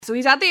So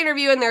he's at the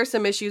interview and there's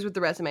some issues with the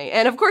resume.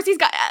 And of course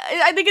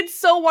I think it's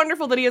so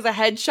wonderful that he has a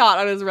headshot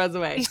on his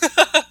resume.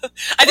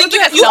 I think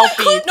you have to have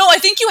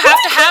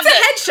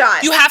that.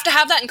 Headshot. You have to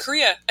have that in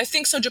Korea. I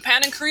think so.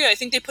 Japan and Korea, I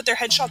think they put their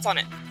headshots on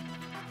it.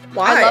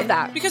 Why? I love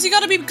that. Because you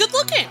gotta be good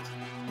looking.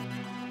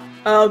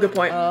 Oh, good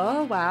point.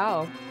 Oh,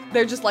 wow.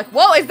 They're just like,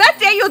 whoa, is that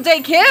Daniel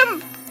Day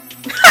Kim?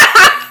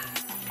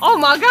 Oh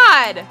my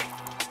god.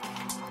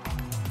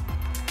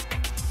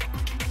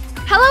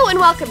 Hello and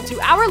welcome to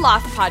Our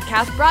Lost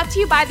podcast, brought to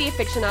you by the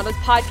Afictionados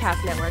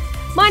Podcast Network.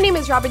 My name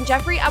is Robin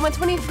Jeffrey. I'm a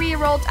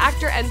 23-year-old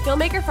actor and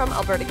filmmaker from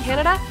Alberta,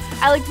 Canada.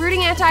 I like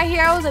brooding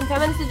anti-heroes and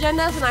feminist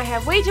agendas, and I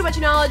have way too much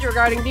knowledge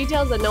regarding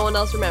details that no one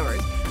else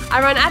remembers.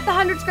 I run at The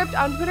 100 Script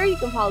on Twitter. You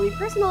can follow me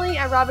personally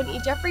at Robin E.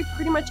 Jeffrey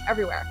pretty much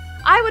everywhere.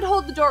 I would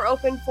hold the door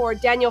open for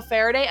Daniel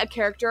Faraday, a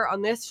character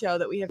on this show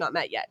that we have not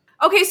met yet.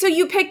 Okay, so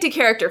you picked a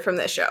character from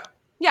this show.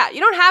 Yeah,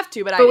 you don't have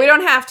to, but we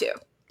don't have to.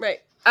 Right.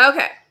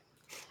 Okay.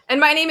 And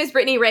my name is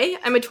Brittany Ray.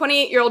 I'm a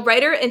 28-year-old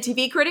writer and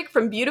TV critic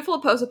from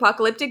beautiful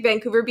post-apocalyptic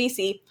Vancouver,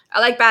 BC. I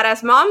like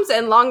badass moms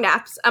and long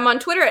naps. I'm on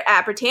Twitter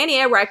at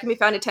Britannia, where I can be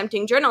found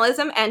attempting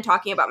journalism and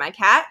talking about my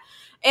cat.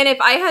 And if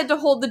I had to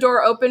hold the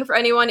door open for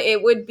anyone,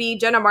 it would be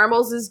Jenna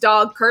Marbles'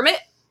 dog, Kermit.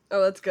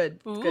 Oh, that's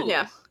good. That's good.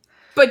 Yeah.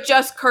 But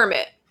just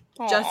Kermit.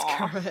 Aww. Just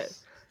Kermit.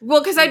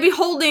 Well, because I'd be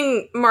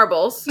holding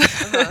Marbles.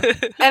 Uh-huh.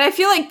 And I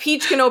feel like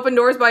Peach can open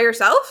doors by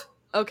herself.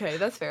 Okay,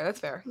 that's fair.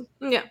 That's fair.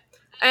 Yeah.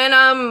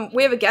 And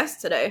we have a guest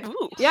today.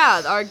 Ooh.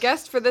 Yeah, our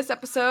guest for this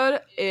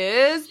episode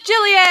is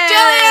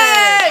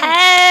Jillian!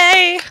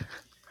 Hey!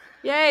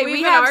 Yay,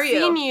 we have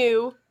seen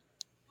you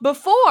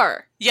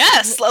before.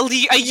 Yes,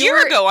 a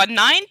year ago on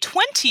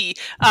 9/20.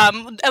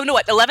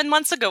 11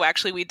 months ago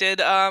actually we did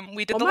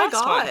the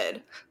last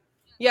one.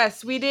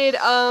 Yes, we did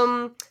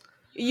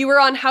you were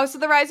on House of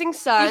the Rising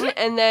Sun,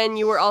 and then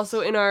you were also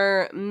in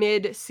our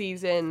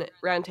mid-season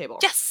roundtable.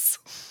 Yes!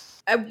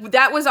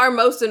 That was our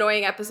most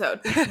annoying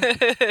episode.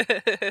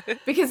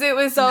 Because it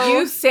was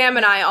you, Sam,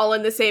 and I all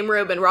in the same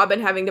room, and Robin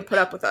having to put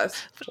up with us.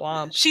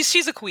 Wow.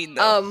 She's a queen,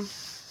 though.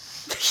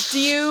 Do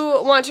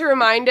you want to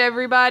remind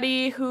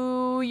everybody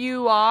who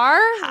you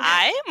are?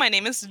 Hi, my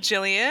name is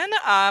Jillian.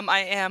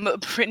 I am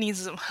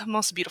Brittany's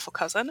most beautiful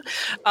cousin.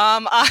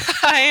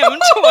 I am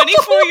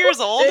 24 years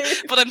old,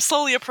 but I'm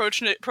slowly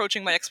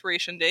approaching my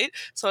expiration date,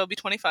 so I'll be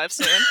 25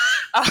 soon.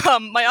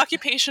 My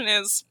occupation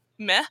is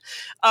meh.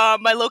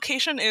 My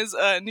location is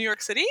New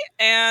York City,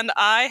 and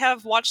I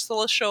have watched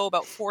the show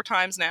about 4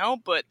 times now,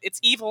 but it's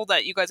evil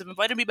that you guys have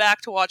invited me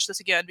back to watch this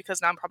again, because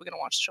now I'm probably going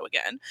to watch the show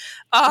again.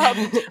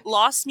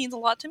 Lost means a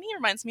lot to me. It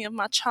reminds me of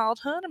my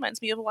childhood. It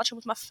reminds me of watching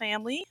with my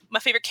family.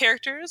 My favorite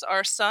characters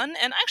are Sun,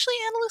 and actually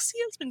Ana Lucia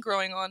has been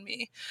growing on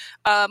me.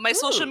 My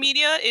social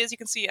media is, you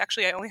can see,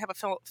 actually I only have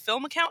a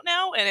film account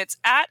now, and it's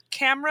at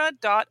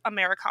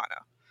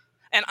camera.americana.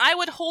 And I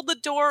would hold the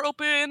door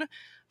open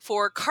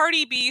for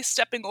Cardi B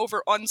stepping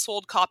over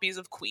unsold copies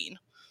of Queen.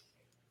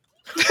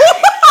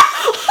 That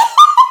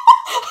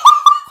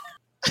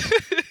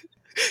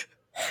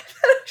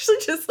actually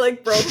just,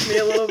 broke me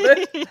a little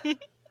bit.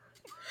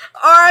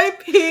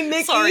 R.I.P.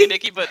 Nikki. Sorry,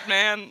 Nikki, but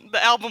man,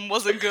 the album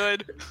wasn't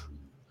good.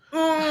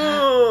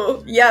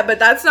 Ooh. Yeah, but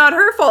that's not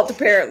her fault,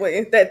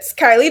 apparently. That's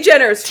Kylie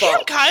Jenner's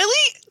fault. Damn,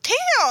 Kylie?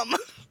 Damn!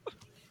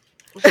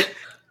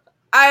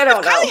 I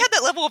don't know. Kylie had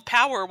that level of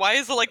power,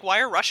 why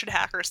are Russian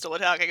hackers still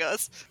attacking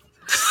us?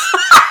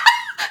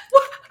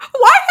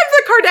 Why have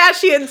the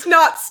Kardashians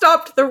not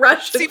stopped the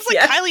Russians Seems like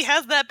yet? Kylie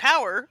has that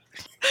power.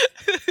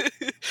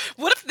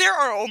 What if they're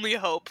our only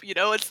hope? You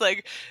know, it's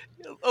like,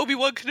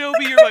 Obi-Wan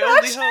Kenobi, you're my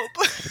only hope.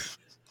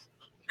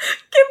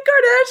 Kim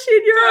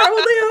Kardashian, you're our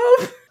only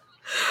hope.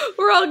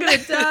 We're all gonna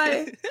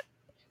die.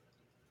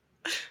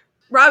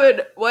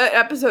 Robin, what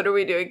episode are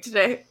we doing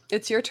today?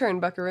 It's your turn,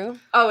 Buckaroo.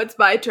 Oh, it's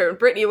my turn.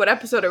 Brittany, what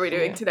episode are we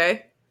doing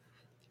today?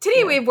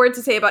 Today we have words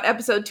to say about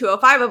episode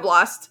 205 of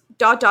Lost, ...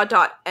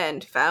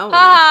 and found.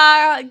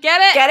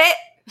 Get it? Get it?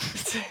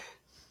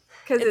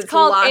 Because it's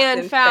called lost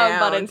and found,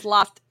 but it's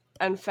lost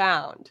and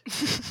found.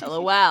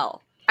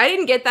 LOL. I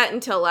didn't get that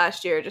until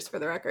last year, just for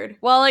the record.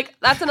 Well,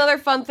 that's another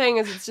fun thing,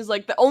 is it's just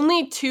the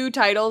only 2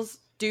 titles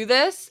do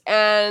this,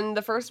 and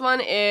the first one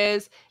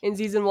is in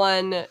season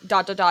 1, ...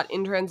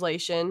 in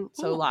translation,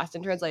 so Ooh. Lost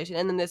in translation,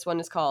 and then this one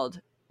is called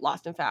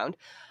Lost and Found.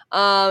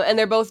 And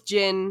they're both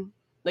Jin.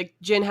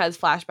 Jin has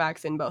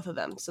flashbacks in both of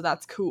them, so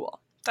that's cool.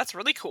 That's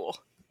really cool.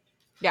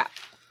 Yeah.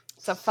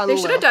 It's a fun They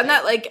should have done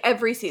thing. that,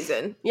 every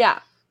season. Yeah,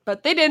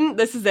 but they didn't.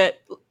 This is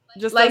it.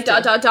 Just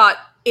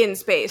in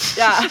space.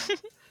 Yeah.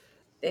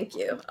 Thank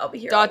you. I'll be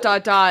here. At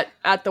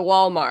the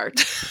Walmart.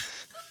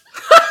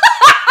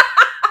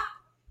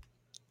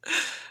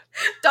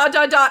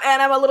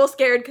 And I'm a little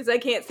scared because I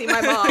can't see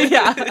my mom.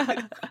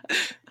 Yeah.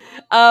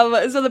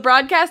 So the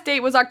broadcast date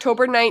was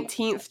October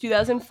 19th,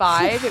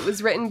 2005. It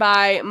was written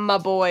by my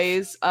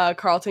boys,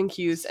 Carlton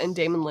Cuse and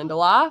Damon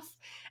Lindelof.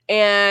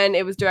 And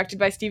it was directed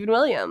by Stephen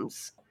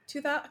Williams.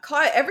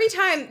 Every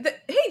time.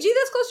 Hey, G,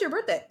 that's close to your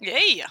birthday.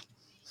 Yeah.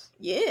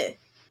 Yeah.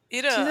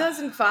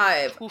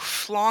 2005.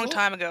 Oof, long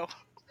time ago.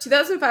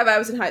 2005, I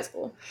was in high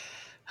school.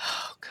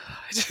 Oh,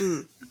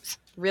 God.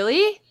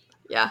 Really?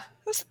 Yeah.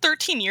 That's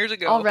 13 years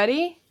ago.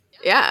 Already?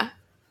 Yeah.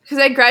 Because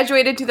I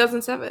graduated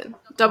 2007.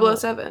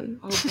 007.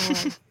 Oh,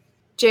 boy.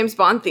 James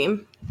Bond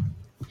theme.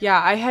 Yeah,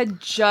 I had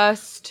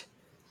just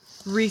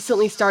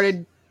recently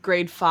started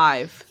grade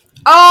 5.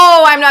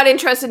 Oh, I'm not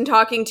interested in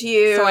talking to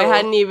you. So I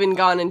hadn't even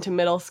gone into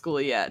middle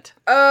school yet.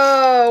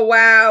 Oh,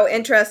 wow.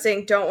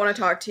 Interesting. Don't want to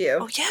talk to you.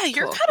 Oh yeah,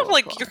 you're Cool, kind of cool,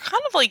 like cool. you're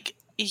kind of like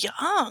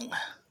young.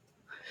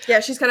 Yeah,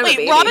 she's kind of a Wait,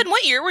 baby. Robin,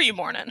 what year were you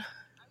born in?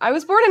 I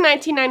was born in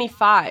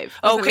 1995. Does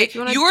that Okay, make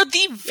you wanna- you're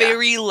the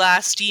very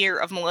last year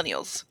of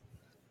millennials.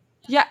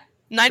 Yeah.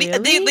 90.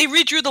 Really? They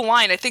redrew the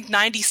line. I think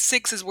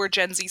 96 is where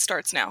Gen Z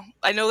starts now.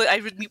 I know that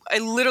I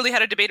literally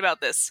had a debate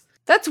about this.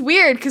 That's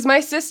weird, because my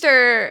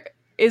sister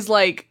is,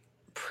 like,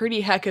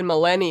 pretty heckin'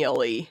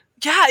 millennial-y.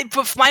 Yeah,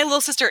 but my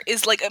little sister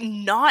is like,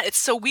 I'm not. It's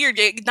so weird.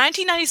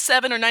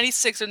 1997 or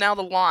 96 are now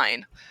the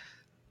line.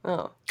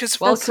 Oh. Because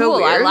Well, That's so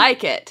cool. I weird.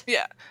 like it.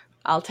 yeah,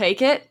 I'll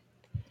take it.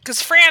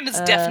 because Fran is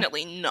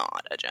definitely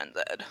not a Gen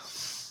Z.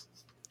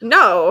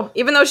 No,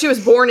 even though she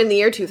was born in the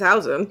year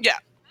 2000. Yeah.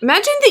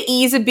 Imagine the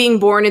ease of being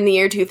born in the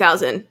year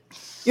 2000.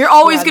 You're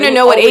always Yeah, going then to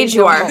know what always age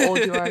you know are. How old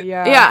you are,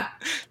 yeah. Yeah.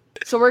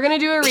 So we're going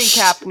to do a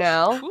recap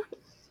now.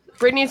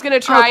 Brittany's going to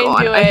try Oh, and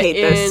God, do I it hate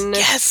this. in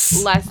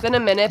Yes. less than a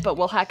minute, but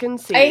we'll heck and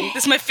see.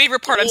 This is my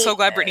favorite part. I'm so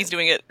glad Brittany's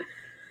doing it.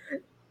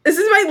 This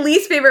is my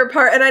least favorite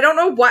part, and I don't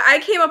know why I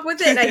came up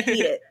with it, and I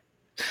hate it.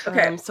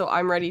 Okay. So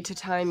I'm ready to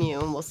time you,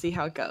 and we'll see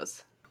how it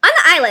goes. On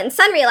the island,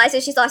 Sun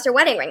realizes she's lost her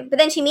wedding ring, but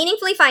then she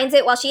meaningfully finds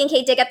it while she and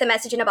Kate dig up the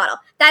message in a bottle.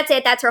 That's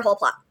it, that's her whole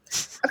plot.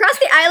 Across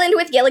the island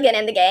with Gilligan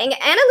and the gang,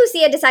 Anna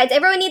Lucia decides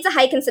everyone needs a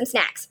hike and some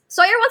snacks.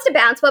 Sawyer wants to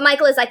bounce, but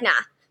Michael is like, nah.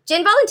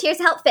 Jin volunteers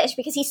to help fish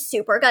because he's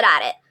super good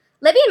at it.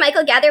 Libby and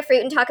Michael gather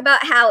fruit and talk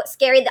about how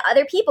scary the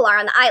other people are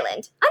on the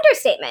island.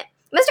 Understatement.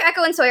 Mr.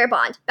 Echo and Sawyer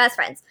bond, best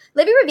friends.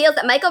 Libby reveals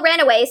that Michael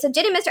ran away, so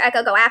Jin and Mr.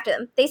 Echo go after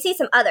them. They see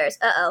some others.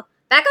 Uh-oh.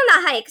 Back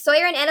on the hike,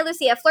 Sawyer and Anna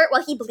Lucia flirt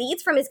while he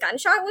bleeds from his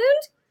gunshot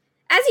wound.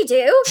 As you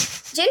do,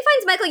 Jin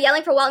finds Michael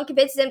yelling for Walt and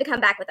convinces him to come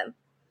back with him.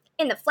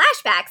 In the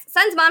flashbacks,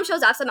 Sun's mom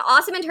shows off some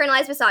awesome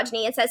internalized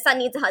misogyny and says Sun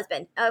needs a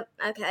husband. Oh,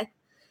 okay.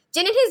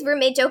 Jin and his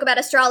roommate joke about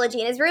astrology,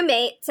 and his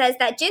roommate says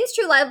that Jin's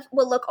true love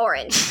will look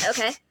orange.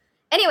 Okay.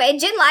 Anyway,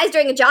 Jin lies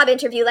during a job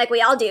interview like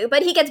we all do,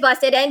 but he gets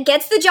busted and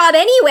gets the job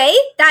anyway.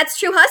 That's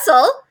true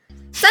hustle.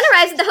 Sun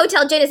arrives at the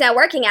hotel Jin is now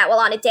working at while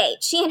on a date.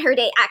 She and her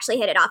date actually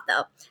hit it off,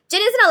 though.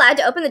 Jin isn't allowed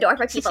to open the door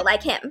for people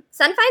like him.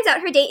 Sun finds out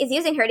her date is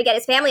using her to get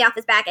his family off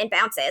his back and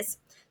bounces.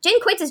 Jin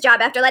quits his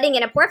job after letting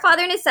in a poor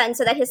father and his son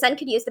so that his son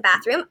could use the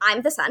bathroom.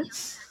 I'm the son.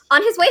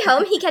 On his way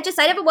home, he catches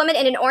sight of a woman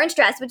in an orange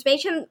dress, which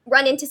makes him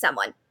run into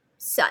someone.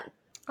 Sun.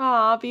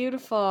 Aw,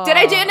 beautiful. Did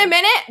I do it in a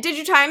minute? Did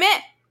you time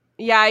it?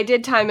 Yeah, I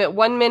did time it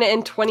 1 minute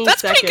and 20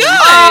 That's seconds. pretty good.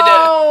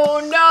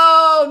 Oh,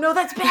 no. No,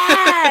 that's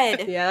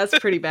bad. Yeah, that's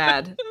pretty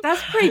bad.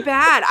 That's pretty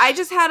bad. I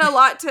just had a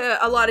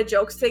lot of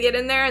jokes to get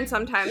in there, and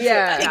sometimes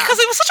Yeah. Because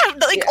it was such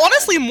a Yeah.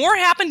 honestly more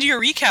happened to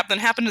your recap than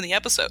happened in the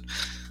episode.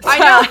 I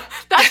know.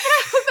 That's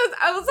what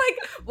I was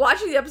like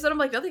watching the episode. I'm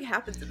like, nothing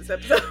happens in this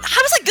episode.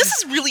 I was like, this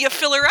is really a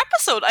filler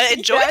episode. I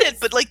enjoyed Yes. it,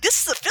 but like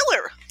this is a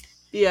filler.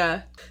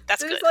 Yeah.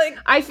 That's It's good. like,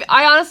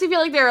 I honestly feel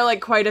like there are like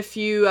quite a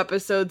few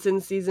episodes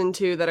in season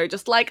 2 that are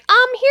just like,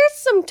 here's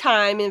some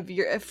time of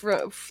your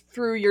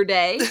through your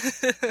day.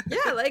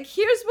 yeah, like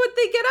here's what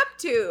they get up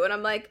to, and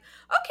I'm like,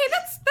 okay,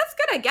 that's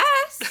good, I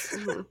guess.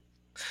 Mhm.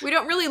 We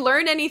don't really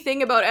learn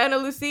anything about Anna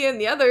Lucia and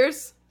the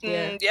others.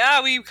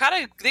 Yeah. We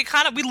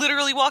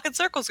literally walk in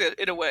circles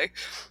in a way.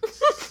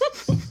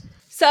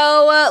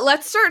 So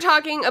let's start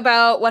talking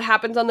about what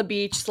happens on the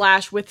beach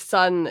 / with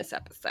Sun this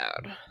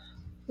episode.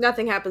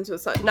 Nothing happens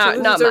with Sun. Not- She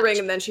loses not her much. ring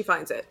and then she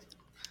finds it.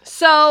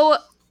 So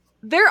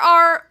there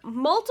are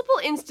multiple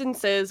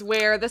instances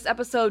where this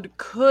episode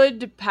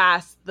could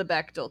pass the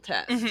Bechdel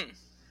test. Mhm.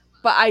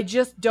 But I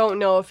just don't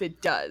know if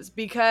it does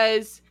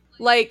because,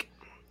 like,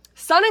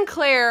 Sun and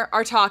Claire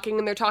are talking,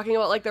 and they're talking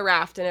about, like, the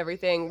raft and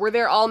everything. Were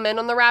there all men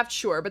on the raft?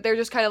 Sure, but they're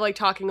just kind of, like,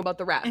 talking about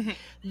the raft. Mhm.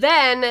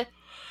 Then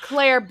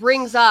Claire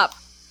brings up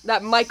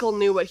that Michael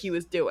knew what he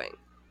was doing.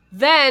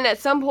 Then, at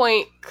some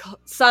point,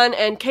 Sun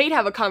and Kate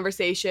have a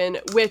conversation,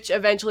 which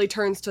eventually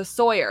turns to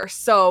Sawyer.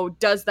 So,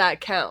 does that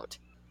count?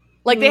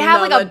 Like, they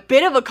have, No, like, a that-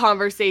 bit of a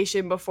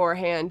conversation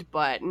beforehand,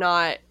 but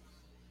not,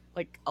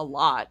 like, a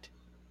lot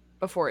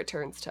before it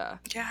turns to...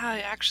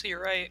 Yeah, actually,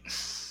 you're right.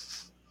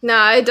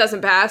 Nah, it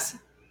doesn't pass.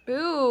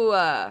 Boo!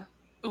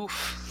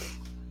 Oof.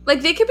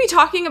 Like, they could be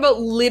talking about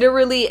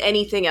literally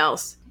anything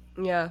else.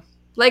 Yeah.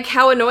 Like,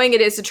 how annoying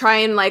it is to try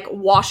and, like,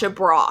 wash a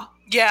bra.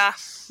 Yeah.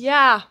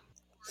 Yeah.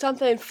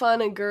 Something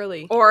fun and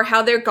girly. Or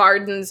how their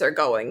gardens are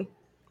going.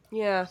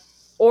 Yeah.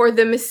 Or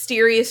the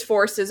mysterious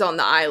forces on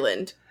the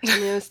island.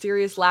 And the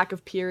mysterious lack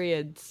of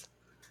periods.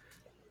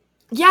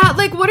 Yeah,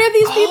 like, what are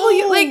these people?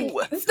 Oh!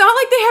 Like, it's not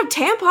like they have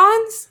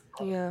tampons.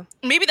 Yeah.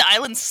 Maybe the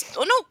island's...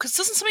 Oh, no, because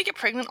doesn't somebody get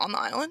pregnant on the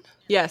island?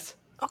 Yes.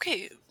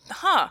 Okay,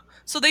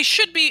 So they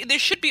should be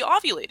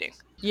ovulating.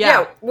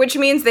 Yeah. which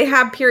means they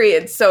have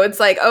periods. So it's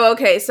like, oh,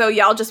 okay, so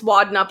y'all just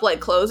wadding up,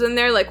 like, clothes in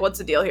there? Like, what's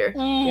the deal here?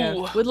 Ooh.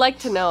 Yeah. Would like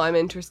to know. I'm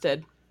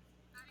interested.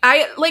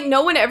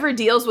 No one ever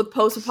deals with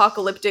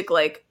post-apocalyptic,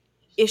 like,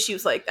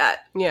 issues like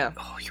that. Yeah.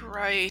 Oh, you're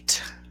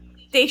right.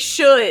 They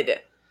should.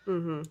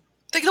 Mm-hmm.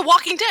 Like The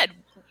Walking Dead.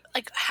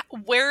 Like,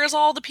 where is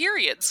all the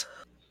periods?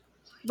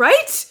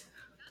 Right?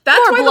 That's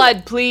More why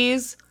blood,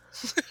 please.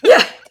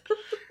 Yeah.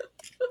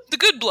 The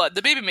good blood,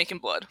 the baby-making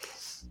blood.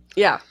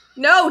 Yeah.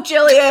 No,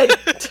 Jillian!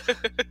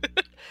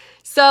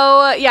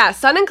 So,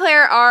 Sun and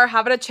Claire are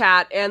having a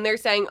chat, and they're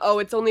saying, oh,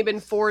 it's only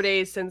been 4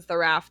 days since the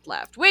raft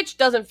left, which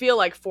doesn't feel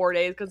like 4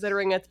 days,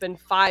 considering it's been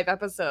 5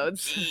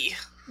 episodes, Eee.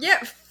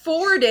 Yeah,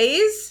 4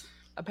 days?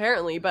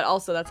 apparently, but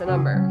also that's a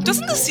number.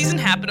 Doesn't the season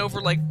happen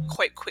over, like,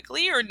 quite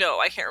quickly, or no?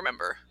 I can't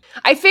remember.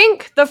 I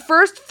think the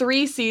first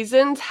 3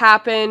 seasons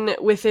happen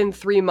within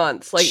 3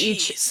 months. Like,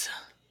 Jeez.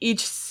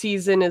 each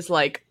season is,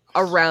 like,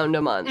 around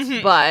a month,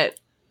 Mhm. but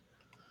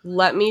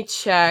let me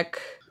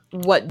check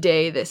what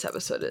day this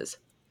episode is.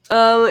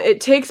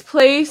 It takes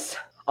place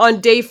on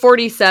day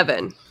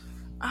 47.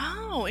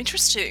 Oh,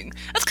 interesting.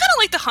 That's kind of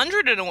like The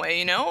 100 in a way,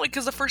 you know?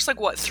 Because the first,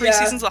 3 Yeah.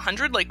 seasons of The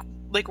 100,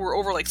 like were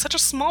over, such a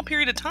small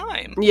period of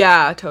time.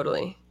 Yeah,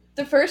 totally.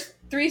 The first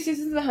 3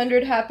 seasons of The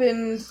 100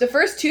 happened... The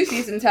first 2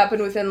 seasons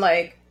happened within,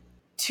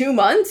 2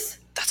 months?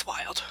 That's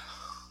wild.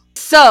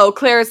 So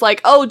Claire's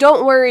like, oh,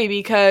 don't worry,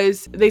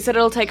 because they said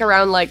it'll take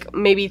around,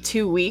 maybe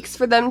 2 weeks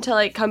for them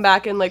to, come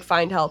back and,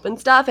 find help and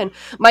stuff. And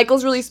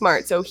Michael's really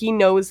smart, so he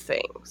knows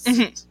things.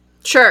 Mhm.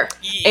 Sure.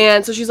 Yeah.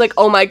 And so she's like,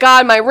 oh my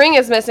god, my ring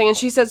is missing. And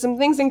she says some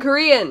things in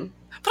Korean.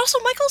 But also,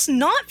 Michael's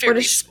not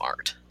very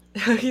smart.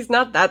 He's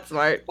not that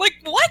smart. Like,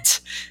 what?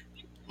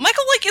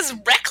 Michael, is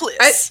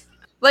reckless.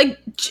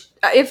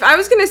 If I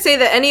was gonna say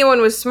that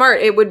anyone was smart,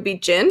 it would be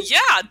Jin. Yeah,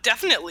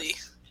 definitely.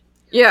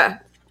 Yeah.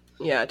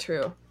 Yeah,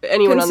 true.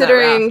 Anyone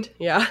Considering- on that raft.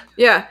 Yeah.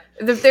 Yeah.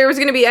 If there was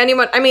gonna be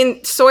anyone... I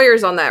mean,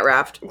 Sawyer's on that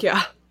raft.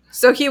 Yeah.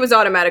 So he was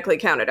automatically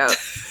counted out.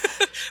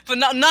 But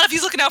not if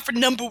he's looking out for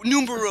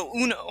numero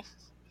uno.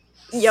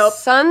 Yup.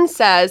 Sun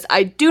says,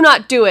 I do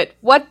not do it.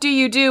 What do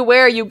you do?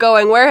 Where are you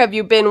going? Where have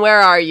you been? Where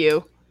are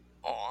you?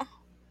 Aw.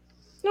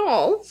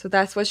 No. So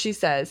that's what she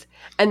says.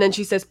 And then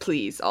she says,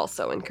 please,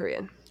 also in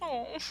Korean.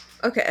 Aw.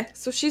 Okay.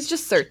 So she's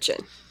just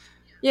searching.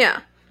 Yeah.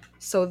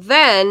 So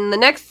then the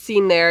next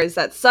scene there is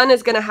that Sun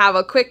is going to have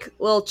a quick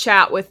little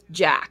chat with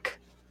Jack.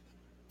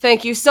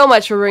 Thank you so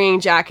much for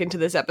bringing Jack into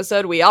this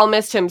episode. We all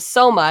missed him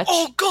so much.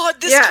 Oh god,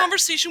 this Yeah.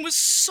 conversation was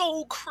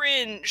so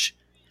cringe.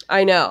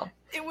 I know.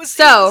 It was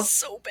So-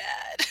 so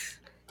bad.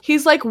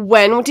 He's like,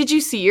 when did you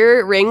see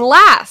your ring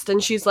last?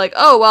 And she's like,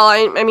 oh, well,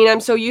 I mean, I'm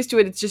so used to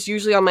it. It's just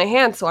usually on my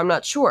hand, so I'm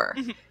not sure.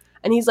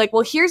 And he's like,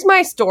 well, here's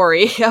my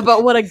story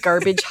about what a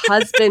garbage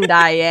husband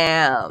I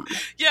am.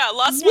 Yeah,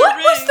 lost What my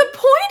ring. was the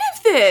point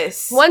of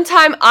this? One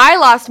time I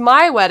lost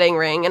my wedding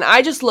ring, and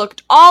I just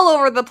looked all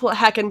over the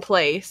heckin'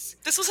 place.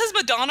 This was his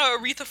Madonna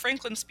Aretha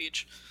Franklin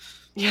speech.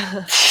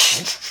 Yeah.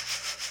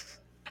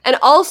 And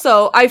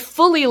also, I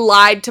fully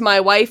lied to my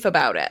wife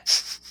about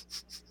it.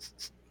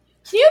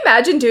 Can you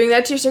imagine doing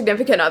that to your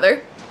significant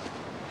other?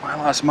 I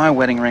lost my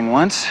wedding ring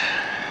once.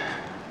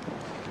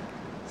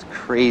 It's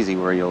crazy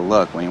where you'll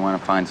look when you want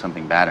to find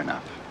something bad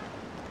enough.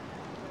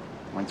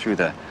 Went through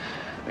the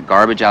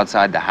garbage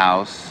outside the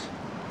house,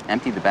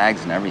 emptied the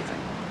bags and everything.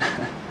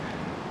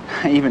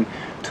 I even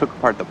took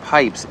apart the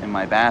pipes in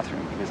my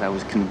bathroom because I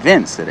was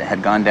convinced that it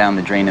had gone down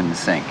the drain in the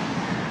sink.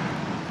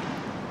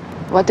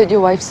 What did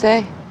your wife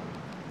say?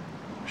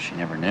 She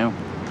never knew.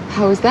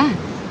 How was that?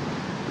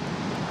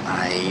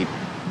 I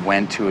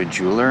went to a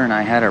jeweler and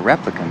I had a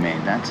replica made,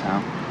 that's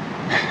how.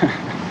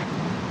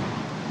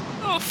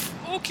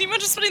 Oh, can you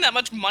imagine spending that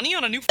much money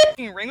on a new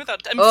freaking ring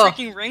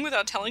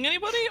without telling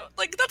anybody?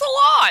 Like, that's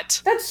a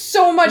lot. That's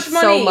so much That's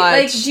money. so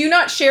much. Do you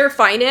not share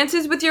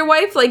finances with your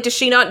wife? Does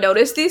she not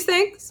notice these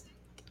things?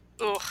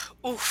 Ugh,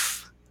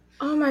 oof.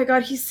 Oh my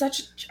god, he's such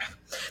a...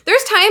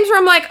 There's times where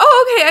I'm like,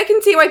 oh, okay, I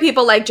can see why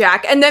people like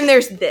Jack. And then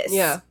there's this.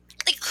 Yeah.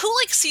 Who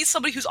sees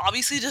somebody who's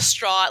obviously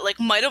distraught,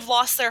 might have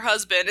lost their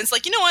husband, and it's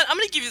like, you know what, I'm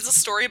gonna give you this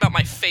story about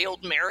my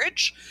failed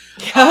marriage.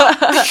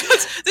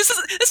 Because this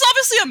is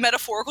obviously a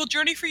metaphorical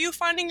journey for you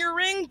finding your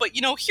ring, but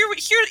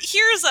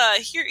here's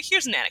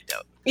an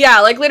anecdote.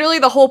 Yeah, literally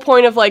the whole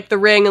point of the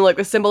ring and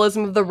the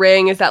symbolism of the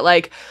ring is that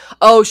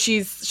oh,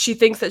 she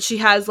thinks that she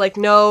has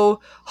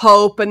no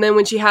hope, and then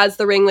when she has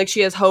the ring,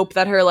 she has hope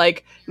that her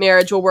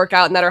marriage will work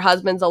out and that her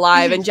husband's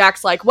alive. And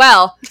Jack's like,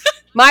 well,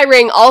 my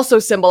ring also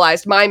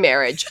symbolized my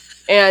marriage,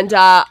 and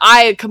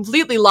I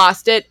completely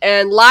lost it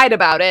and lied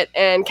about it,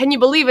 and can you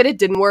believe it? It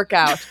didn't work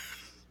out.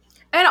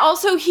 And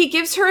also, he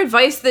gives her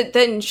advice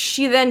that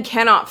she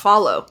cannot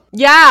follow.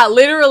 Yeah,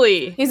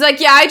 literally. He's like,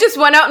 yeah, I just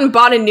went out and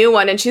bought a new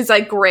one. And she's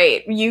like,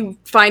 great. You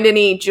find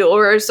any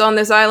jewelers on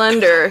this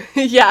island, or...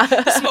 Yeah.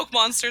 Smoke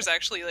Monster's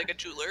actually a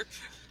jeweler.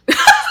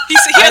 He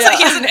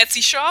has an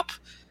Etsy shop.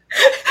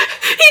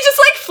 He just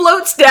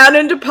floats down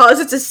and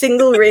deposits a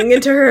single ring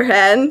into her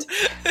hand.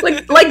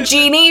 Like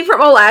Genie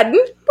from Aladdin.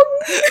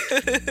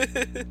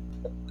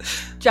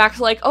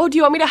 Jack's like, oh, do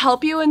you want me to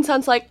help you? And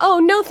Sun's like, oh,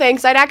 no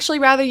thanks. I'd actually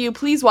rather you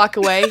please walk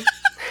away.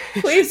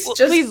 Please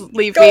Please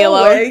leave me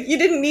alone. away. You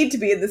didn't need to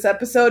be in this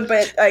episode,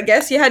 but I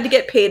guess you had to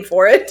get paid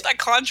for it. That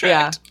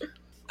contract. Yeah.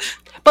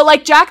 But,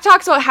 like, Jack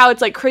talks about how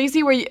it's, like,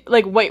 crazy where you,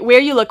 like, where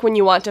you look when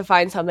you want to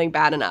find something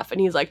bad enough.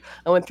 And he's like,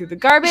 I went through the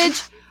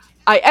garbage.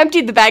 I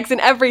emptied the bags and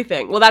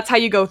everything. Well, that's how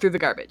you go through the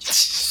garbage.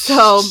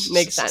 So,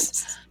 makes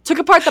sense. Took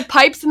apart the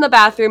pipes in the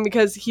bathroom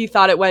because he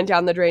thought it went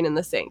down the drain in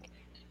the sink.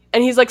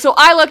 And he's like, so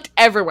I looked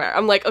everywhere.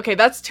 I'm like, okay,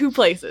 that's 2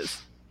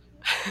 places.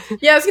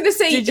 Yeah, I was gonna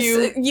say,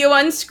 Did you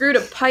unscrewed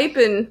a pipe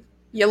and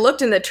you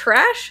looked in the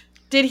trash?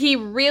 Did he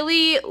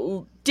really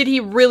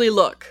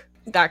look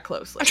that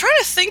closely? I'm trying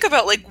to think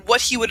about, like,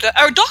 what he would...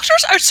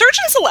 Are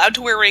surgeons allowed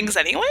to wear rings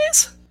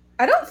anyways?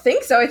 I don't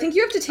think so. I think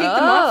you have to take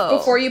them off Oh.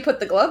 before you put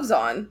the gloves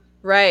on.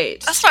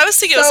 Right. That's what I was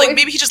thinking. I was So like, if-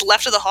 maybe he just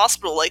left at the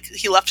hospital. Like,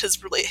 he left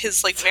his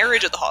like,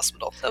 marriage at the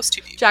hospital. That was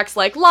too deep. Jack's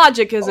like,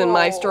 logic isn't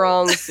my Oh.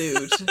 strong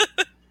suit.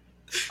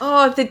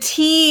 Oh, the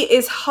tea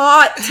is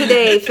hot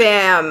today,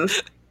 fam.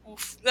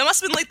 Oof. That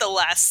must have been, like, the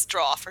last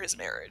straw for his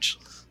marriage.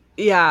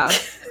 Yeah.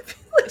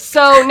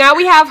 So now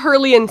we have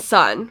Hurley and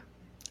Son.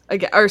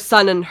 Again, or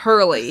Son and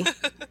Hurley.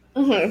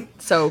 Mm-hmm.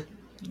 So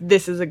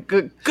this is a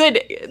good...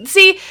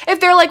 See, if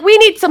they're like, we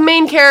need some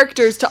main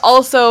characters to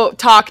also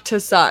talk to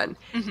Son.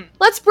 Mm-hmm.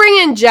 Let's bring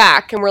in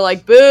Jack. And we're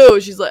like, boo.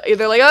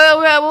 They're like,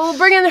 oh, yeah, well, we'll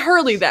bring in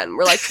Hurley then.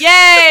 We're like,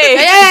 yay!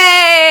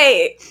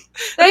 Yay!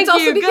 Thank it's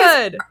also you,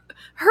 because- good.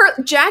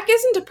 Jack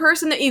isn't a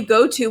person that you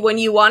go to when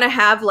you want to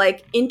have,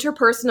 like,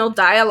 interpersonal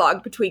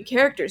dialogue between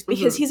characters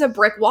because he's a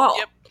brick wall.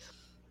 Yep.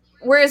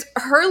 Whereas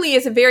Hurley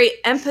is a very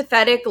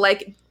empathetic,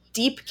 like,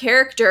 deep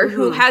character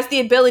who has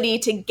the ability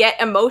to get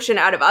emotion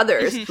out of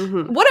others.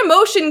 Mhm. What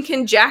emotion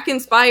can Jack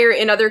inspire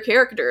in other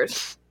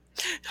characters?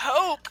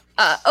 Hope.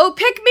 Oh,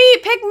 pick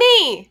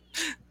me.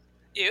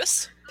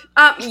 Yes.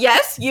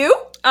 Yes, you?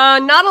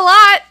 Not a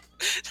lot.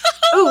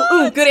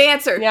 Ooh, good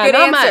answer. Yeah, good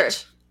not answer.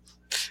 much.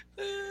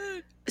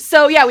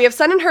 So, yeah, we have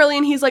Son and Hurley,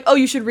 and he's like, oh,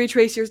 you should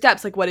retrace your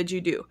steps. Like, what did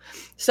you do?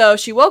 So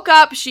she woke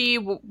up, she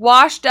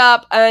washed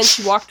up, and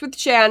she walked with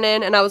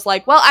Shannon, and I was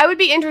like, well, I would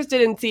be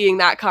interested in seeing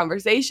that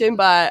conversation,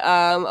 but,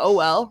 oh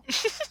well.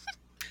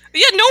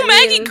 Yeah, no I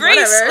Maggie mean, Grace.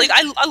 whatever. Like,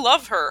 I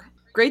love her.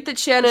 Great that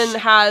Shannon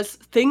has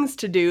things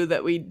to do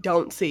that we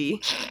don't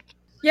see,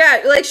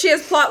 Yeah, like she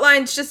has plot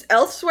lines just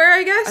elsewhere,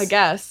 I guess. I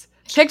guess.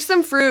 Picked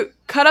some fruit,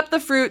 cut up the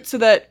fruit so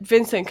that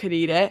Vincent could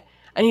eat it,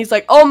 and he's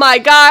like, oh my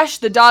gosh,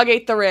 the dog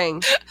ate the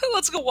ring.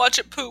 Let's go watch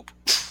it poop.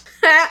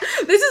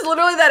 This is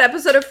literally that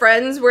episode of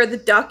Friends where the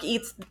duck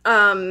eats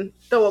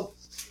the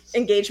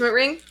engagement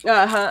ring,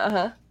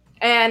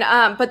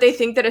 and but they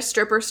think that a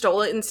stripper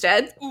stole it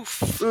instead, Oof.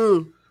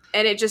 Mm.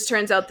 and it just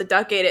turns out the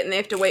duck ate it, and they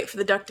have to wait for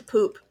the duck to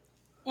poop.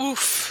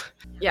 Oof.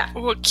 Yeah.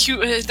 Oh,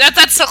 cute.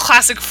 That's a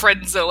classic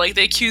Friends, though. Like,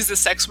 they accuse the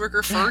sex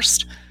worker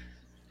first.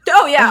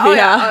 Oh yeah,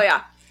 Yeah. oh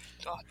yeah.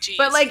 Oh, jeez.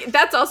 But like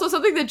that's also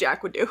something that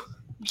Jack would do.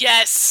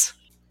 Yes.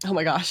 Oh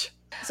my gosh.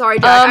 Sorry,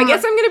 Jack. I Um,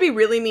 guess I'm gonna be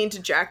really mean to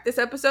Jack this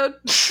episode.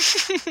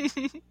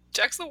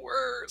 Jack's the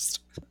worst.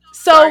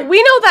 So Sorry.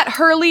 we know that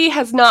Hurley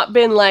has not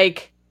been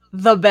like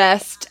the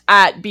best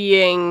at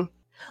being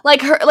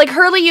like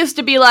Hurley used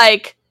to be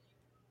like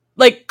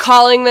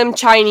calling them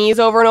Chinese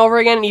over and over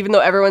again, even though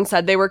everyone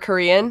said they were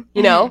Korean,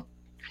 you know?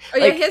 Oh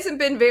yeah, Like- he hasn't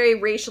been very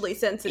racially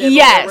sensitive.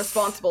 Yes. Or a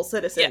responsible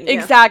citizen. Yeah,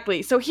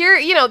 Exactly. So here,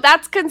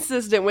 that's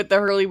consistent with the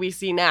Hurley we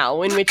see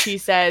now, in which he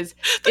says,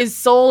 is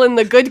Seoul in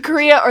the good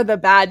Korea or the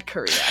bad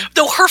Korea?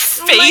 Though her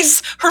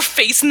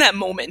face in that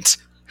moment.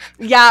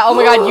 Yeah, oh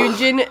my god,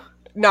 Yoonjin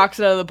knocks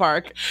it out of the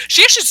park.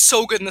 She actually is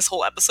so good in this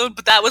whole episode,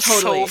 but that was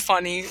Totally. so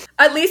funny.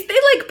 At least they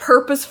like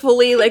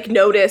purposefully like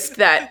noticed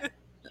that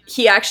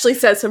he actually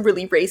says some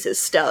really racist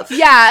stuff.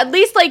 Yeah, at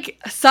least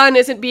Sun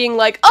isn't being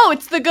like, oh,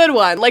 it's the good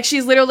one. Like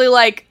she's literally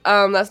like,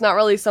 that's not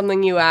really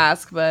something you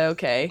ask, but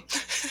okay.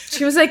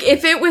 She was like,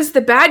 if it was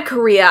the bad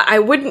Korea, I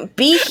wouldn't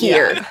be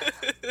here.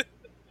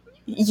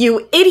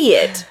 You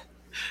idiot.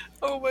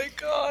 Oh my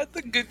god,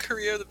 the good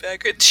Korea, the bad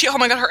Korea. Oh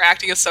my god, her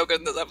acting is so good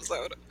in this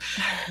episode.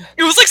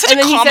 It was like such And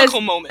a then he comical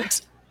says-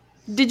 moment.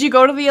 Did you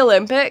go to the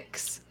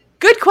Olympics?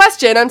 Good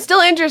question. I'm still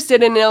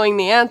interested in knowing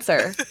the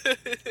answer.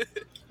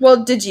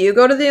 Well, did you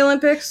go to the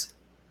Olympics?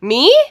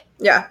 Me?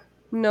 Yeah.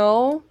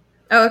 No.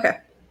 Oh, okay.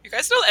 You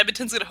guys know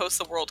Edmonton's gonna host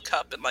the World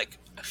Cup in like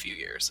a few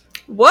years.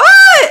 What?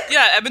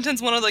 Yeah,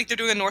 Edmonton's one of they're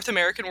doing a North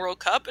American World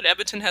Cup, and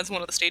Edmonton has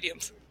one of the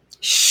stadiums.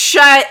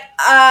 Shut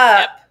up.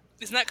 Yep.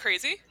 Isn't that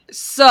crazy?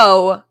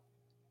 So,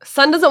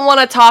 Sun doesn't want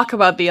to talk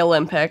about the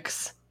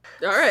Olympics.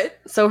 All right.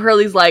 So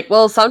Hurley's like,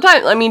 well,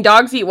 sometimes,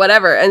 dogs eat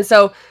whatever. And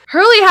so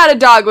Hurley had a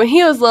dog when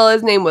he was little.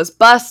 His name was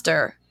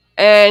Buster.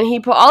 And he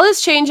put all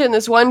his change in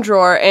this one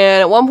drawer.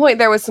 And at one point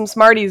there was some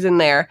Smarties in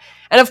there.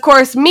 And of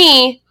course,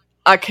 me,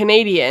 a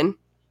Canadian,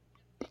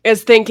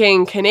 is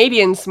thinking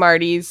Canadian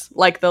Smarties,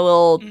 like the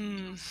little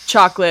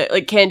chocolate,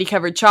 like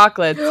candy-covered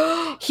chocolates.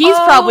 He's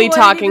Oh, probably I didn't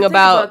talking even think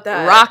about about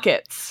that.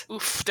 rockets.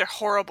 Oof, they're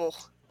horrible.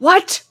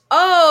 What?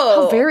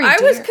 Oh, How very I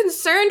was dare.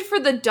 concerned for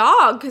the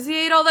dog because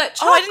he ate all that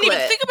chocolate. Oh, I didn't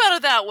even think about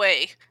it that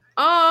way.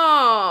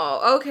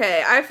 Oh,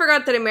 okay. I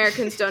forgot that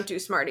Americans don't do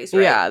Smarties,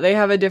 right? Yeah, they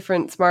have a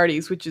different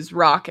Smarties, which is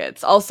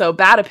rockets. Also,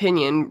 bad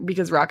opinion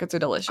because rockets are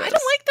delicious. I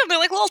don't like them. They're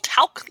like little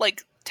talc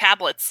like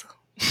tablets.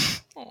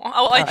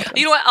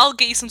 You know what? I'll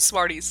get you some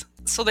Smarties.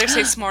 So they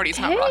say Smarties,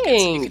 not rockets. So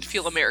you can Thanks.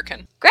 feel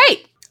American.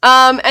 Great.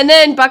 And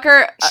then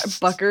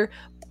Buster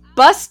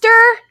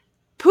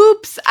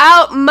poops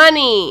out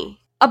money.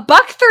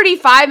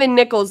 $1.35 in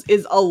nickels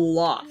is a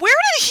lot. Where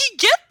did he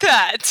get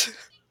that?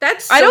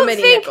 That's I so don't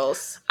many think-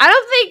 nickels. I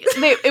don't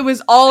think it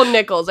was all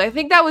nickels. I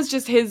think that was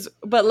just his.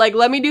 But like,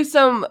 let me do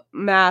some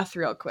math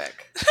real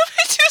quick. Let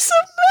me do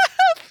some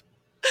math.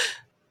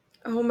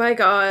 Oh my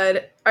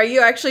god. Are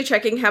you actually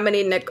checking how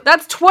many nickels?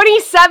 That's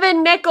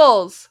 27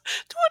 nickels.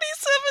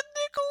 27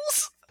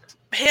 nickels.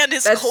 Man,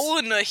 his That's-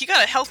 colon, he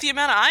got a healthy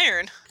amount of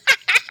iron.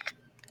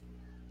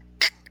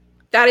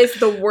 That is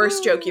the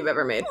worst joke you've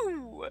ever made.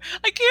 Ooh,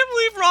 I can't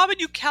believe, Robin,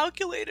 you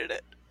calculated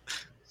it.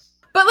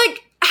 But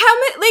like, how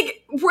many,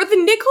 like, were the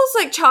nickels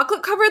like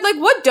chocolate covered? Like,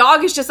 what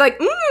dog is just like,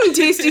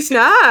 tasty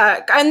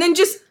snack? And then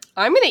just,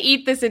 I'm gonna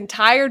eat this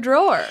entire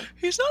drawer.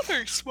 He's not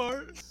very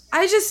smart.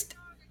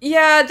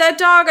 yeah, that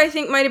dog I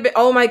think might have been,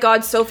 oh my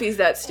god, Sophie's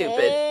that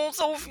stupid. Oh,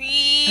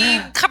 Sophie.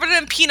 Covered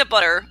in peanut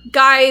butter.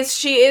 Guys,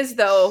 she is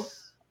though.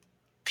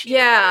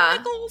 Yeah.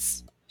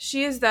 Nickels.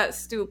 She is that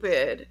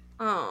stupid.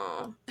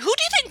 Oh. Who do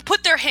you think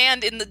put their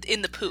hand in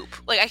the poop?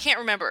 Like, I can't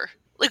remember.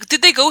 Like,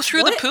 did they go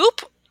through What? the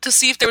poop to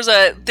see if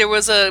there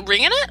was a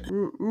ring in it?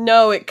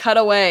 No, it cut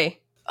away.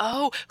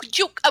 Oh,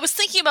 I was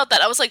thinking about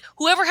that. I was like,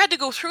 whoever had to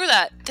go through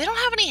that, they don't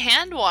have any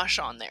hand wash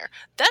on there.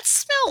 That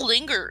smell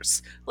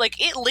lingers. Like,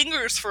 it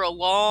lingers for a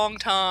long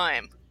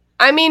time.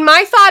 I mean,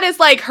 my thought is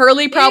like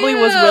Hurley probably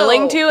was Ew.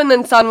 willing to, and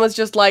then Sun was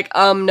just like,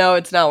 no,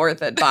 it's not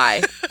worth it.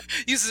 Bye.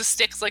 Uses a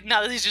stick. Like,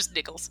 no, these are just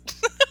nickels.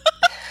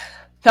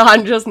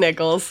 Not just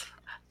nickels.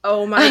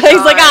 Oh my god.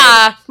 He's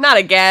like, not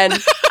again.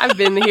 I've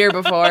been here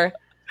before.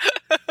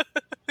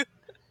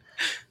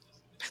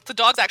 The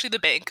dog's actually the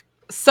bank.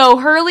 So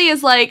Hurley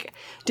is like,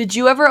 did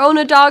you ever own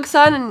a dog,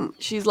 Son? And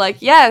she's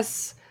like,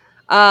 yes.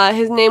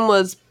 His name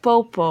was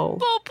Popo.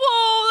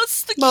 Popo,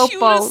 that's the Popo.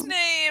 cutest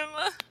name.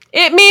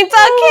 It means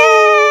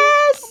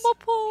a kiss.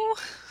 Popo.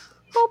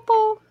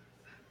 Popo.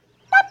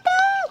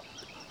 Popo.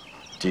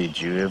 Did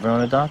you ever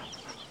own a dog?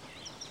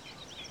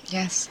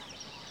 Yes.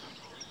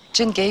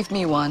 Jin gave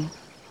me one.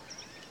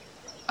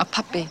 A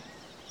puppy.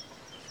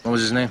 What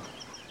was his name?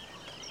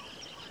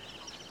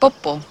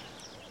 Popo.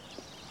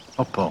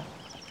 Popo.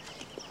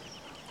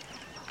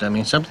 That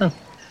mean something?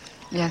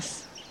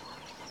 Yes.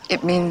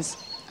 It means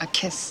a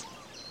kiss.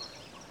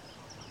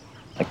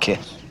 A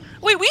kiss.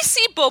 Wait, we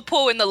see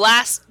Popo in the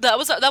last. That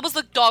was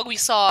the dog we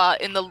saw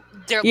in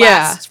their Yeah,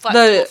 last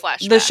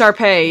flashback. the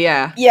Shar-Pei,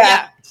 yeah.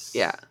 Yeah.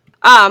 Yeah.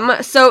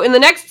 So in the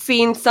next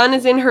scene, Sun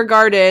is in her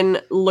garden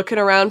looking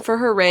around for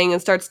her ring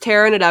and starts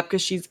tearing it up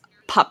because she's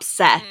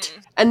upset.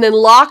 And then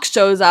Locke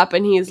shows up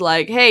and he's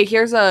like, hey,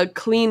 here's a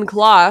clean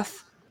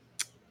cloth.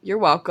 You're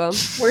welcome.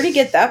 Where'd he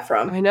get that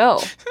from? I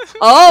know.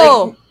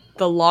 Oh,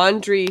 the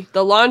laundry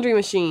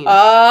machine.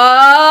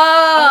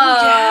 Oh,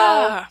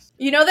 yeah.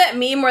 You know that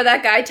meme where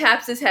that guy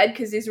taps his head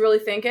because he's really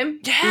thinking?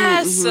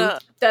 Yes.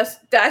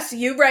 That's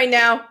you right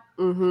now.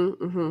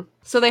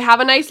 So they have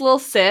a nice little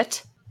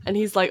sit. And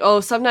he's like,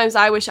 oh, sometimes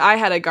I wish I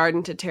had a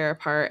garden to tear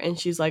apart. And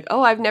she's like,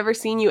 oh, I've never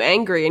seen you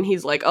angry. And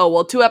he's like, oh,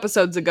 well, 2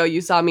 episodes ago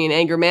you saw me in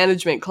anger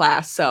management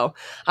class. So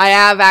I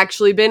have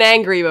actually been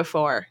angry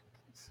before.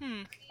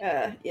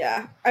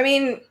 Yeah. I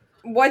mean,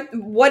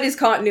 what is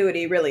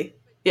continuity, really?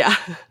 Yeah.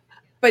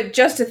 But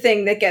just a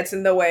thing that gets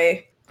in the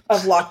way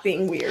of Locke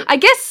being weird. I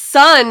guess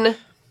Sun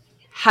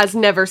has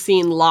never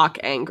seen Locke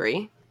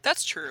angry.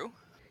 That's true.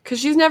 Because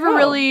she's never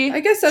I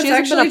guess that's she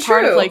hasn't been actually a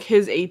part true. of like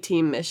his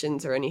A-team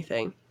missions or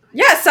anything.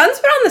 Yeah, Sun's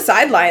been on the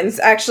sidelines,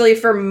 actually,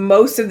 for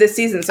most of this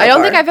season so I don't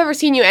far. think I've ever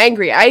seen you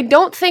angry. I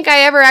don't think I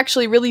ever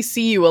actually really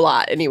see you a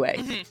lot anyway.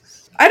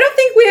 I don't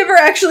think we ever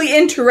actually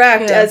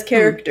interact Yeah. as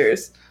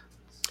characters.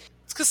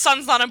 It's because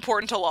Sun's not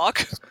important to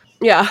Locke.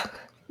 Yeah.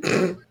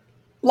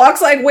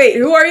 Locke's like, wait,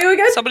 who are you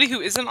again? Somebody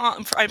who isn't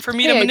on for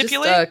me to Hey,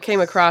 manipulate. I just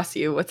came across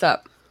you. What's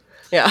up?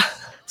 Yeah.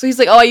 So he's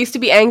like, oh, I used to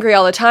be angry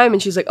all the time.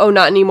 And she's like, oh,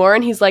 not anymore.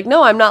 And he's like,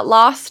 no, I'm not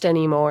lost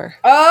anymore.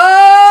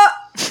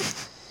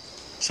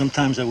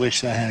 Sometimes I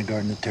wish I had a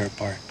garden to tear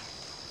apart.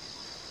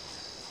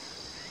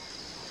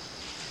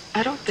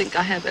 I don't think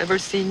I have ever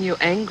seen you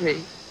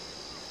angry.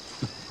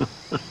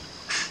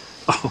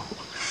 Oh,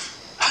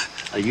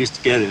 I used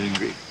to get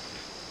angry.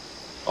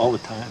 All the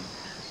time.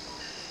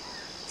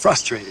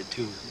 Frustrated,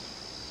 too.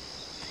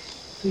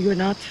 You're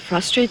not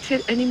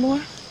frustrated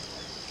anymore?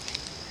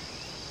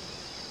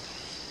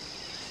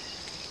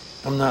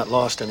 I'm not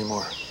lost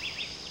anymore.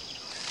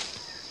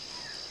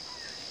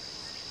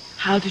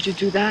 How did you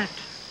do that?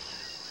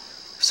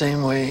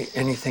 Same way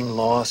anything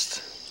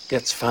lost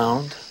gets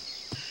found.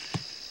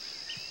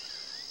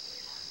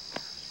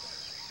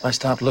 I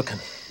stopped looking.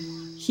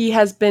 He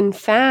has been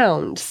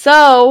found.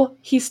 So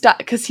he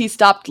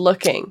stopped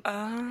looking.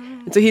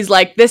 And so he's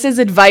like, this is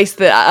advice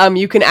that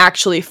you can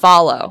actually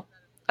follow.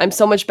 I'm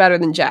so much better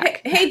than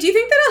Jack. Hey, do you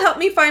think that'll help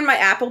me find my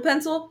Apple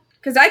Pencil?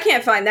 Because I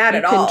can't find that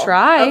at can all.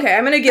 try. Okay,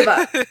 I'm going to give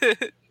up.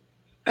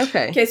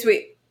 Okay. Okay,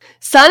 sweet.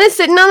 Sun is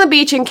sitting on the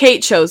beach and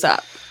Kate shows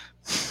up.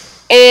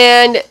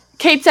 And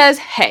Kate says,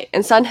 hey.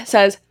 And Sun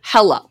says,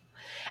 hello.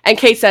 And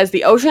Kate says,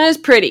 the ocean is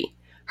pretty.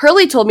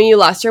 Hurley told me you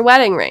lost your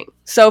wedding ring.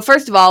 So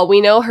first of all,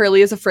 we know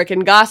Hurley is a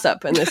frickin'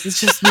 gossip, and this is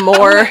just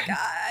more,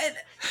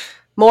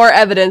 more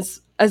evidence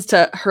as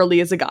to Hurley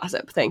is a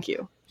gossip. Thank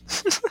you.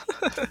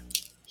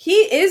 He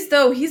is,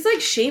 though. He's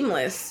like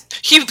shameless.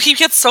 He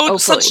gets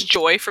such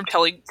joy from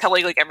telling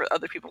like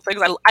other people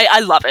things. I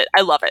love it.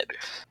 I love it.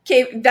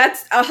 Okay,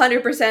 that's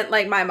 100%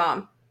 like my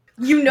mom.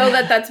 You know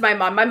that's my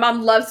mom. My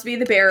mom loves to be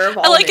the bearer of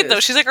all I like news. it though.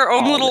 She's like her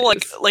own All little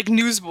news. like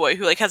newsboy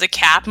who like has a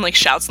cap and like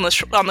shouts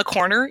on the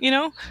corner. You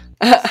know.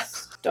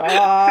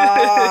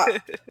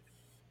 Stop.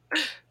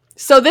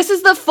 So this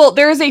is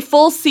there is a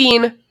full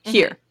scene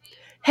here.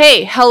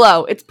 Hey,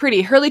 hello, it's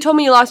pretty. Hurley told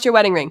me you lost your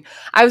wedding ring.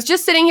 I was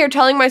just sitting here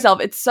telling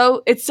myself it's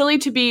silly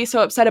to be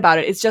so upset about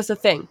it. It's just a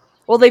thing.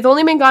 Well, they've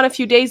only been gone a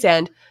few days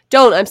and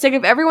I'm sick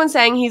of everyone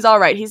saying he's all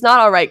right. He's not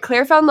all right.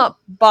 Claire found the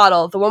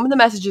bottle, the one with the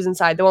messages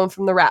inside, the one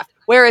from the raft.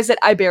 Where is it?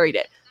 I buried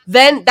it.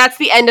 Then that's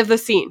the end of the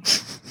scene.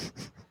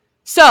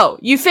 So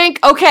you think,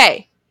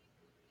 okay,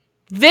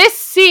 this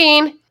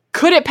scene,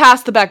 could it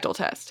pass the Bechdel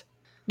test?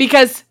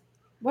 Because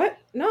What?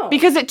 No.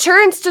 Because it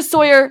turns to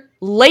Sawyer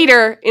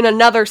later in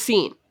another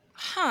scene.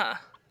 Huh.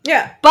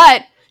 Yeah.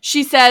 But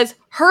she says,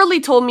 Hurley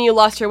told me you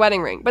lost your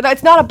wedding ring. But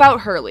it's not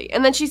about Hurley.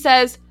 And then she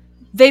says,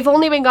 they've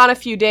only been gone a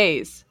few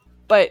days.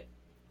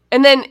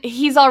 And then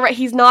he's all right.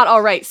 He's not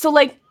all right. So,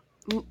 like,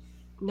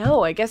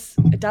 no, I guess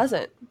it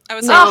doesn't. I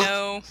would say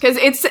no. Because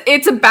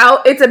it's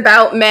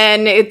about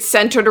men. It's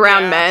centered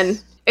around men.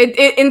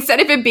 It instead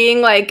of it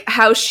being like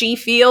how she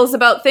feels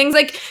about things,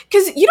 like,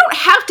 because you don't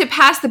have to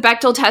pass the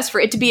Bechdel test for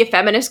it to be a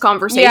feminist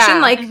conversation. Yeah.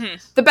 Like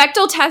the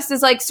Bechdel test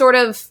is like sort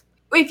of,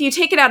 if you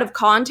take it out of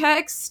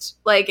context,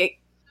 like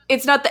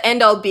it's not the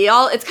end all be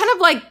all. It's kind of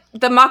like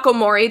the Mako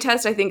Mori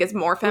test. I think is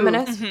more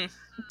feminist. Mm-hmm.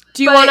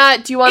 Do you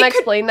wanna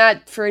explain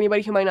that for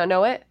anybody who might not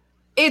know it?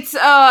 It's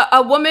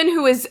a woman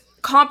who is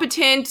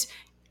competent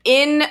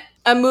in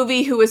a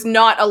movie who is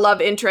not a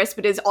love interest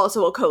but is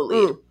also a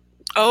co-lead.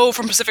 Oh,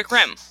 from Pacific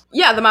Rim.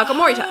 Yeah, the Mako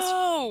Mori test.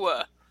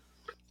 Oh,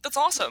 that's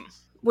awesome.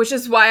 Which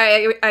is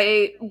why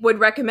I would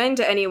recommend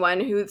to anyone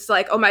who's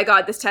like, oh my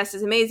god, this test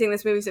is amazing,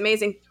 this movie's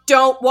amazing.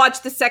 Don't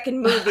watch the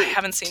second movie. I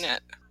haven't seen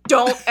it.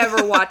 Don't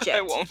ever watch it.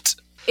 I won't.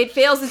 It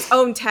fails its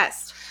own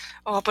test.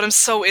 Oh, but I'm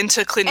so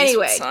into Clint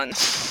Eastwood's son.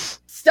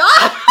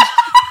 Stop!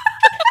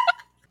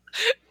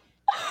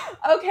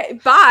 Okay,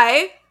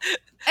 bye.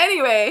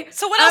 Anyway.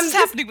 So what else is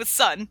happening with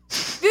Sun?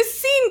 This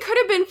scene could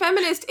have been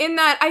feminist in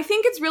that I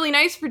think it's really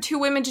nice for two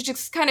women to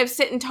just kind of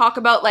sit and talk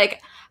about,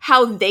 like,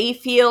 how they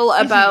feel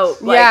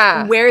about,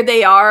 like, where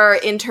they are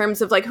in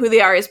terms of, like, who they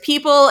are as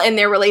people and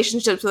their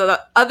relationships with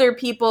other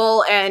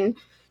people, and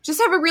just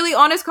have a really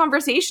honest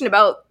conversation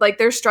about, like,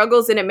 their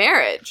struggles in a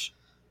marriage.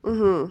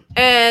 Mm-hmm.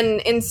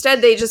 And instead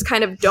they just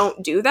kind of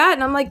don't do that,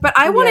 and I'm like, but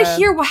I want to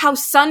hear how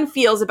Sun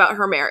feels about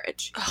her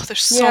marriage. Oh,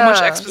 there's so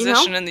much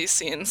exposition in these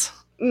scenes.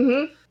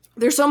 Mm-hmm.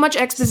 There's so much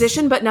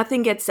exposition, but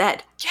nothing gets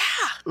said.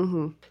 Yeah.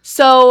 Mm-hmm.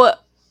 So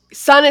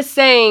Sun is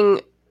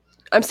saying,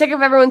 I'm sick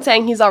of everyone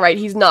saying he's all right.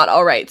 He's not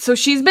all right. So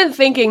she's been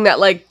thinking that,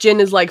 like, Jin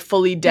is, like,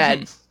 fully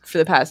dead for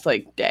the past,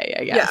 like, day,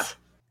 I guess.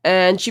 Yeah.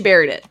 And she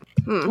buried it.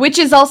 Which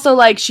is also,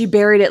 like, she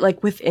buried it,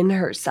 like, within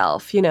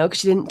herself, you know,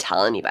 because she didn't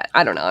tell anybody.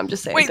 I don't know. I'm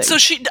just saying. Wait, so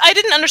I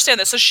didn't understand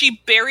this. So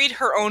she buried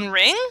her own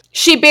ring?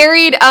 She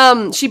buried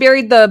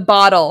the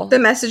bottle. The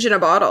message in a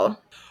bottle.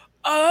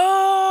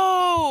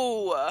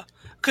 Oh.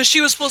 Because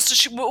she was supposed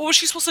to, what was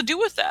she supposed to do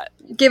with that?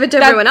 Give it to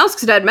everyone else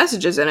because it had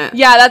messages in it.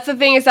 Yeah, that's the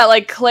thing, is that,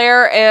 like,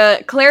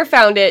 Claire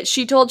found it.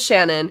 She told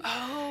Shannon.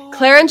 Oh.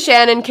 Claire and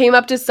Shannon came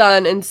up to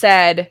Sun and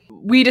said,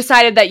 we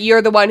decided that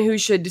you're the one who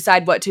should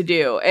decide what to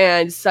do.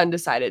 And Sun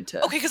decided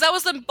to. Okay, because that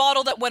was the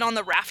bottle that went on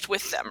the raft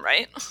with them,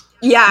 right?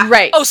 Yeah.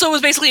 Right. Oh, so it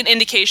was basically an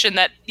indication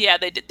that,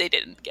 they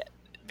didn't get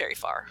very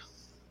far.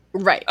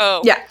 Right.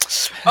 Oh. Yeah.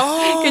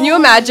 Oh. Can you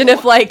imagine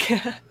if, like,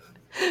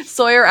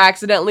 Sawyer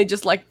accidentally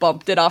just, like,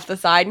 bumped it off the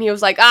side and he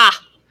was like,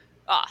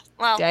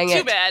 well, dang too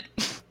it. bad.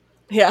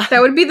 Yeah.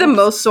 That would be the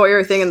most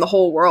Sawyer thing in the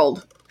whole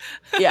world.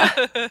 Yeah.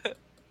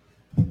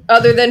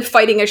 Other than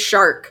fighting a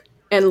shark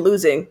and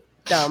losing.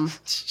 Dumb.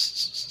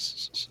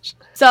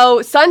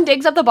 So Sun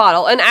digs up the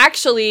bottle, and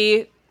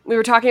actually, we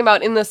were talking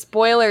about in the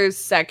spoilers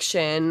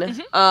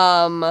section,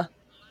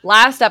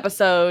 last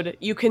episode,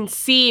 you can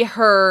see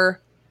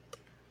her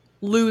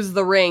lose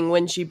the ring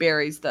when she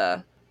buries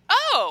the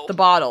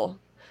bottle.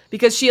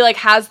 Because she, like,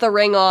 has the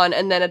ring on,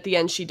 and then at the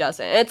end she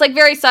doesn't. And it's, like,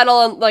 very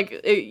subtle, and, like,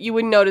 you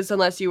wouldn't notice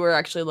unless you were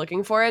actually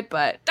looking for it,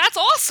 but... That's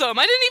awesome!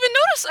 I didn't even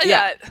notice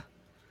that!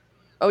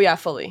 Oh, yeah,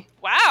 fully.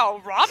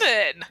 Wow,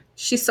 Robin!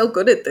 She's so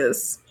good at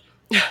this.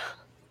 Oh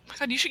my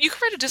god, you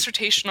could write a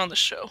dissertation on the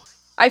show.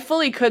 I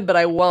fully could, but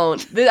I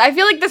won't. I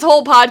feel like this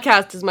whole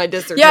podcast is my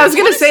dissertation. Yeah, I was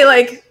gonna say,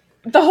 like,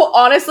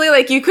 honestly,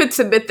 like, you could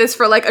submit this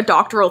for, like, a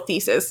doctoral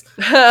thesis.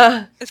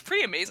 It's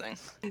pretty amazing.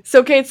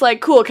 So Kate's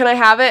like, cool, can I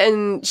have it?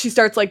 And she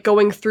starts, like,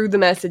 going through the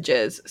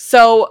messages.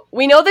 So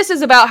we know this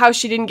is about how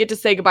she didn't get to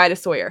say goodbye to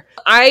Sawyer.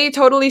 I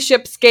totally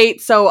ship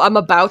Skate, so I'm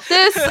about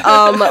this.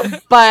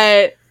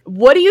 But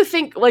what do you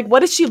think, like,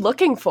 what is she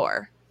looking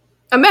for?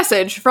 A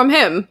message from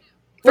him.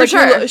 For Like,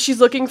 sure. she's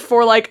looking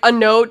for, like, a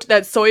note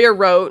that Sawyer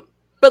wrote.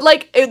 But,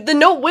 like, the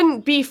note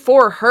wouldn't be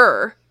for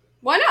her.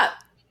 Why not?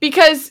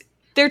 Because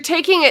they're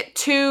taking it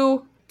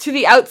to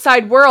the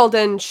outside world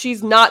and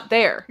she's not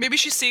there. Maybe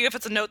she's seeing if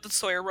it's a note that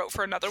Sawyer wrote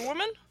for another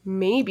woman.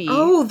 Maybe.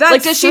 Oh, that's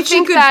like, does she such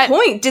think a good that,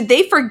 point. Did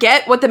they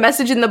forget what the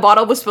message in the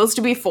bottle was supposed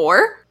to be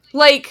for?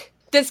 Like,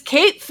 does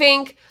Kate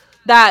think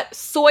that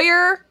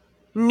Sawyer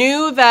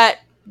knew that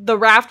the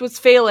raft was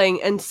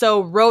failing and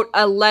so wrote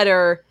a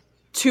letter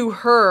to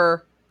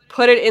her,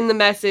 put it in the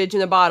message in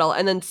the bottle,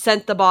 and then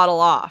sent the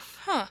bottle off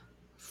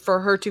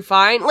for her to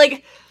find?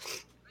 Like,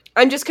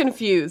 I'm just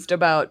confused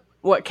about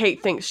what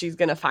Kate thinks she's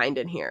gonna find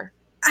in here.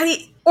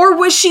 Or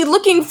was she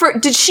looking for...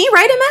 Did she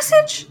write a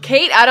message?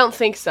 Kate, I don't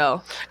think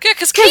so. Yeah,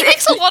 because Kate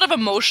makes a lot of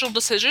emotional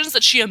decisions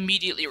that she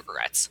immediately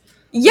regrets.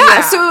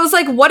 Yeah, so it was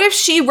like, what if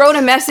she wrote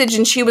a message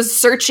and she was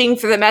searching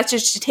for the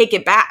message to take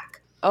it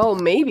back? Oh,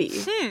 maybe.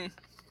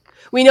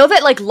 We know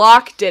that, like,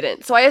 Locke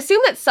didn't. So I assume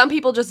that some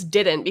people just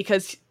didn't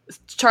because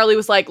Charlie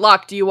was like,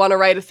 Locke, do you want to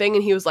write a thing?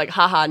 And he was like,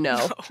 haha,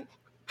 no.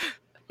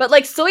 But,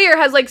 like, Sawyer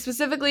has, like,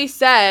 specifically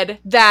said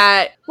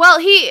that, well,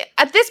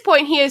 at this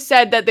point, he has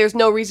said that there's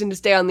no reason to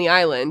stay on the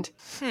island.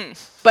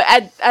 But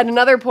at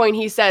another point,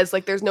 he says,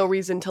 like, there's no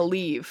reason to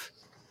leave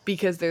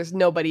because there's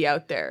nobody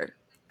out there.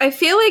 I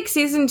feel like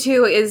season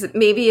 2 is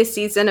maybe a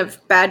season of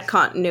bad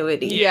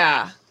continuity.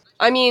 Yeah.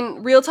 I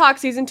mean, real talk,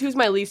 season 2 is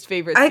my least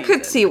favorite I season,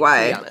 could see why.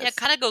 to be honest. Yeah, it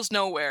kind of goes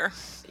nowhere.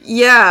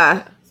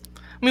 Yeah.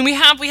 I mean, we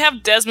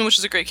have Desmond, which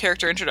is a great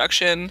character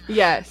introduction.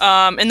 Yes.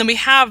 And then we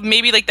have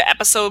maybe like the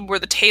episode where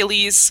the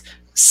Tailies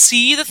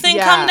see the thing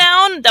come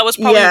down. That was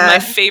probably my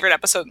favorite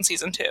episode in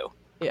season 2.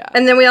 Yeah.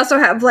 And then we also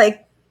have,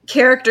 like,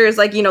 characters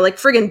like, you know, like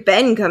friggin'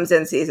 Ben comes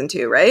in season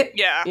 2, right?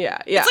 Yeah.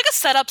 Yeah. It's like a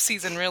setup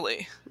season,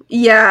 really.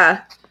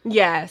 Yeah.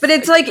 Yes. But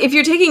it's like, if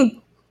you're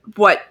taking,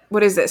 what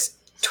is this?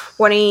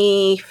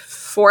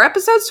 24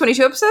 episodes?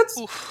 22 episodes?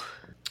 Oof.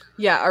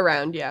 Yeah,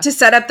 around, yeah. To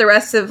set up the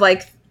rest of,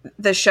 like,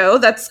 the show?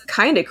 That's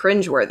kind of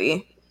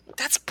cringeworthy.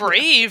 That's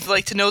brave,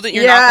 like, to know that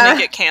you're not going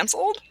to get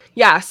canceled.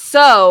 Yeah,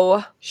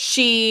 so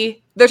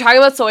they're talking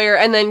about Sawyer,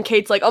 and then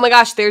Kate's like, oh my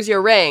gosh, there's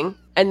your ring.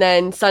 And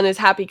then Sun is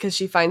happy because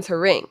she finds her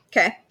ring.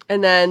 Okay.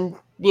 And then,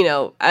 you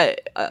know,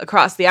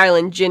 across the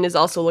island, Jin is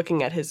also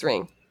looking at his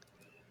ring.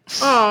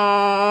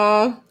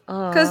 Aww.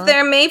 Because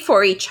they're made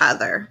for each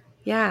other.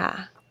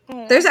 Yeah.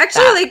 There's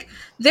actually, like,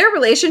 their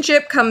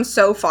relationship comes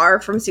so far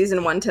from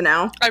season 1 to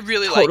now. I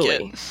really like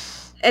it.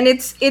 And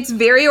it's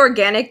very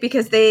organic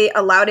because they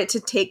allowed it to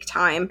take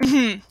time.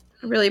 I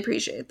really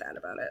appreciate that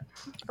about it.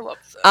 I love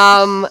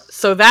that.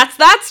 So that's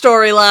that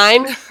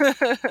storyline.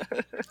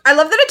 I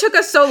love that it took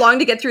us so long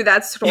to get through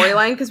that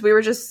storyline because we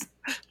were just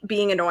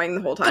being annoying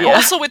the whole time. But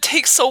also, it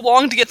takes so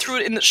long to get through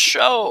it in the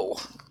show.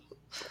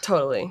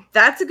 Totally.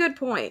 That's a good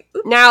point.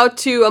 Oops. Now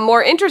to a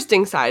more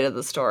interesting side of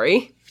the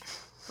story.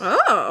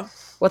 Oh.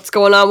 What's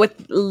going on with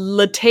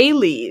the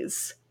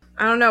Tailies?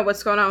 I don't know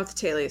what's going on with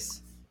the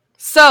Tailies.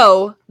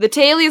 So, the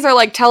Tailies are,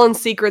 like, telling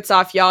secrets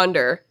off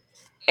yonder.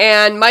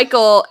 And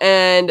Michael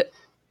and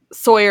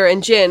Sawyer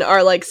and Jin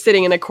are, like,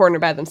 sitting in a corner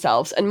by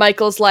themselves. And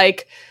Michael's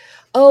like,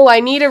 oh, I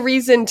need a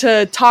reason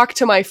to talk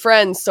to my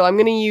friends, so I'm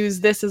going to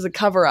use this as a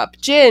cover-up.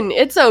 Jin,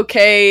 it's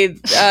okay.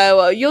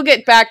 Well, you'll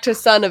get back to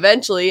Sun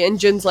eventually. And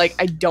Jin's like,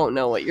 I don't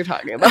know what you're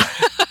talking about.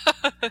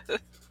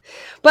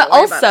 But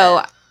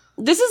also,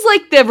 this is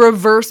like the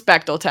reverse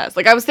Bechdel test.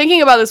 Like, I was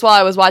thinking about this while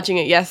I was watching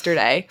it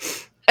yesterday.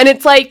 And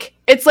it's like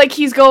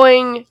he's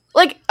going,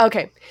 like,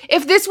 okay,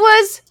 if this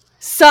was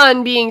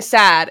Sun being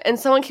sad and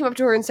someone came up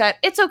to her and said,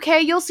 it's okay,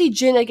 you'll see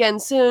Jin again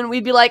soon,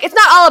 we'd be like, it's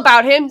not all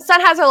about him.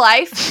 Sun has a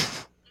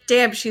life.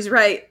 Damn, she's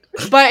right.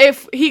 But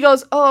if he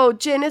goes, oh,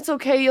 Jin, it's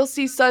okay, you'll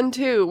see Sun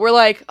too, we're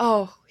like,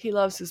 oh, he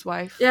loves his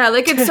wife. Yeah,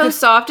 like, it's so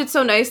soft. It's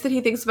so nice that he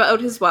thinks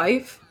about his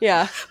wife.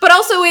 Yeah. But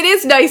also, it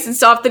is nice and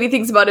soft that he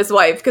thinks about his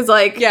wife, because,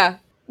 like, yeah,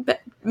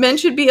 men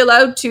should be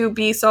allowed to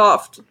be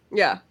soft.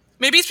 Yeah.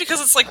 Maybe it's because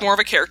it's, like, more of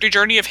a character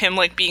journey of him,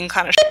 like, being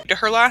kind of to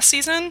her last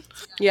season.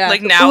 Yeah.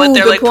 Like, now that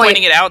they're, like,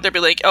 pointing it out, they'll be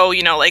like, oh,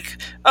 you know, like,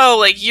 oh,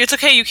 like, it's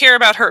okay, you care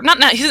about her. Not,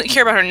 he doesn't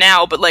care about her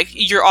now, but, like,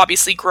 you're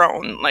obviously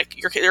grown.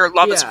 Like, your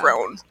love is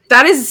grown.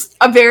 That is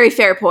a very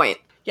fair point.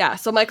 Yeah,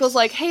 so Michael's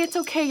like, hey, it's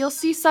okay, you'll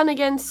see Sun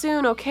again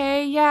soon,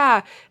 okay?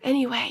 Yeah.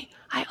 Anyway,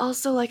 I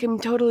also, like, am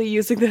totally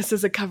using this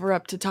as a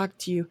cover-up to talk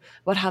to you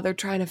about how they're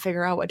trying to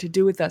figure out what to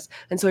do with us.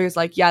 And Sawyer's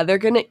like, yeah, they're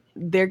gonna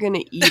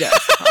eat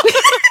us.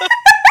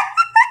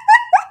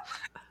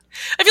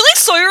 I feel like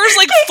Sawyer's,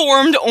 like,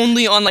 formed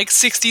only on, like,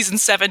 60s and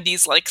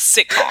 70s, like,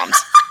 sitcoms.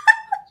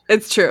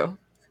 It's true.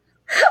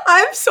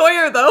 I'm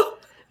Sawyer, though.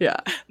 Yeah.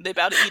 They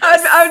about to eat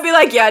us. I would be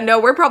like, yeah, no,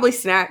 we're probably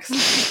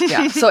snacks.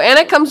 Yeah. So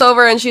Anna comes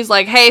over and she's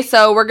like, hey,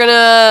 so we're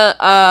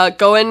gonna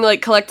go and,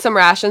 like, collect some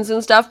rations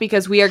and stuff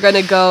because we are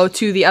gonna go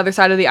to the other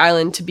side of the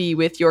island to be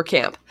with your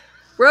camp.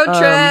 Road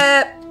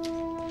trip!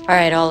 All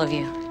right, all of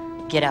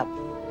you, get up.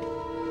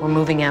 We're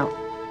moving out.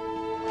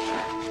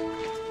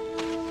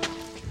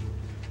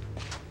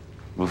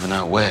 Moving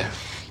out where?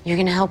 You're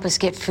gonna help us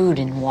get food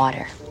and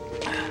water.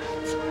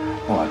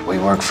 What, we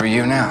work for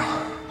you now?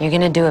 You're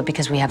gonna do it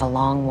because we have a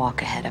long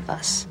walk ahead of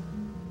us.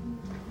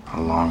 A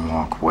long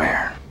walk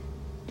where?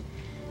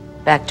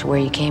 Back to where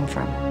you came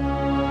from.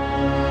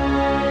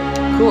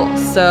 Cool.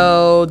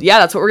 So, yeah,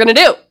 that's what we're going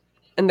to do.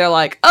 And they're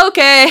like,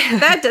 okay.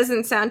 That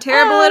doesn't sound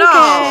terrible at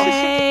all.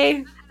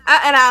 Okay.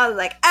 And I was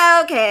like,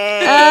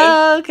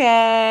 okay.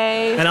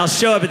 Okay. And I'll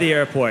show up at the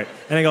airport.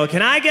 And I go,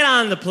 can I get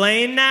on the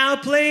plane now,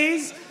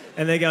 please?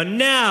 And they go,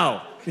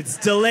 no, it's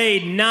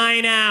delayed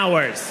 9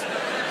 hours.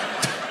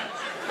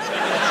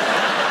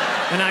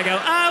 And I go,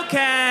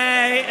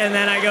 okay. And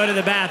then I go to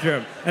the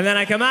bathroom. And then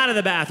I come out of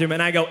the bathroom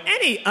and I go,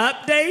 any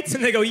updates?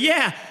 And they go,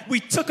 yeah, we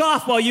took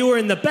off while you were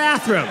in the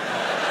bathroom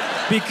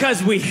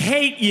because we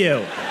hate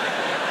you.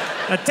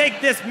 Now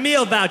take this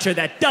meal voucher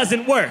that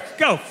doesn't work.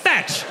 Go,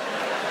 fetch.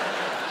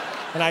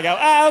 And I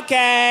go,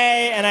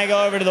 okay. And I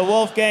go over to the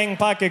Wolfgang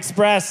Puck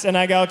Express and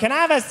I go, can I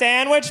have a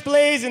sandwich,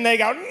 please? And they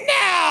go,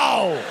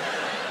 no.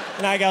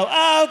 And I go,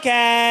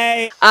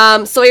 okay.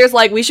 Sawyer's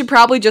like, we should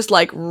probably just,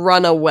 like,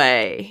 run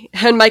away.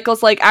 And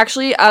Michael's like,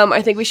 actually,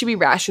 I think we should be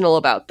rational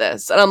about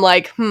this. And I'm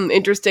like,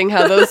 interesting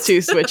how those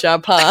two switch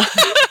up, huh?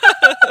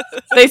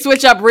 They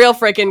switch up real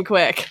freaking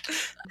quick.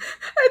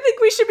 I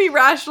think we should be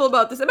rational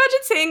about this. Imagine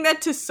saying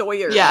that to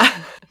Sawyer. Yeah.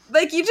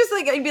 Like, you just,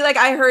 like, you'd be like,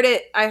 I heard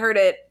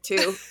it,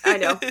 too. I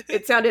know.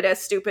 It sounded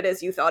as stupid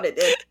as you thought it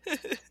did.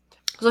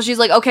 So she's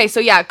like, okay, so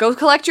yeah, go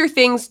collect your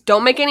things.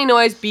 Don't make any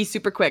noise. Be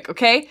super quick,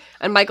 okay?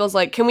 And Michael's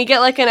like, can we get,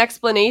 like, an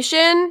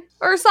explanation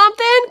or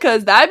something?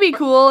 Because that'd be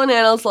cool. And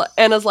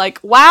Anna's like,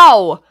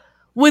 wow,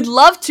 would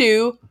love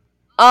to.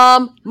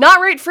 Not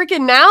right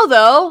freaking now,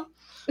 though.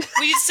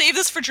 We need to save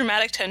this for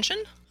dramatic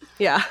tension?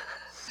 Yeah.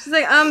 She's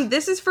like,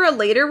 this is for a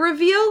later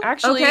reveal?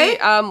 Actually, okay?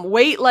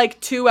 Wait, like,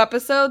 2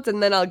 episodes,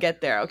 and then I'll get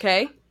there,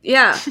 okay?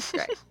 Yeah.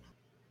 Great.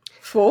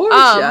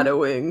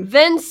 Foreshadowing.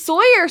 Then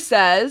Sawyer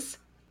says,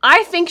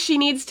 I think she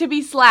needs to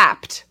be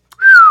slapped.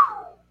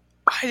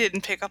 I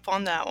didn't pick up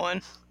on that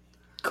one.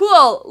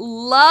 Cool.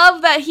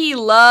 Love that he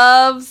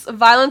loves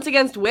violence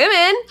against women.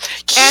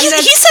 And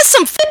he says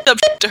some f***ed up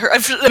shit to her.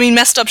 I mean,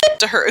 messed up shit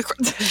to her.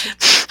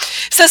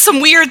 Says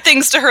some weird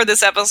things to her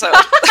this episode.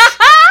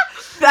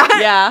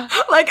 Yeah.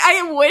 Like,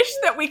 I wish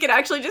that we could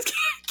actually just...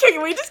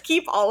 Can we just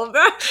keep all of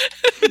that?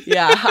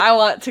 Yeah, I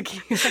want to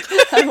keep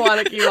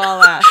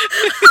all that.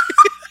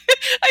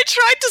 I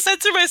tried to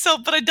censor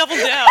myself, but I doubled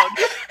down.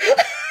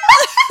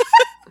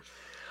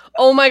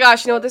 Oh my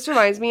gosh, you know what this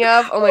reminds me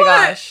of? Oh my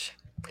gosh.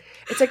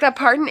 It's like that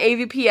part in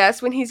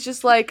AVPS when he's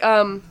just like,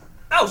 Oh,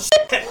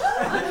 shit! You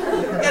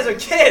guys are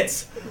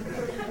kids!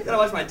 You gotta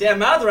watch my damn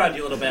mouth around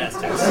you little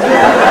bastards.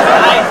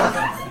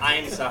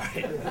 I'm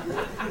sorry.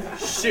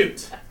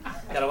 Shoot.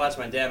 Gotta watch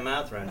my damn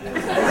mouth around you.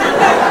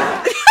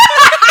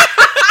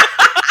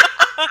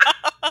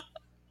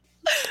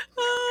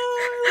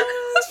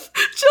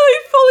 Chili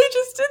fully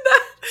just did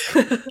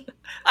that.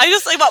 I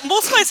just like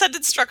most of my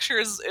sentence structure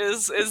is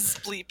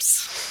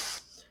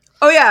bleeps.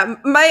 Oh yeah,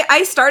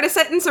 I start a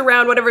sentence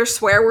around whatever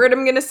swear word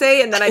I'm gonna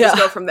say, and then I just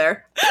go from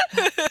there.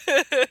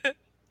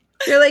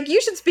 You're like, you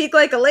should speak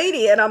like a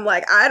lady, and I'm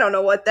like, I don't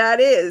know what that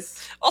is.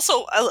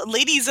 Also,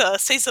 ladies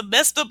say some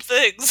messed up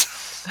things.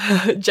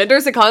 Gender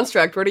is a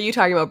construct. What are you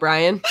talking about,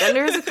 Brian?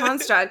 Gender is a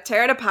construct.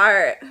 Tear it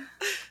apart.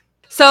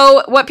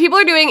 So what people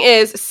are doing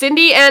is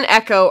Cindy and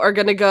Echo are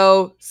going to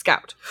go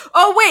scout.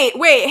 Oh,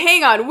 wait,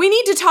 hang on. We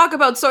need to talk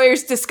about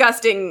Sawyer's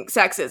disgusting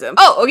sexism.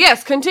 Oh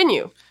yes,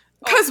 continue.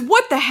 Because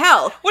what the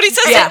hell? What he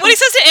says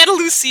to Ana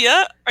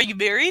Lucia, are you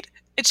married?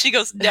 And she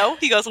goes, no.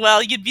 He goes,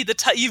 well, you'd be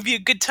a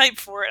good type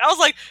for it. I was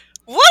like,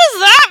 what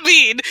does that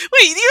mean?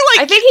 Wait, you're like...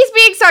 I think he's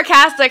being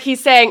sarcastic.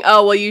 He's saying,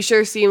 oh, well, you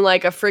sure seem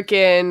like a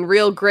freaking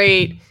real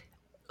great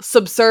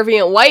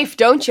subservient wife,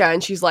 don't you?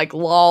 And she's like,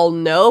 lol,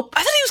 nope.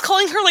 I thought he was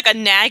calling her like a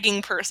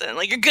nagging person.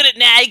 Like, you're good at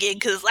nagging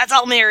because that's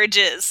all marriage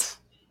is.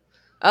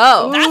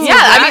 Oh,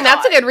 I mean,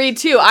 that's a good read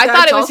too. I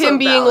thought it was him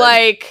being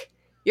like,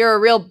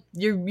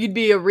 you'd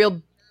be a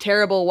real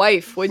terrible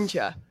wife, wouldn't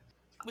you?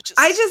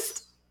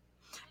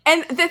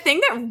 And the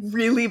thing that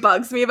really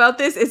bugs me about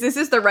this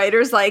is the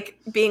writers like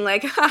being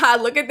like,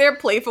 haha, look at their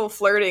playful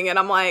flirting, and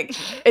I'm like,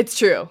 it's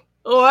true.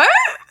 What?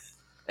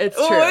 It's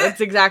true. What? It's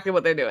exactly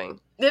what they're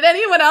doing. Did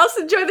anyone else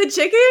enjoy the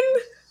chicken?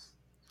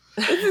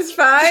 This is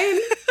fine.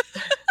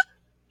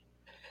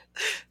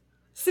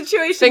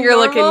 Situation finger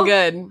normal. Looking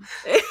good.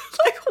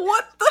 Like,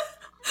 what the?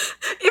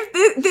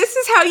 If this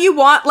is how you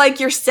want like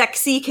your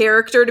sexy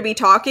character to be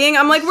talking,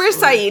 I'm like, where's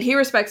Saeed? He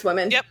respects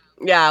women. Yep.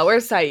 Yeah,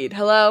 where's Saeed?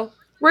 Hello?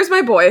 Where's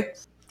my boy?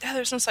 Yeah,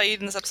 there's no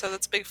Saeed in this episode.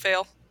 That's a big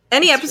fail.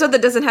 Any episode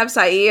that doesn't have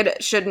Saeed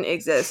shouldn't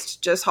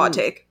exist. Just hot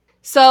take.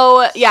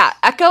 So, yeah,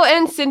 Echo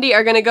and Cindy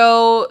are going to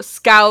go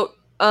scout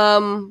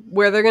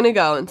where they're going to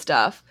go and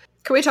stuff.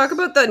 Can we talk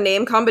about the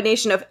name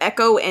combination of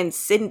Echo and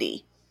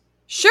Cindy?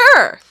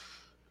 Sure.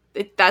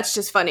 That's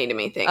just funny to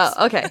me, thanks.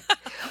 Oh, okay.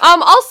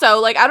 Also,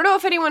 like, I don't know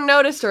if anyone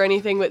noticed or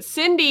anything, but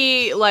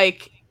Cindy,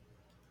 like,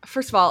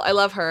 first of all, I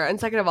love her. And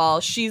second of all,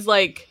 she's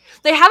like,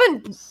 they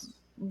haven't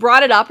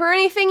brought it up or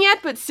anything yet,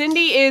 but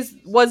Cindy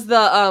was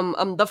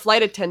the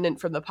flight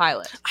attendant from the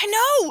pilot. I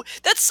know.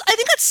 I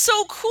think that's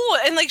so cool,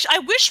 and like I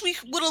wish we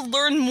would have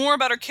learned more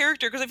about her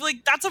character because I feel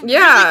like that's a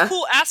really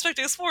cool aspect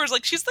to explore. Is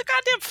like she's the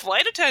goddamn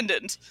flight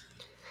attendant.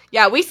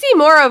 Yeah, we see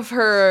more of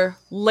her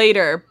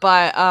later,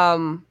 but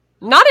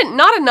not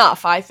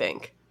enough, I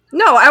think.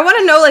 No, I want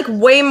to know like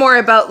way more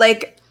about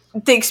like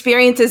the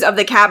experiences of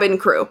the cabin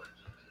crew.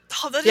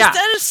 Oh, that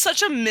is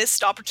such a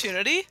missed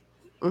opportunity.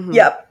 Mm-hmm.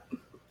 Yep.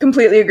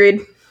 Completely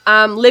agreed.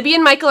 Libby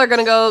and Michael are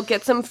gonna go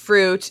get some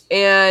fruit,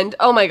 and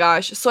oh my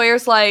gosh,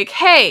 Sawyer's like,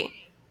 hey,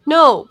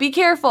 no, be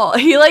careful.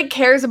 He like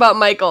cares about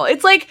Michael.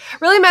 It's like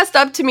really messed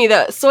up to me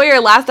that Sawyer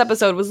last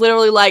episode was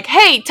literally like,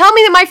 hey, tell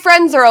me that my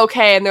friends are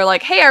okay. And they're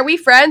like, hey, are we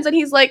friends? And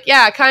he's like,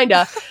 yeah,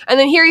 kinda. And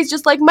then here he's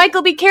just like,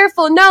 Michael, be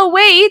careful. No,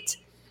 wait.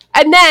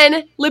 And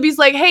then Libby's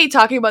like, hey,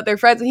 talking about their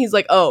friends. And he's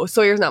like, oh,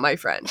 Sawyer's not my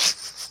friend.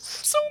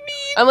 So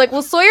mean. I'm like,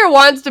 well, Sawyer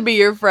wants to be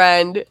your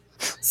friend.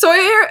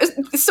 Sawyer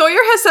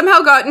has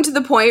somehow gotten to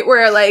the point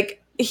where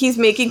like he's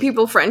making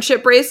people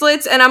friendship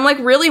bracelets, and I'm like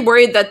really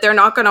worried that they're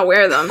not gonna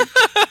wear them.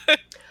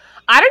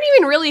 I don't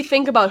even really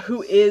think about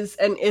who is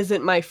and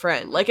isn't my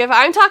friend. Like if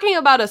I'm talking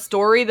about a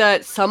story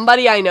that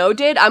somebody I know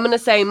did, I'm gonna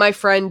say my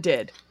friend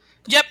did.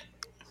 Yep.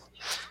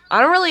 I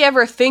don't really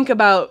ever think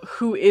about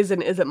who is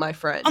and isn't my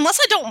friend. Unless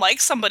I don't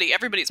like somebody,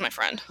 everybody's my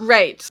friend.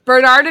 Right.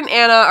 Bernard and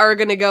Anna are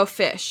gonna go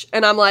fish.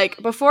 And I'm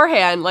like,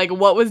 beforehand, like,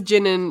 what was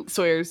Jin and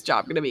Sawyer's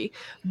job gonna be?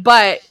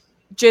 But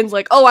Jin's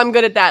like, oh, I'm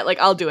good at that. Like,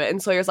 I'll do it.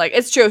 And Sawyer's like,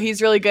 it's true.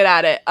 He's really good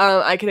at it.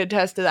 I can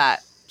attest to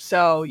that.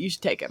 So you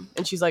should take him.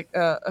 And she's like,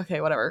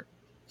 okay, whatever.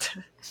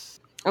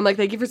 I'm like,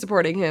 thank you for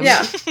supporting him.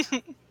 Yeah.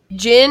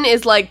 Jin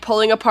is, like,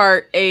 pulling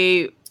apart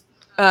a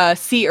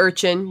sea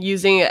urchin,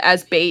 using it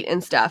as bait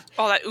and stuff.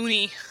 Oh, that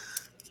uni.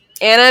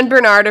 Anna and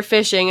Bernard are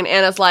fishing, and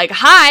Anna's like,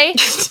 hi,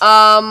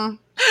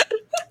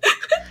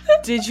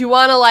 did you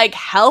want to, like,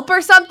 help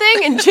or something?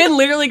 And Jin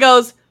literally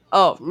goes,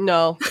 oh,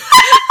 no.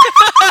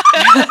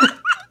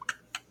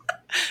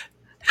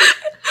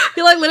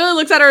 He, like, literally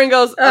looks at her and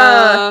goes,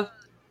 no.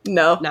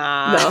 Nah.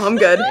 No, I'm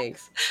good.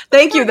 Thanks.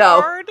 Thank you,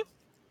 though.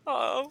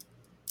 Oh.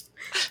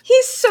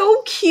 He's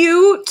so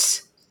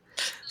cute.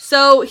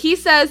 So he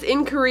says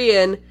in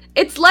Korean,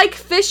 it's like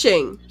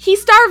fishing. He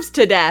starves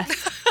to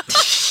death.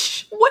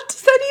 What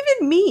does that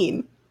even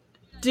mean?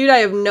 Dude, I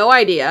have no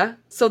idea.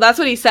 So that's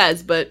what he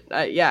says, but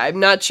yeah, I'm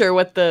not sure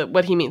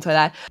what he means by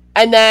that.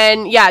 And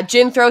then, yeah,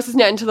 Jin throws his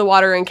net into the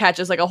water and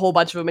catches like a whole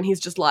bunch of them, and he's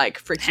just like,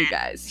 frick you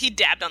guys. He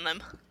dabbed on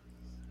them.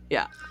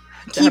 Yeah.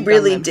 He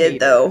really did,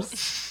 though.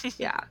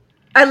 Yeah.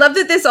 I love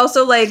that this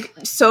also, like,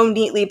 so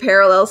neatly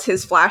parallels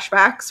his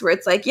flashbacks, where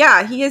it's like,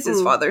 yeah, he is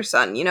his father's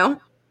son, you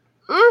know?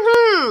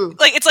 Mm-hmm.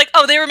 Like, it's like,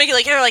 oh, they were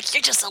like,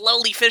 you're just a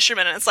lowly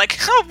fisherman. And it's like,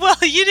 oh, well,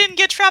 you didn't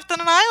get trapped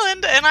on an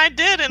island, and I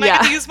did, and I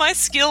get to use my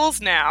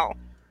skills now.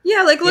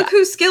 Yeah, like, look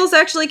whose skills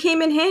actually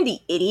came in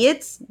handy,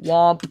 idiots.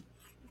 Womp.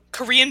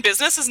 Korean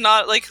business is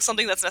not, like,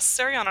 something that's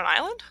necessary on an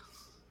island?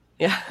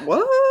 Yeah.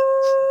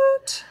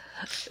 What?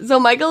 So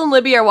Michael and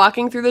Libby are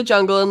walking through the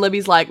jungle, and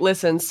Libby's like,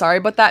 listen, sorry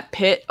about that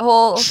pit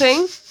hole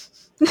thing.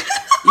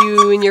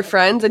 You and your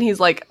friends. And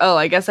he's like, oh,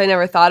 I guess I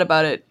never thought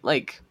about it.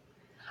 Like,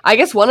 I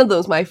guess one of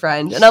them's my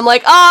friend. And I'm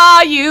like,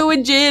 you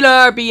and Jin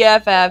are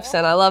BFFs,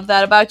 and I love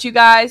that about you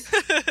guys.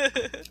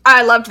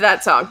 I loved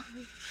that song.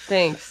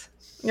 Thanks.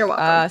 You're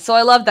welcome. So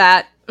I love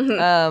that.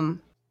 Mm-hmm.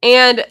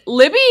 And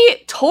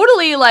Libby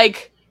totally,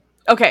 like,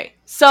 okay,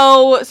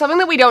 so something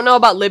that we don't know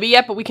about Libby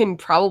yet, but we can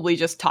probably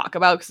just talk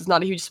about because it's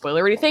not a huge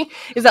spoiler or anything,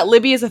 is that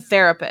Libby is a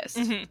therapist.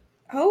 Mm-hmm.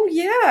 Oh,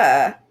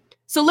 yeah.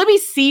 So Libby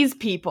sees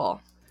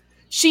people.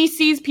 She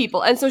sees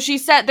people. And so she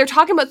said, they're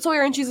talking about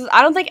Sawyer, and she says,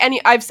 I don't think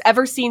I've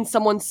ever seen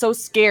someone so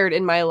scared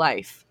in my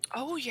life.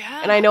 Oh,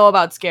 yeah. And I know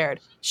about scared.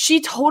 She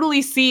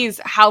totally sees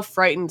how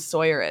frightened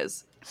Sawyer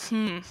is.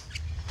 Sorry,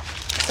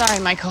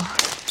 Michael.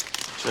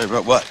 Sorry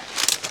about what?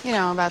 You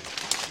know, about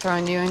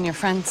throwing you and your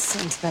friends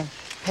into the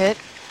pit.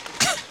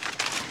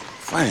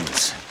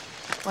 Friends?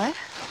 What?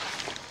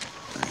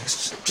 I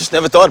just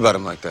never thought about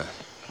him like that.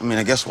 I mean,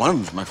 I guess one of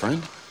them's my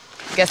friend.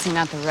 I'm guessing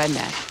not the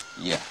redneck.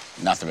 Yeah,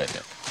 not the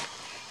redneck.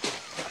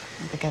 I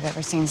don't think I've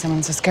ever seen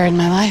someone so scared in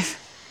my life.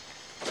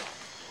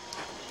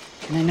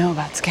 And I know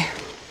about scared.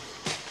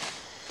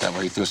 That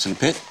why you threw us in the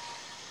pit?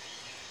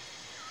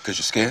 Because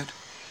you're scared?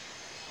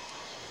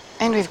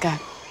 And we've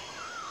got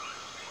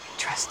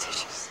trust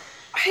issues.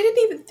 I didn't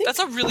even think. That's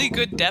a really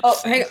good depth.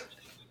 Oh,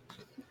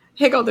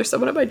 hang on, there's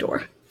someone at my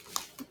door.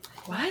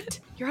 What?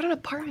 You're at an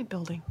apartment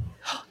building.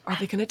 Are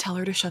they going to tell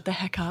her to shut the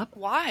heck up?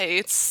 Why?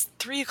 It's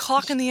 3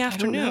 o'clock in the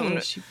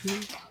afternoon.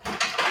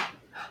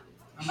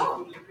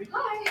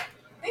 Hi.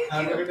 Thank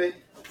you.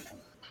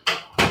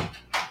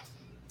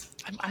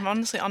 I'm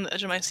honestly on the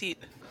edge of my seat.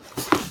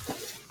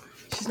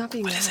 She's not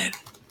being What is mad. it?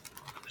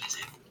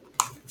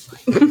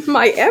 What is it?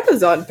 My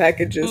Amazon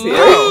package is here.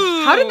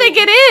 How did they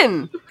get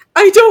in?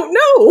 I don't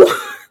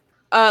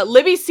know.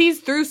 Libby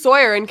sees through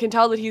Sawyer and can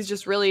tell that he's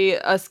just really,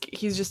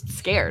 he's just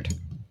scared.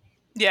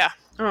 Yeah.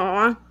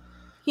 Aw.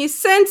 He's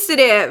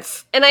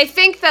sensitive. And I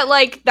think that,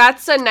 like,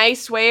 that's a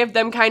nice way of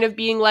them kind of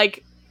being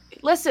like,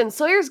 listen,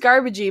 Sawyer's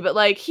garbagey, but,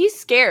 like, he's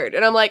scared.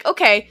 And I'm like,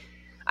 okay,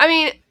 I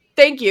mean,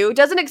 thank you.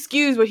 Doesn't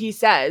excuse what he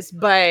says,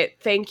 but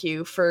thank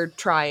you for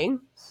trying.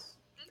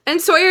 And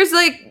Sawyer's,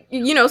 like,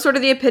 you know, sort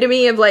of the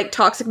epitome of, like,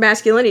 toxic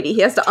masculinity. He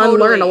has to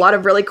unlearn a lot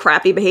of really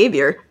crappy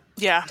behavior.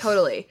 Yeah.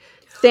 Totally.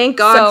 Thank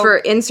God for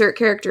insert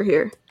character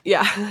here.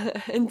 Yeah.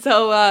 And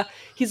so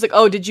he's like,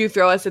 oh, did you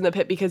throw us in the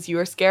pit because you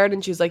were scared?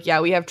 And she's like,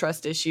 yeah, we have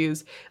trust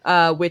issues,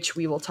 which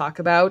we will talk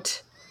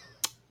about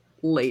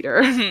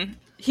later. Mm-hmm.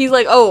 He's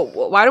like, oh,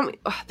 why don't we,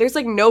 there's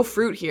like no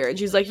fruit here. And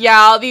she's like, yeah,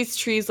 all these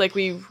trees, like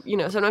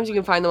sometimes you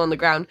can find them on the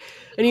ground.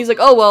 And he's like,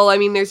 oh, well, I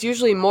mean, there's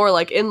usually more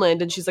like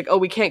inland. And she's like, oh,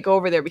 we can't go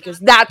over there because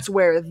that's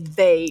where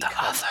they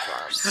come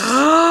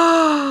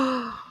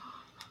from.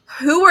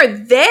 Who are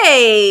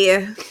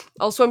they?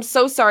 Also, I'm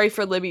so sorry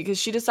for Libby because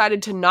she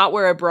decided to not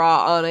wear a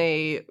bra on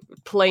a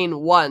plane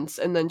once.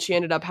 And then she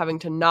ended up having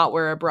to not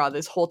wear a bra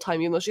this whole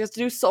time, even though she has to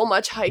do so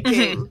much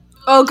hiking.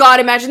 Oh, God,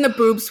 imagine the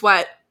boob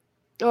sweat.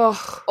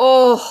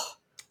 Oh.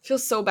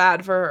 Feels so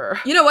bad for her.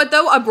 You know what,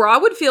 though? A bra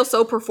would feel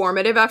so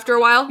performative after a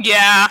while.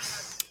 Yeah.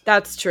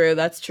 That's true.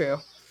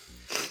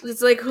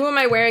 It's like, who am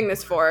I wearing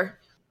this for?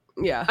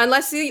 Yeah.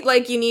 Unless,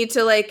 you need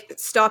to, like,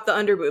 stop the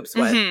underboob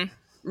sweat.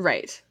 Mm-hmm.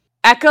 Right.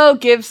 Echo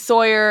gives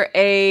Sawyer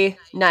a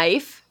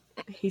knife,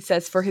 he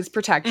says, for his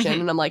protection.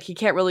 And I'm like, he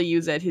can't really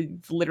use it. He's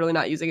literally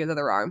not using his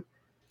other arm.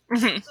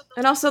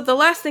 And also, the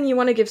last thing you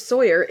want to give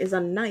Sawyer is a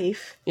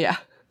knife. Yeah.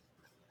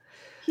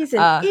 He's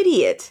an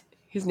idiot.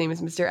 His name is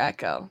Mr.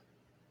 Echo.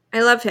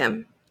 I love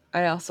him.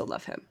 I also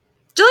love him.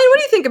 Jillian, what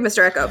do you think of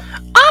Mr. Echo?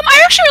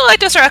 I actually really like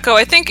Mr. Echo.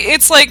 I think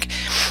it's like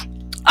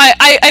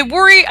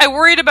I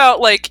worried about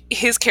like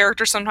his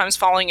character sometimes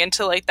falling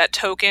into like that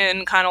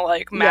token kind of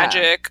like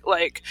magic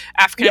like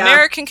African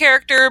American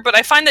character, but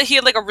I find that he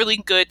had like a really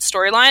good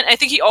storyline. I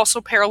think he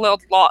also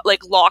paralleled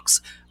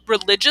Locke's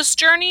religious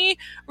journey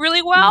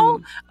really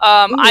well.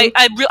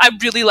 I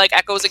really like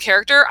Echo as a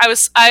character.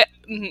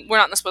 We're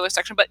not in the spoiler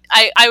section, but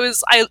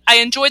I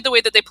enjoyed the way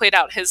that they played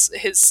out his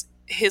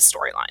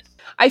storyline.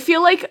 I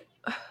feel like,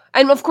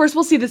 and of course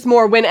we'll see this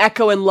more when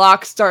Echo and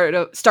Locke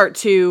start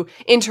to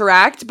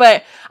interact,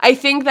 but I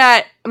think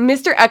that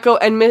Mr. Echo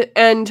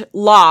and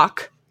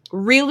Locke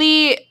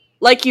really,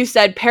 like you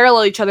said,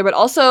 parallel each other, but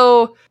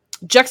also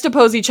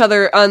juxtapose each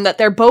other on that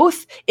they're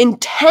both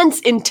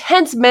intense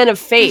men of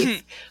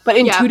faith, but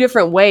in two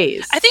different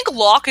ways. I think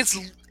Locke is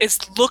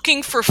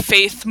looking for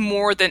faith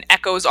more than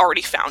Echo's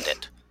already found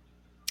it.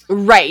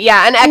 Right,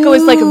 yeah, and Echo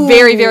is like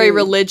very, very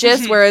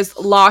religious, whereas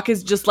Locke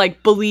is just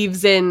like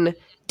believes in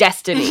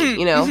destiny,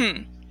 you know?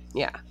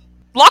 Yeah.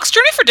 Locke's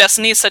journey for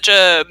destiny is such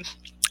a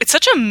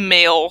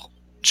male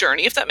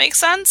journey, if that makes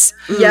sense.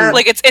 Yeah.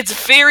 Like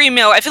it's very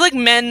male. I feel like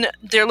men,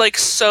 they're like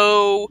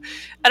so,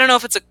 I don't know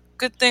if it's a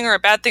good thing or a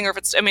bad thing, or if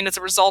it's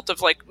a result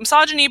of like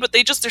misogyny, but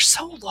they're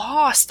so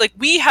lost. Like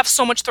we have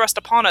so much thrust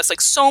upon us,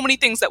 like so many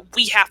things that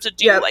we have to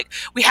do. Like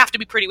we have to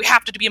be pretty, we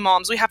have to be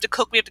moms, we have to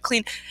cook, we have to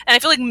clean. And I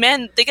feel like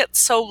men, they get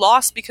so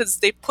lost because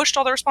they pushed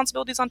all their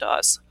responsibilities onto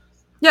us.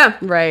 Yeah.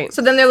 Right.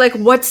 So then they're like,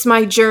 what's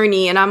my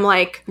journey? And I'm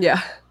like,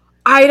 yeah,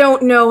 I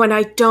don't know and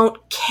I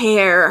don't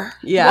care.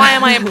 Yeah. Why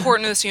am I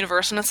important in this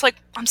universe? And it's like,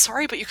 I'm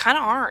sorry, but you kind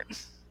of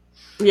aren't.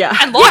 Yeah.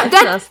 And Locke,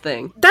 that's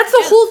the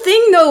whole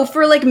thing, though,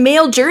 for, like,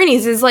 male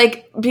journeys is,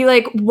 like, be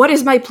like, what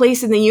is my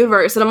place in the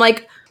universe? And I'm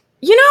like,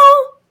 you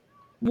know,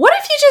 what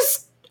if you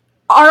just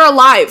are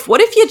alive?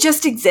 What if you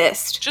just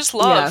exist? Just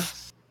love.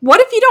 Yeah. What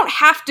if you don't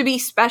have to be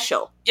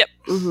special? Yep.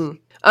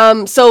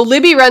 So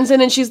Libby runs in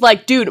and she's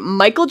like, dude,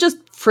 Michael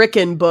just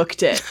frickin'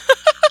 booked it.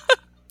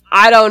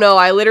 I don't know.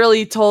 I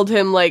literally told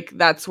him, like,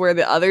 that's where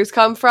the others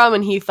come from,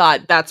 and he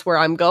thought that's where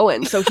I'm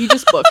going. So he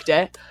just booked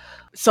it.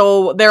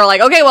 So they're like,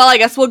 okay, well, I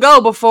guess we'll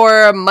go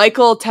before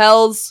Michael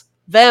tells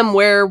them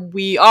where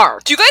we are.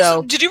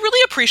 Did you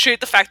really appreciate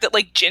the fact that,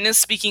 like, Jin is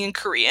speaking in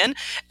Korean,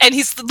 and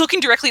he's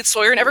looking directly at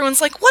Sawyer, and everyone's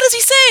like, what is he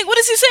saying? What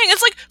is he saying?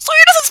 It's like,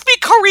 Sawyer doesn't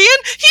speak Korean!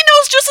 He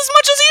knows just as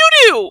much as you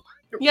do!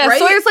 Yeah, right?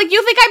 Sawyer's like,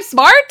 you think I'm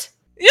smart?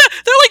 Yeah,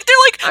 they're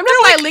like, I'm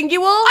not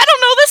bilingual. I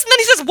don't know this, and then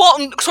he says Walt,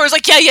 and Sawyer's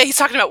like, yeah, he's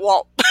talking about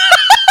Walt.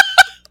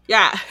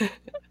 Yeah.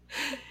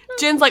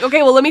 Jin's like,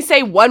 okay, well, let me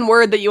say one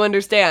word that you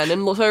understand.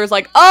 And Sawyer's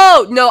like,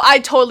 oh, no, I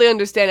totally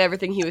understand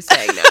everything he was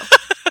saying now.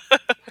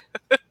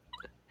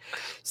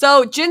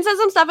 So Jin says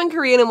some stuff in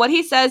Korean, and what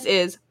he says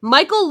is,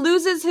 Michael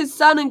loses his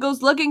son and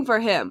goes looking for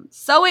him.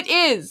 So it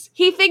is.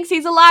 He thinks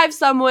he's alive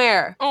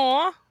somewhere.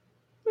 Aww.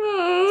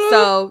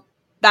 So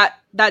that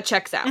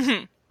checks out.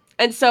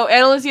 And so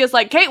Ana Lucia's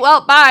like, okay,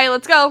 well, bye,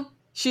 let's go.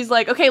 She's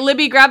like, okay,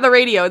 Libby, grab the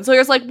radio. And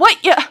Sawyer's like, what?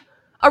 Yeah,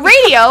 a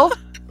radio?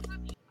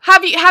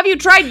 Have you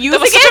tried using it? That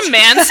was such a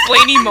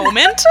mansplaining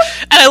moment.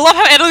 And I love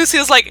how Ana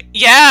Lucia's like,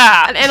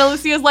 yeah. And Ana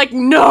Lucia's like,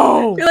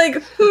 no. You're like,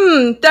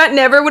 that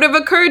never would have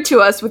occurred to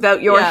us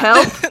without your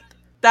help.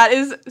 That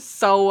is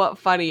so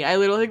funny. I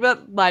literally think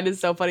that line is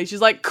so funny.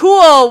 She's like,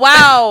 cool,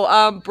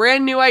 wow,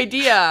 brand new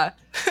idea.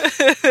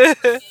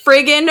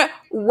 Friggin'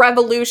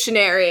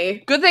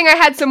 revolutionary. Good thing I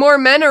had some more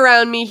men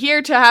around me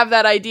here to have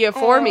that idea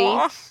for me.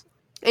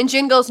 And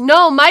Jin goes,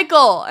 no,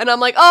 Michael. And I'm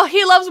like, oh,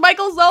 he loves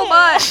Michael so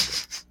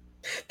much.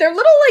 Their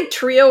little, like,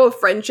 trio of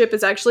friendship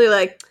is actually,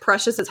 like,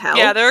 precious as hell.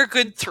 Yeah, they're a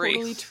good three.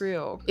 Totally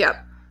true.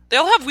 Yep. They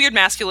all have weird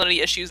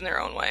masculinity issues in their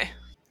own way.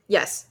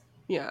 Yes.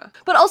 Yeah.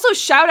 But also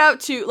shout out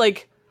to,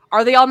 like,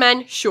 are they all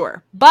men?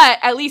 Sure. But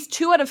at least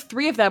 2 out of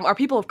 3 of them are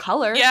people of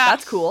color. Yeah.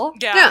 That's cool.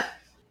 Yeah.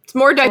 It's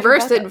more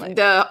diverse forgot than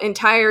that, the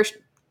entire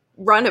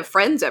run of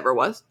Friends ever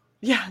was.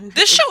 Yeah.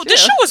 This show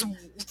was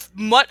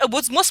one of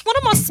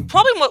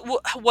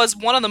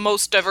the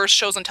most diverse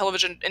shows on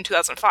television in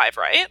 2005,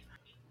 right?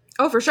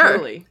 Oh, for sure.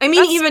 Totally. I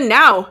mean, even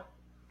now.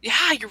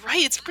 Yeah, you're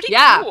right. It's pretty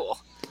Yeah. cool.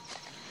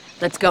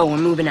 Let's go. We're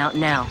moving out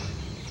now.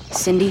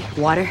 Cindy,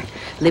 water.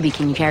 Libby,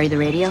 can you carry the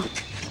radio?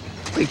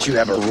 Wait, you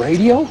have a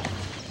radio?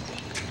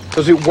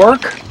 Does it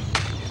work?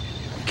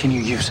 Can you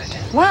use it?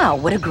 Wow,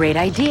 what a great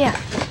idea.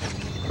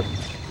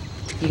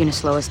 You gonna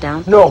slow us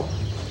down? No.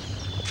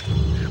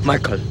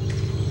 Michael.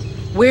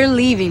 We're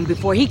leaving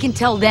before he can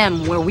tell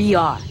them where we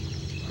are.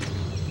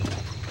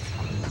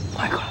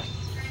 Michael.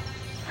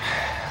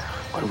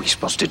 What are we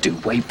supposed to do?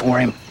 Wait for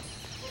him?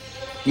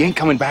 He ain't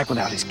coming back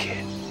without his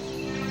kid.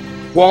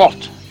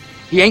 Walt.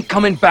 He ain't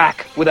coming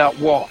back without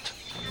Walt.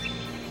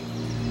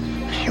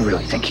 You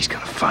really think he's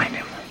gonna find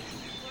him?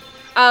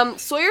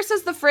 Sawyer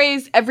says the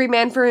phrase "every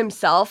man for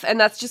himself," and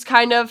that's just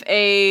kind of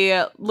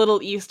a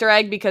little Easter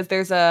egg because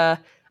there's a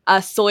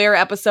Sawyer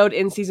episode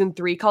in season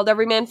 3 called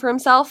 "Every Man for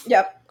Himself."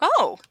 Yep.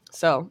 Oh.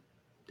 So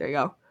there you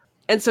go.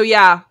 And so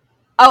yeah.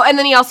 Oh, and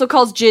then he also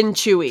calls Jin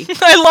Chewie.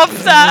 I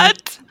love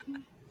that.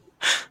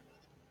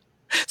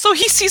 So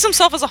he sees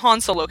himself as a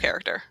Han Solo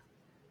character.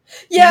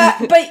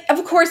 Yeah, but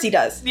of course he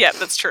does. Yeah,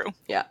 that's true.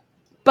 Yeah.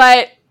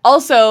 But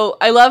also,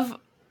 I love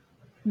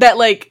that,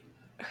 like,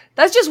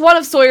 that's just one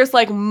of Sawyer's,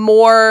 like,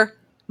 more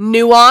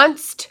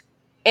nuanced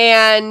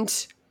and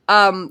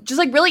just,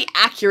 like, really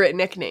accurate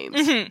nicknames.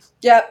 Mm-hmm.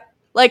 Yep.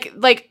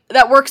 Like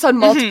that works on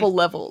multiple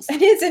levels.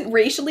 And isn't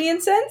racially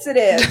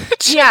insensitive.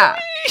 Yeah.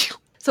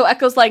 So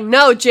Echo's like,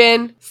 no,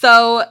 Jin.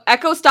 So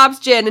Echo stops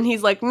Jin, and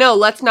he's like, no,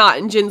 let's not.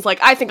 And Jin's like,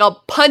 I think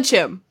I'll punch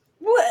him.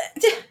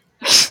 What?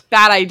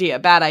 Bad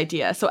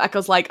idea. So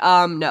Echo's like,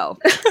 no.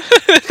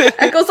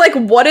 Echo's like,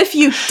 what if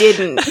you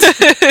didn't?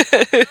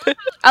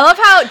 I love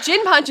how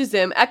Jin punches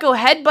him, Echo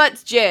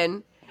headbutts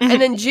Jin, and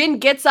then Jin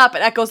gets up,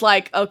 and Echo's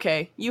like,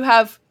 okay, you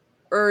have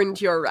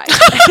earned your right.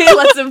 He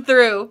lets him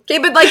through. Okay,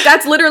 but, like,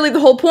 that's literally the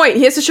whole point.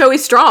 He has to show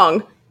he's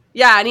strong.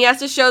 Yeah, and he has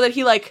to show that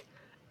he, like,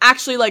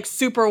 actually, like,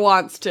 super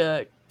wants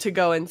to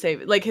go and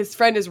save it. Like, his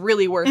friend is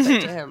really worth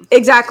it to him.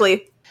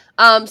 Exactly.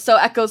 So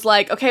Echo's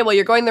like, okay, well,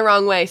 you're going the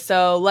wrong way,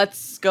 so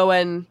let's go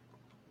and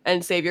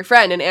save your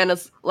friend. And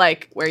Anna's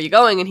like, where are you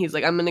going? And he's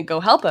like, I'm gonna go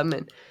help him.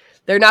 And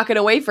they're not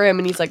gonna wait for him,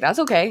 and he's like, that's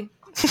okay.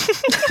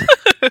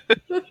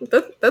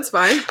 That's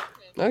fine.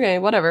 Okay,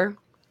 whatever.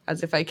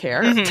 As if I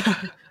care.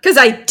 Because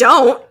I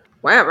don't.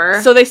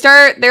 Whatever. So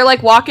they're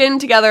like walking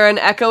together, and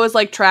Echo is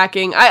like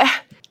tracking.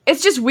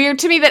 It's just weird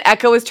to me that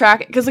Echo is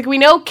tracking, because like we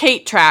know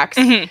Kate tracks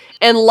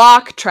and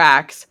Locke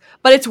tracks,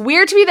 but it's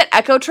weird to me that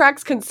Echo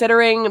tracks,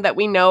 considering that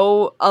we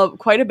know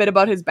quite a bit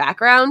about his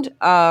background.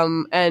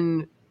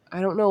 And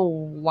I don't know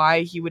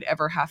why he would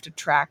ever have to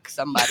track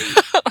somebody.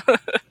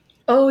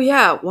 Oh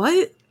yeah,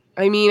 what?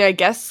 I mean, I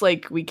guess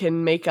like we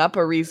can make up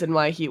a reason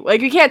why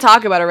we can't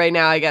talk about it right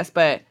now, I guess,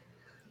 but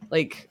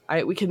like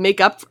we can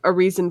make up a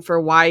reason for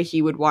why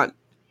he would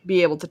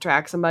be able to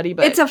track somebody.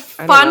 But it's a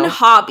fun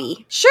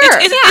hobby. Sure,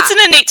 it's an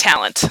innate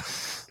talent.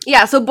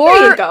 Yeah. So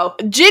There you go.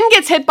 Jin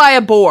gets hit by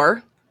a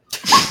boar,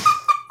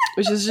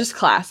 which is just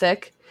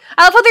classic.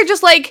 I love how they're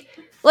just like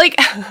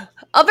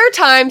other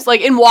times,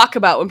 like in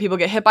Walkabout, when people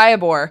get hit by a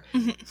boar.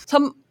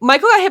 So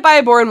Michael got hit by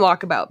a boar in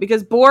Walkabout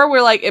because boar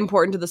were like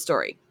important to the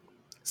story.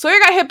 Sawyer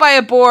got hit by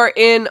a boar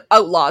in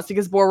Outlaws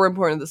because boar were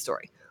important to the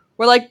story.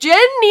 We're like, Jin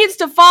needs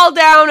to fall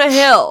down a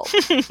hill.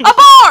 A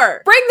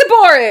boar! Bring the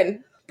boar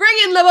in! Bring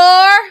in the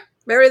boar!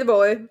 Marry the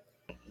boy.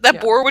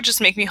 That boar would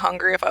just make me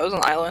hungry if I was on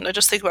an island. I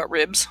just think about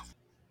ribs.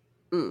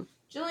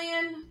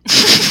 Jillian.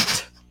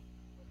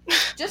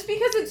 Just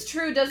because it's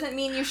true doesn't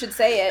mean you should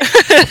say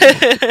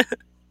it.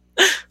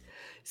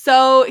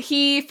 So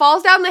he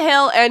falls down the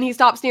hill and he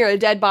stops near a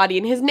dead body,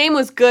 and his name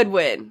was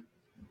Goodwin.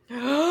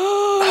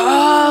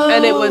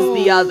 And it was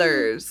the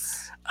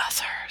others.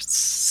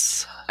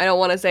 I don't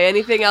want to say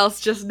anything else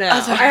just now.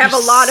 I have a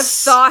lot of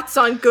thoughts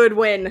on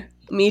Goodwin.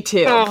 Me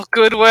too. Oh,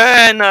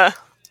 Goodwin.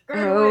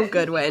 Oh,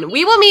 Goodwin.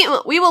 We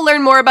will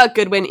learn more about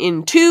Goodwin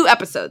in 2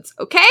 episodes,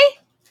 okay?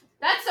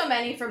 That's so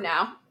many from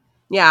now.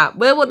 Yeah,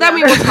 we will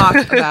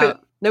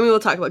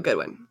talk about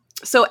Goodwin.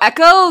 So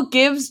Echo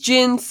gives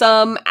Jin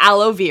some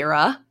aloe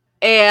vera,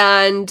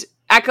 and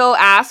Echo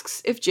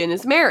asks if Jin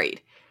is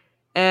married.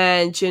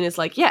 And Jin is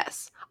like,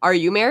 yes. Are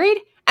you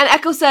married? And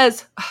Echo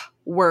says,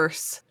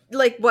 worse.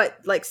 Like what?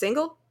 Like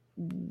single?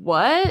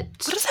 What? What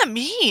does that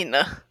mean?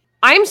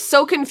 I'm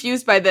so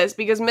confused by this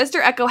because Mr.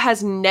 Echo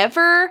has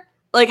never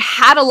like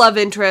had a love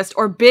interest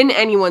or been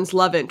anyone's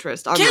love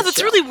interest on this that's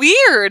show. really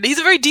weird. He's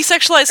a very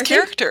desexualized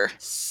character.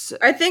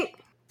 I think,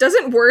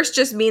 doesn't worse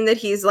just mean that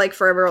he's like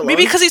forever alone?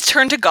 Maybe because he's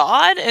turned to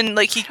God and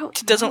like he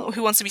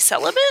wants to be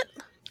celibate?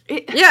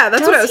 Yeah,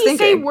 that's what I was thinking.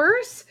 Does he say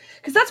worse?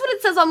 Because that's what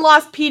it says on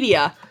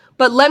Lostpedia.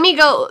 But let me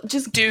go,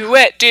 just... Do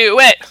it!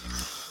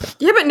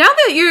 Yeah, but now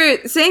that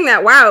you're saying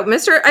that, wow,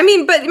 Mr.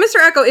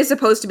 Echo is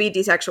supposed to be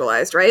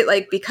desexualized, right?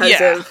 Like, because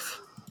of...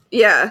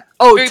 Yeah.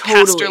 Oh, very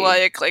totally.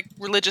 pastor-like, like,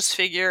 religious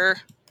figure.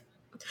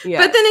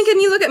 Yeah. But then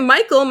again, you look at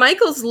Michael.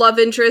 Michael's love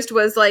interest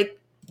was, like,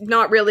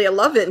 not really a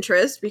love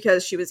interest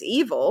because she was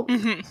evil.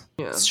 Mm-hmm.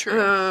 Yeah. That's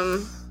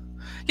true.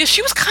 Yeah,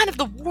 she was kind of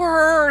the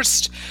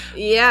worst.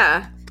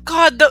 Yeah.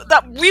 God,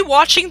 that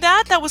rewatching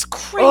that was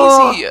crazy.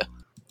 Oh.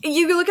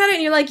 You look at it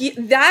and you're like,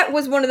 that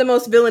was one of the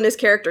most villainous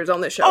characters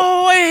on the show.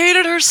 Oh, I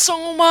hated her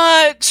so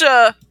much.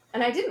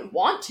 And I didn't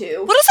want to.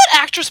 What has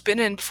that actress been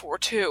in before,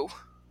 too?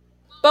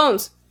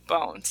 Bones.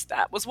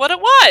 That was what it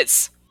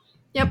was.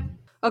 Yep.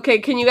 Okay,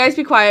 can you guys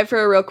be quiet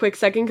for a real quick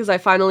second? Because I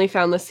finally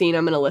found the scene.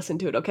 I'm going to listen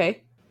to it,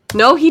 okay?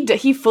 No,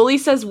 he fully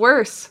says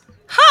worse.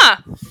 Huh.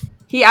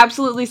 He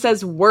absolutely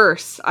says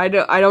worse. I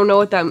don't know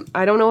what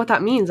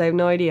that means. I have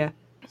no idea.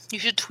 You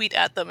should tweet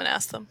at them and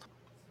ask them.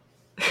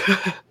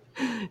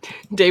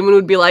 Damon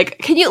would be like,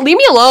 "Can you leave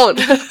me alone?"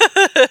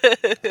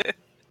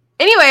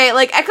 Anyway,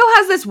 like, Echo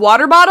has this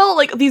water bottle,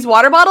 like, these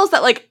water bottles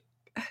that, like,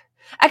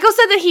 Echo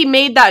said that he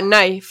made that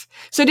knife.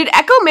 So did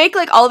Echo make,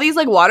 like, all these,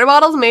 like, water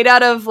bottles made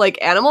out of, like,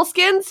 animal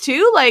skins,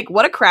 too? Like,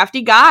 what a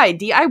crafty guy.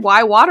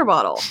 DIY water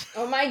bottle.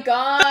 Oh my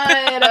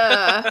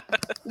god.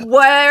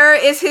 Where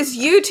is his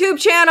YouTube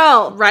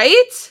channel?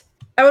 Right?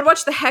 I would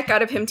watch the heck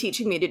out of him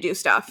teaching me to do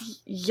stuff.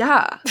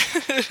 Yeah.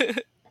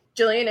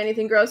 Jillian,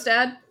 anything gross,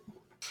 Dad?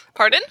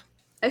 Pardon?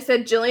 I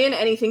said, Jillian,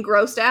 anything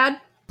gross, Dad?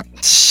 No,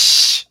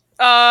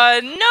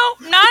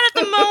 not at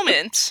the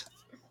moment.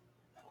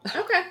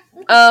 Okay.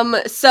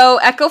 So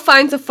Echo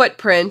finds a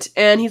footprint,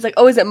 and he's like,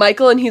 "Oh, is it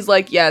Michael?" And he's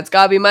like, "Yeah, it's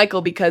gotta be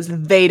Michael because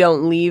they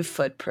don't leave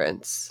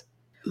footprints."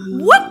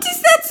 What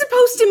is that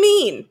supposed to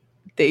mean?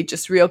 They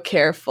just real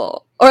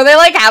careful. Or they,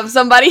 like, have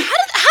somebody... How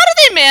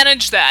do they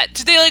manage that?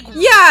 Do they, like...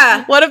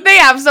 Yeah! What if they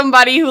have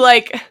somebody who,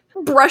 like...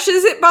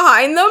 brushes it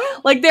behind them?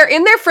 Like, they're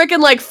in there frickin',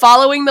 like,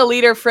 following the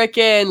leader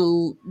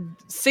frickin'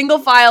 single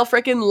file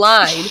frickin'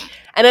 line.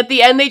 And at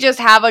the end, they just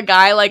have a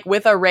guy, like,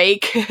 with a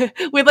rake.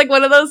 With, like,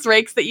 one of those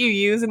rakes that you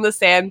use in the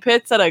sand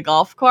pits at a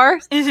golf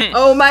course. Mm-hmm.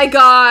 Oh my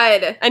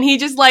god. And he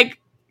just, like,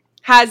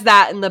 has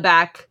that in the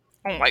back.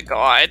 Oh my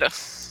god.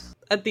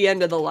 At the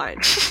end of the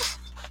line.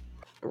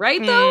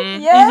 Right, though?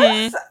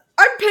 Yes! Mm-hmm.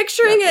 I'm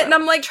picturing it, and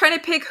I'm, like, trying to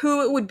pick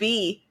who it would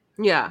be.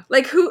 Yeah.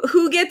 Like,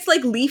 who gets,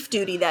 like, leaf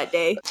duty that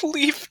day?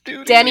 Leaf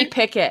duty. Danny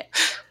Pickett.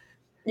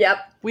 Yep.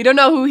 We don't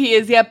know who he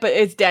is yet, but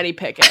it's Danny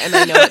Pickett, and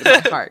I know it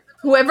in my heart.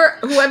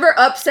 Whoever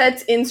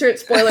upsets, insert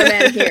spoiler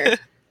man here.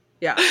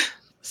 Yeah.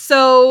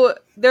 So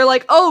they're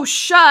like, "Oh,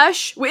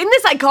 shush." In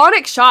this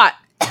iconic shot.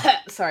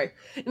 Sorry.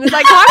 In this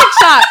iconic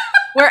shot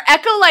where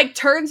Echo, like,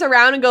 turns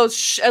around and goes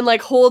shh and,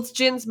 like, holds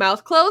Jin's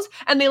mouth closed,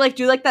 and they, like,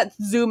 do, like, that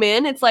zoom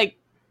in. It's, like,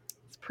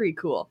 it's pretty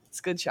cool. It's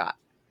a good shot.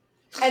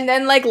 And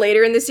then, like,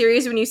 later in the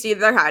series when you see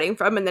they're hiding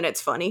from, and then it's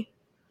funny.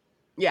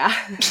 Yeah.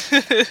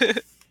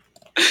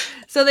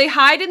 So they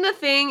hide in the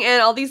thing,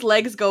 and all these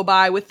legs go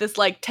by with this,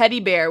 like, teddy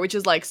bear, which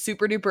is, like,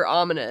 super duper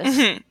ominous.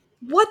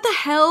 Mm-hmm. What the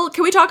hell?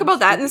 Can we talk about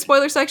that in the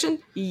spoiler section?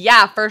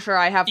 Yeah, for sure.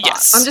 I have thoughts.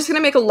 Yes. I'm just gonna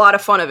make a lot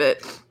of fun of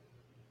it.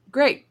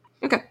 Great.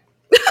 Okay.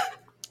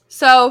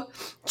 So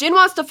Jin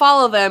wants to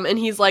follow them, and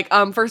he's like,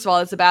 first of all,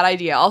 it's a bad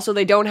idea. Also,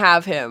 they don't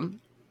have him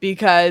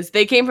because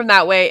they came from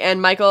that way,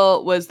 and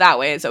Michael was that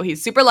way, and so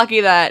he's super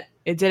lucky that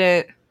they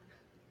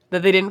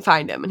didn't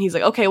find him. And he's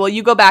like, "Okay, well,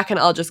 you go back, and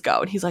I'll just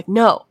go." And he's like,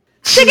 "No,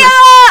 together,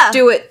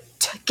 do it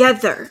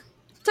together,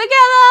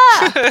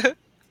 together."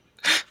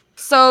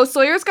 So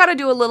Sawyer's got to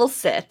do a little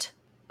sit.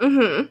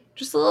 Mm-hmm.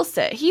 Just a little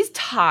sit. He's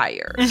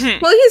tired. Mm-hmm.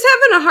 Well, he's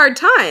having a hard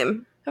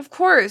time. Of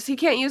course, he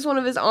can't use one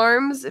of his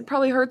arms. It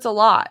probably hurts a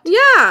lot.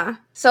 Yeah.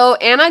 So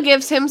Anna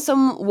gives him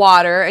some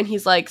water, and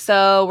he's like,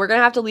 "So we're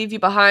gonna have to leave you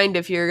behind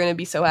if you're gonna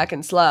be so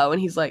heckin' slow." And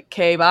he's like,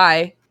 "Okay,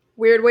 bye."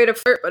 Weird way to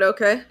flirt, but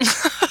okay.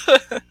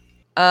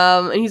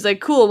 And he's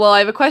like, "Cool, well, I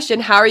have a question.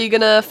 How are you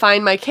gonna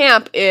find my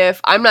camp if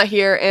I'm not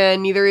here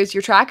and neither is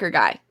your tracker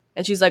guy?"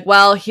 And she's like,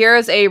 "Well,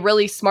 here's a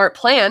really smart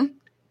plan.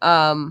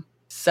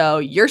 So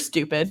you're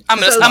stupid. I'm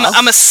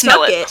gonna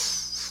smell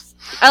it."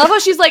 I love how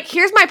she's like,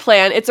 "Here's my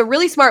plan. It's a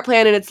really smart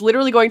plan, and it's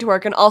literally going to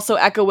work, and also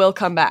Echo will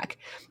come back."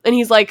 And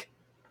he's like,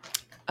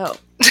 "Oh,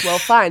 well,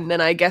 fine.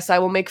 Then I guess I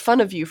will make fun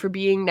of you for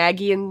being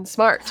naggy and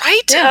smart."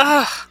 Right?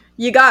 Yeah.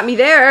 You got me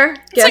there.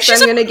 Guess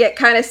like I'm gonna get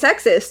kind of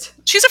sexist.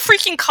 She's a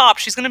freaking cop.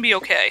 She's gonna be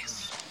okay.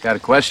 Got a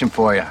question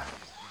for you.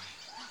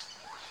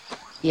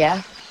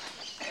 Yeah?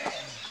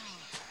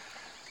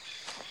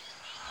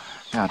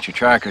 Now that your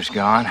tracker's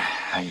gone,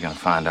 how you gonna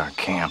find our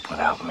camp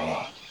without me?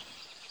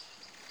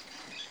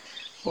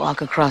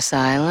 Walk across the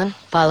island,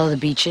 follow the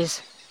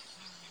beaches.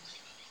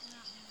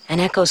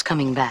 And Echo's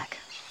coming back.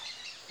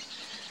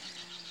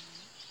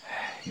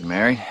 You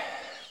married?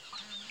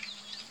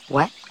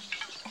 What?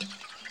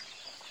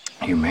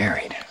 You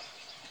married?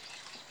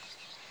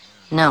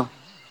 No.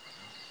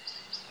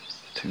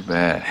 Too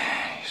bad.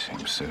 You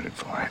seem suited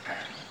for it.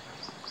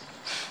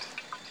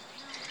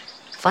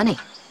 Funny.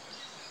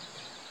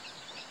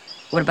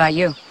 What about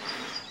you?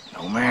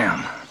 No,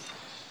 ma'am.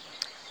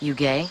 You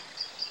gay?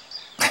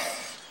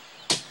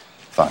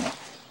 Funny.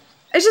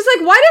 It's just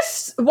like,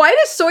 why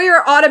does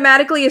Sawyer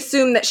automatically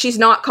assume that she's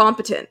not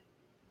competent?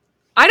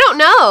 I don't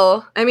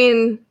know. I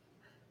mean,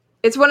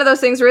 it's one of those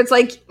things where it's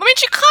like, I mean,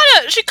 she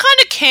kind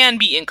of can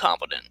be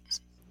incompetent.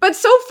 but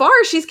so far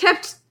she's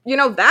kept,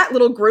 that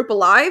little group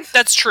alive.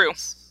 That's true.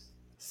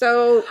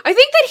 So I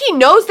think that he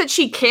knows that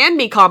she can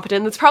be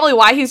competent. That's probably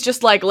why he's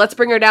just like, let's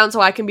bring her down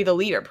so I can be the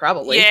leader,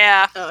 probably.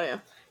 Yeah. Oh, yeah.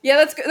 Yeah,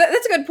 that's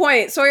a good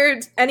point. Sawyer,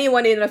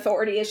 anyone in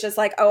authority is just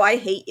like, oh, I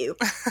hate you.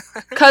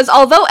 Because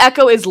although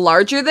Echo is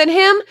larger than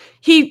him,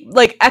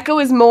 Echo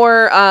is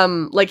more,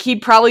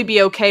 he'd probably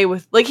be okay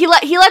with, he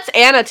lets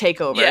Anna take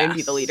over and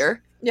be the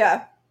leader.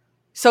 Yeah.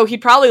 So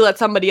he'd probably let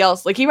somebody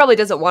else, he probably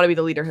doesn't want to be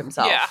the leader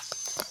himself. Yeah.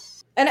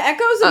 And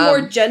Echo's a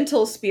more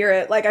gentle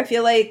spirit. I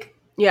feel like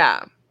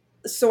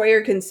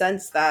Sawyer can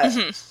sense that.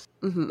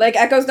 Mm-hmm. Mm-hmm.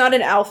 Echo's not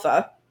an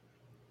alpha.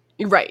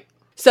 Right.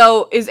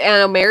 So is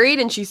Anna married?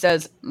 And she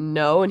says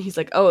no. And he's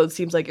like, oh, it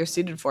seems like you're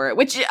suited for it.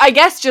 Which I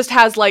guess just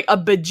has a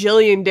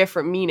bajillion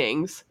different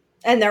meanings.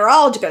 And they're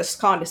all just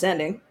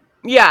condescending.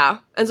 Yeah.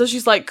 And so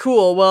she's like,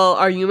 cool, well,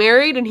 are you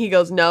married? And he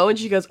goes, no. And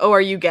she goes, oh,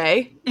 are you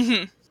gay?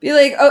 Mm-hmm. Be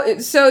like, oh,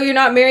 so you're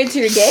not married, so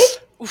you're gay?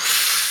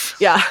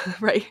 Yeah,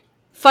 right.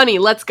 Funny,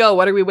 let's go.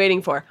 What are we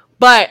waiting for?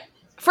 But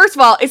first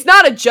of all, it's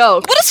not a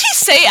joke. What does he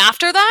say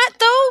after that,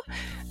 though?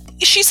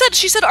 She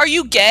said, "Are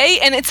you gay?"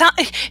 And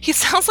he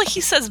sounds like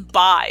he says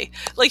 "bye."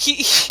 That'd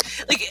be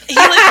so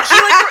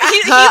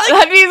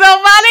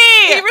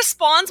funny. He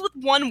responds with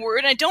one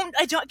word, and I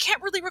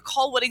can't really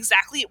recall what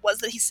exactly it was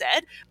that he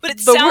said, but it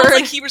sounds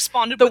like he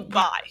responded with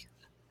 "bye."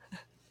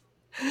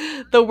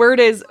 The word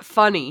is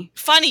funny.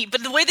 Funny,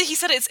 but the way that he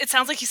said it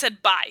sounds like he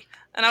said "bye,"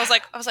 and I was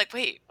like,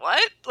 wait,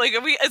 what?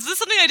 Is this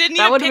something I didn't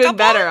even pick up on? That would have been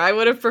better. I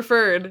would have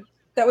preferred.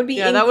 That would be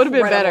that would have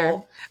been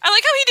better. I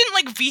like how he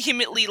didn't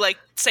vehemently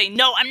say,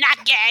 no, I'm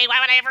not gay. Why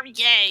would I ever be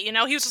gay? He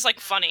was just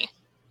funny.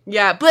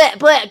 Yeah,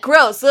 bleh,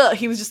 gross. Ugh.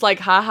 He was just like,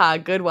 haha,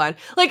 good one.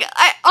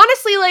 I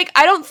honestly,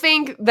 I don't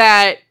think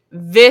that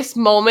this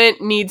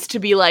moment needs to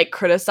be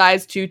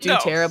criticized too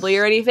terribly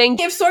or anything.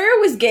 If Sawyer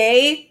was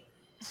gay,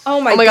 oh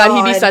my god,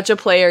 he'd be such a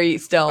player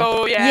still.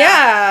 Oh yeah.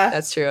 Yeah.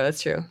 That's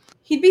true.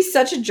 He'd be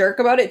such a jerk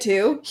about it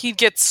too. He'd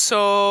get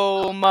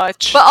so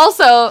much. But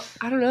also,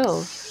 I don't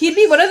know. He'd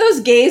be one of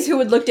those gays who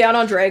would look down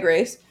on Drag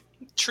Race.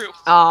 True.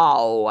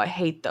 Oh, I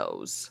hate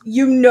those.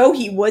 You know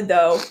he would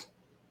though.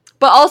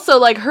 But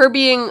also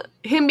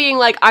him being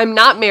like, I'm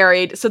not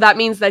married, so that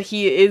means that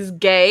he is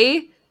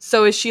gay.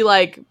 So is she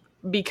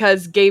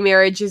because gay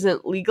marriage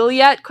isn't legal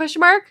yet? ?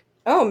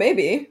 Oh,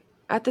 maybe.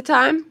 At the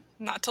time?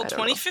 Not till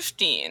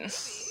 2015.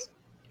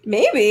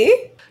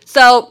 Maybe.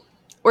 So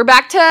we're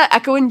back to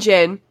Echo and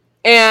Jin.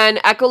 And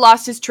Echo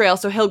lost his trail,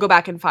 so he'll go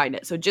back and find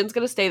it. So Jin's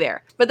gonna stay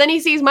there. But then he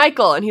sees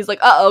Michael, and he's like,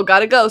 uh-oh,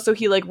 gotta go. So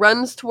he,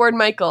 runs toward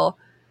Michael,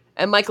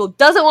 and Michael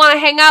doesn't want to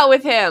hang out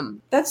with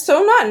him. That's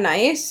so not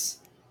nice.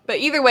 But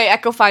either way,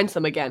 Echo finds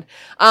them again.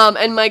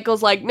 And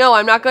Michael's like, no,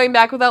 I'm not going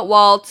back without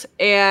Walt.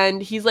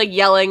 And he's,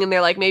 yelling, and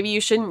they're like, maybe you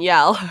shouldn't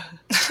yell.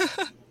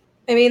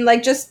 I mean,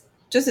 just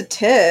a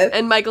tip.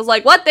 And Michael's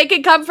like, what? They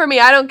can come for me.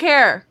 I don't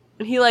care.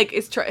 And he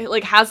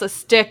has a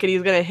stick, and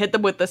he's gonna hit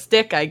them with the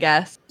stick, I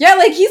guess.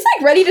 Yeah, he's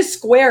ready to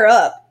square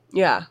up.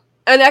 Yeah.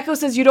 And Echo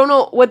says, you don't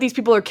know what these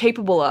people are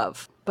capable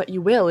of, but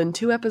you will in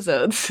 2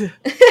 episodes.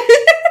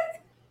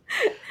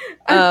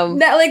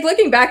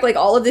 Looking back,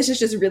 all of this is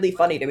just really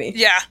funny to me.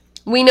 Yeah.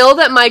 We know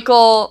that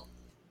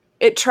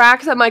it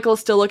tracks that Michael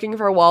is still looking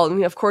for Walt,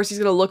 and of course he's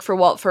gonna look for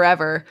Walt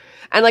forever.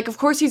 And of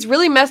course he's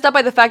really messed up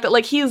by the fact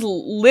that he is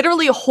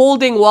literally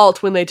holding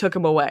Walt when they took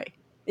him away.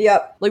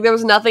 Yep. There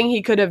was nothing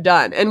he could have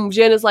done. And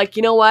Jin is like,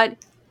 you know what?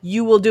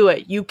 You will do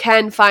it. You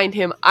can find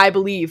him, I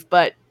believe,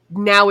 but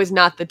now is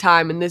not the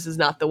time and this is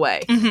not the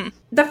way. Mm-hmm.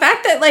 The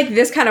fact that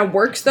this kind of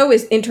works though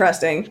is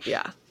interesting.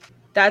 Yeah.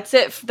 That's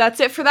it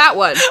for that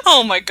one.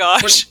 Oh my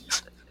gosh.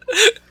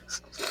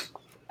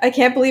 I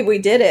can't believe we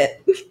did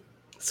it.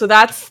 So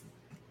that's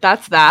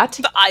that.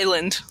 The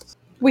island.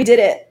 We did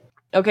it.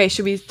 Okay,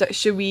 should we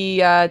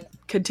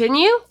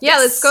continue? Yeah,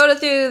 let's go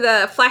through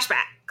the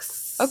flashbacks.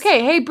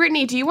 Okay, hey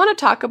Brittany, do you want to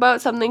talk about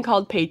something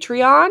called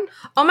Patreon?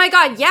 Oh my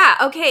god, yeah,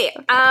 okay.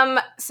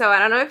 So I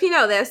don't know if you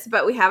know this,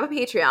 but we have a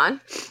Patreon,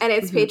 and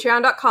it's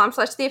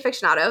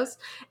patreon.com/theafictionados.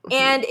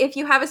 And if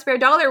you have a spare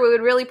 $1, we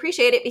would really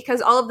appreciate it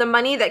because all of the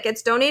money that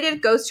gets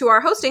donated goes to our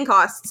hosting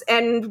costs.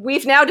 And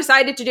we've now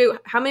decided to do,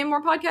 how many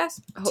more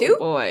podcasts? 2? Oh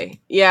boy.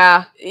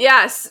 Yeah.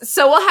 Yes,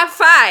 so we'll have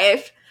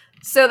 5.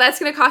 So that's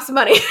going to cost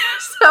money.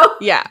 So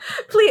yeah,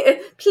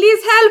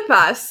 please help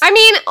us. I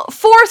mean,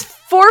 4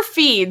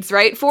 feeds,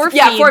 right? 4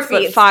 feeds, 4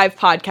 feeds, but 5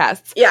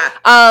 podcasts. Yeah.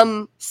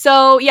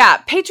 So yeah,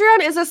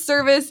 Patreon is a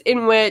service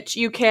in which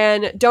you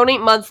can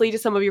donate monthly to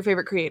some of your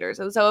favorite creators.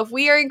 And so if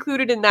we are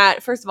included in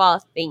that, first of all,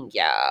 thank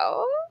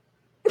you.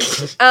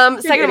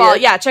 Second of all,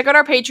 yeah, check out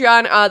our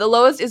Patreon. The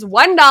lowest is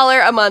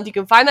 $1 a month. You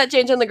can find that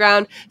change on the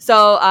ground.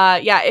 So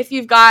yeah, if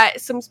you've got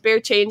some spare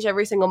change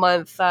every single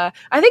month, I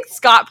think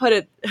Scott put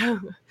it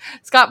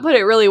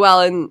really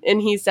well,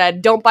 and he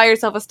said, don't buy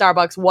yourself a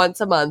Starbucks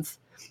once a month.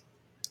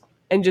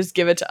 and just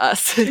give it to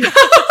us.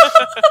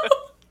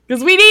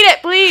 Because we need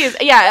it, please.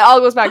 Yeah, it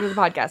all goes back to the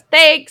podcast.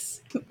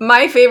 Thanks.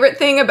 My favorite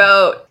thing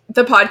about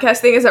the podcast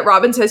thing is that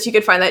Robin says you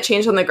could find that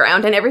change on the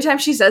ground, and every time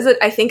she says it,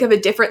 I think of a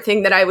different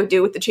thing that I would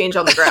do with the change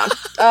on the ground.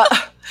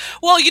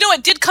 Well, you know,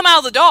 it did come out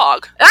of the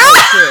dog.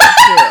 True.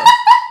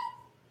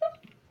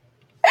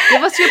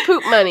 Give us your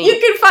poop money. You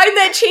can find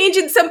that change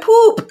in some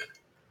poop.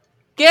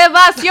 Give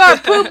us your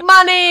poop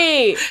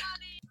money.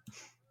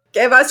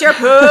 Give us your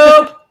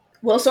poop.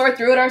 We'll sort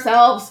through it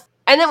ourselves.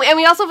 And then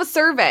we also have a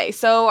survey.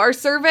 So our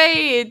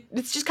survey,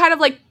 it's just kind of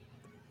like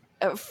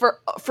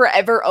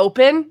forever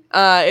open.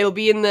 It'll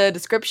be in the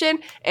description,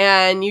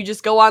 and you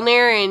just go on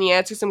there and you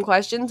answer some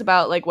questions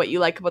about like what you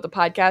like about the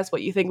podcast,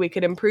 what you think we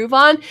could improve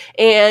on,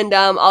 and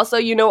also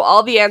you know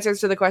all the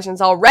answers to the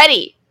questions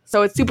already.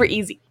 So it's super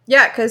easy.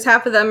 Yeah, because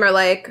half of them are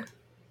like,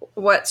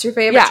 what's your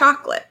favorite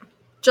chocolate?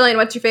 Jillian,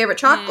 what's your favorate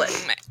chocolate?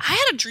 I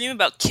had a dream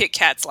about Kit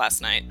Kats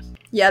last night.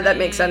 Yeah, that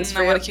makes sense for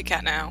I you. want a Kit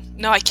Kat now.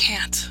 No, I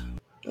can't.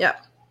 Yeah.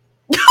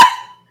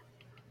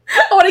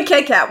 I want a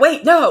Kit Kat.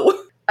 Wait,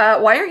 no.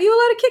 Why aren't you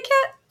allowed a Kit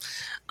Kat?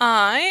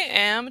 I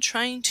am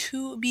trying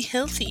to be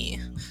healthy.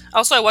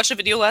 Also, I watched a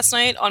video last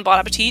night on Bon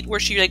Appetit where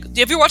she like.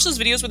 Have you watched those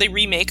videos where they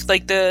remake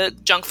like the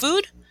junk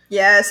food?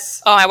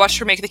 Yes. Oh, I watched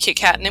her make the Kit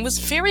Kat, and it was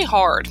very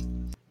hard.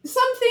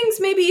 Some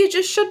things maybe you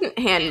just shouldn't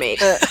handmade.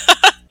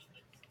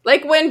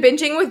 Like when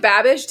Binging with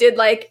Babish did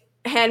like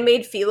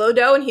handmade phyllo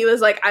dough, and he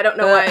was like, I don't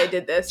know why I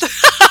did this.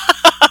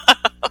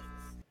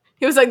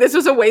 He was like, this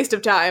was a waste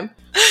of time.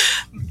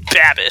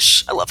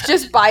 Babish. I love him.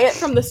 Just buy it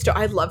from the store.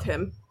 I love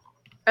him.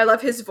 I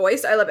love his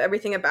voice. I love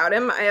everything about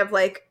him. I have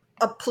like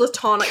a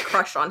platonic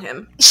crush on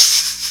him.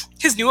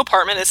 His new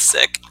apartment is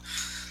sick.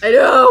 I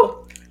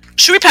know.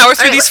 Should we power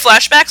through these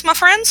flashbacks, my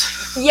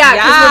friends? Yeah,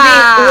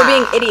 because we're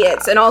being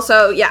idiots. And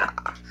also, yeah.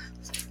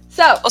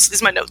 So, also,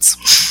 these are my notes.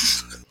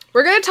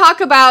 We're going to talk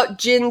about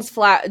Jin's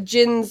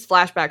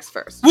flashbacks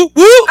first. Woo woo!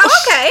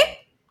 Oh, okay.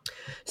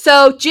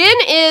 So, Jin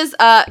is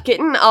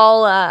getting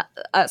all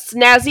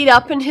snazzied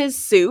up in his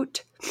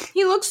suit.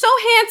 He looks so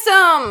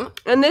handsome.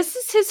 And this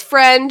is his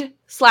friend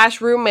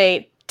 /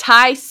 roommate,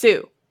 Tai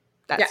Su.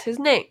 That's his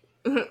name.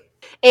 Mm-hmm.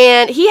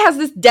 And he has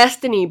this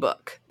destiny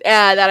book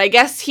that I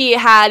guess he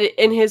had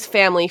in his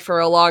family for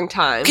a long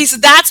time. Okay, so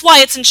that's why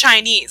it's in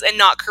Chinese and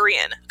not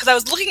Korean. Because I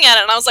was looking at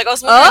it and I was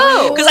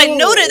wondering. Because I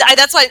noted,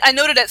 that's why I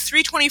noted at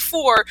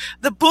 3:24,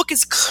 the book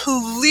is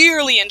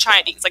clearly in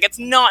Chinese. Like, it's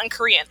not in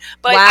Korean.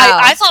 But wow.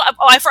 I thought,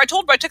 I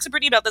texted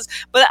Brittany about this,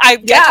 but I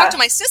talked to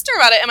my sister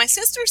about it, and my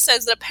sister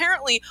says that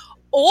apparently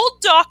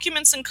old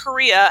documents in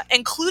Korea,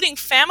 including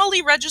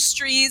family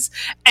registries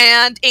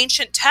and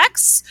ancient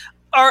texts,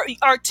 are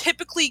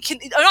typically,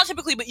 not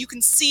typically, but you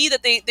can see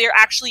that they're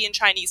actually in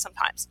Chinese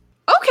sometimes.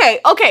 Okay,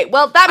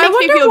 well, that makes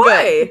me feel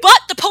good. But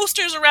the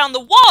posters around the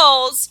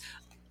walls,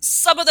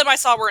 some of them I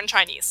saw were in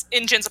Chinese,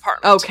 in Jin's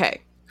apartment.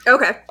 Okay.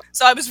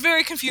 So I was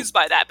very confused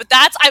by that. But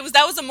that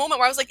was a moment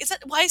where I was like,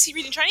 why is he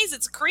reading Chinese?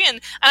 It's Korean.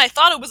 And I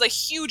thought it was a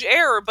huge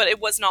error, but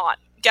it was not.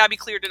 Gabby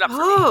cleared it up for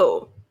me.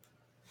 Oh.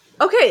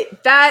 Okay,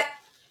 that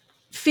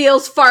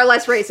feels far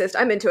less racist.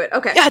 I'm into it.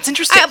 Okay. Yeah, it's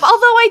interesting. Although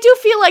I do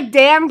feel like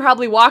Dan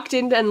probably walked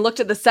in and looked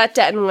at the set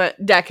deck and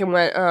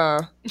went,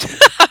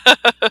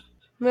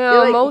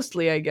 No, like,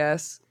 mostly, I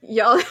guess.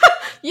 Y'all,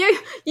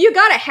 you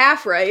got it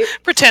half right.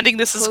 Pretending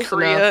this is Close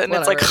Korea enough, and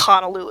it's like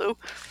Honolulu.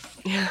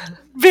 Yeah.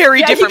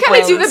 Very different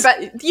places.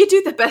 You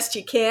do the best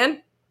you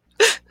can.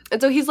 And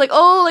so he's like,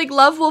 oh, like,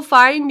 love will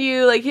find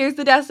you. Like, here's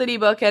the Destiny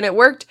book. And it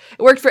worked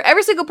for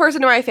every single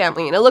person in my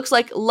family. And it looks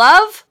like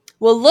love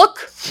will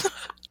look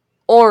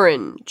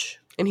orange.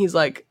 And he's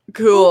like,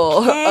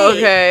 cool.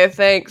 Okay,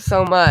 thanks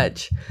so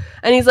much.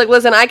 And he's like,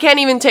 listen, I can't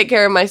even take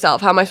care of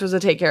myself. How am I supposed to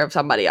take care of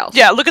somebody else?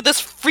 Yeah, look at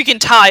this freaking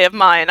tie of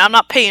mine. I'm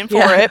not paying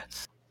for it.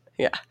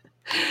 Yeah.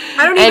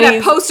 I don't even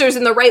have posters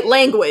in the right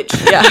language.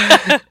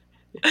 Yeah.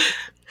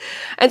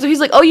 And so he's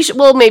like,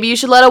 oh, maybe you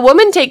should let a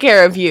woman take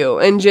care of you.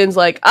 And Jin's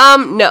like,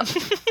 no.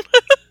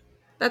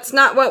 That's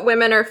not what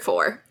women are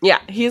for. Yeah.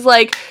 He's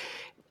like,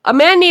 a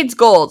man needs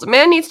goals. A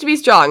man needs to be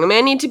strong. A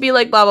man needs to be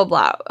like blah, blah,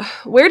 blah.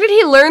 Where did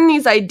he learn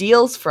these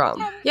ideals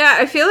from? Yeah,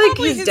 I feel like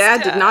his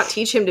dad did not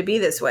teach him to be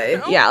this way.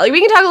 No. Yeah, like we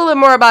can talk a little bit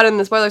more about it in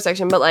the spoiler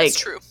section, but like, that's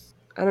true.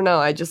 I don't know.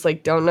 I just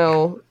like don't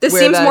know. This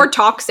seems more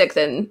toxic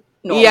than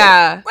normal.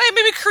 Yeah. Wait,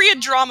 maybe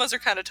Korean dramas are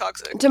kind of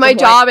toxic. To my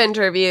job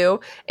interview,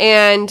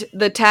 and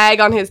the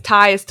tag on his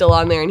tie is still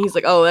on there, and he's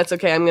like, oh, that's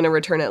okay. I'm going to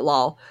return it,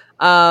 lol.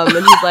 And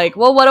he's like,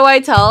 well, what do I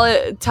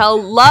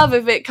tell love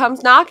if it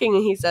comes knocking?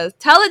 And he says,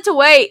 tell it to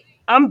wait.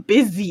 I'm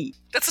busy.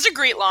 That's such a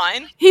great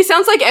line. He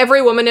sounds like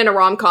every woman in a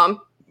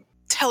rom-com.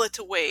 Tell it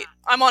to wait.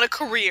 I'm on a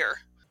career.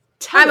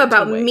 I'm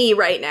about me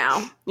right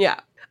now. Yeah.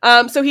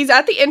 So he's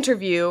at the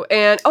interview,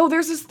 and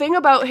there's this thing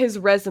about his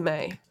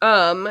resume.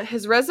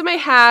 His resume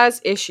has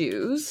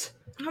issues.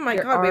 Oh my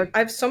god, I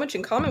have so much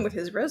in common with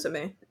his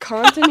resume.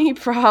 Continuity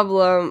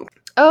problem.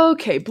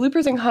 Okay,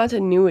 bloopers and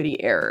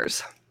continuity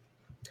errors.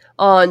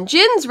 On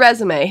Jin's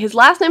resume, his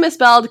last name is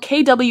spelled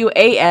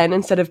Kwan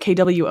instead of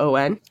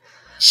Kwon.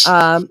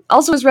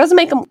 Also, his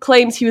resume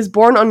claims he was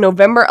born on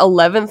November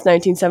 11th,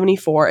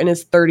 1974, and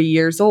is 30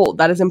 years old.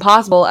 That is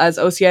impossible, as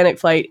Oceanic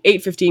Flight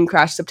 815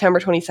 crashed September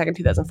 22nd,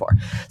 2004.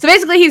 So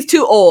basically, he's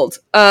too old.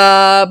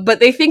 But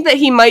they think that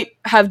he might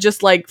have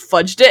just, like,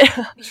 fudged it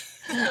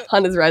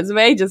on his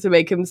resume just to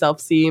make himself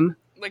seem...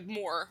 like,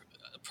 more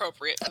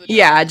appropriate for the job.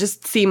 Yeah,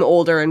 just seem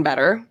older and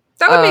better.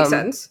 That would make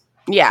sense.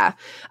 Yeah.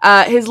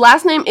 His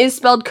last name is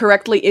spelled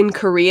correctly in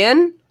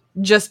Korean,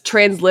 just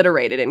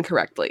transliterated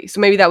incorrectly. So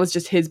maybe that was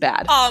just his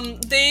bad.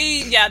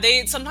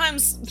 They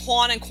sometimes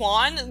Hwan and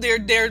Kwan,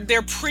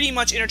 they're pretty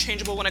much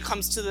interchangeable when it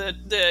comes to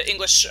the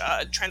English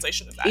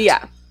translation of that.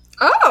 Yeah.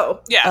 Oh.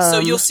 Yeah, so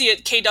you'll see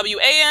it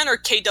KWAN or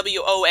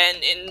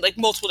KWON in like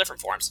multiple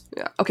different forms.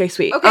 Yeah. Okay,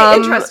 sweet. Okay,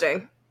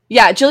 interesting.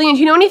 Yeah, Jillian, do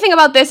you know anything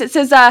about this? It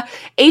says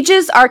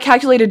ages are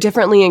calculated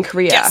differently in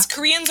Korea. Yes,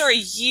 Koreans are a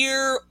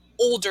year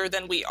older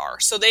than we are.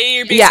 So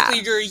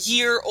you're a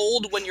year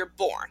old when you're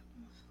born.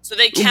 So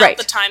they count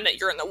the time that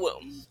you're in the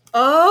womb.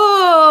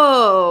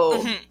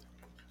 Oh. Mm-hmm.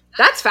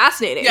 That's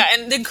fascinating. Yeah,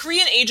 and the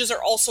Korean ages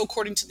are also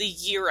according to the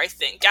year, I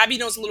think. Gabby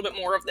knows a little bit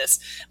more of this.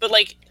 But,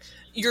 like,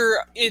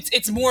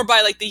 it's more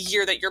by, like, the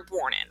year that you're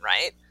born in,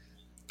 right?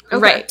 Okay.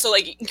 Right. So,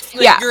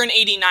 you're an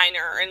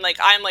 89er, and, like,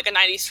 I'm, like, a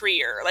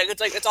 93er. Like,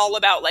 it's all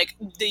about, like,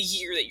 the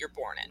year that you're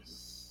born in.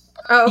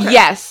 Oh, okay.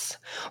 Yes.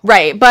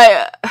 Right.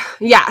 But,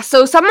 yeah.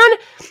 So someone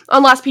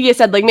on Lostpedia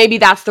said, like, maybe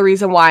that's the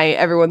reason why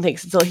everyone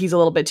thinks he's a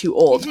little bit too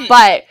old. Mm-hmm.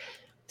 But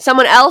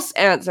someone else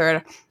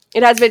answered,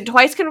 it has been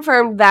twice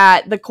confirmed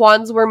that the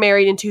Kwans were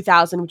married in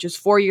 2000, which is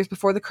 4 years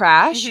before the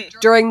crash,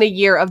 during the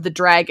year of the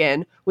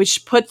dragon,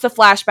 which puts the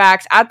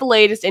flashbacks at the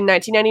latest in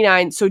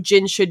 1999, so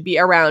Jin should be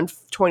around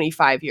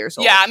 25 years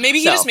old. Yeah, maybe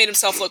he just made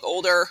himself look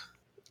older.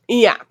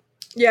 Yeah.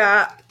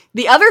 Yeah.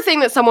 The other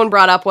thing that someone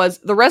brought up was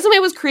the resume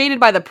was created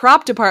by the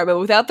prop department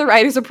without the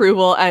writer's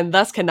approval and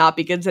thus cannot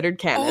be considered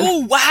canon.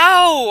 Oh,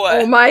 wow!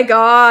 Oh my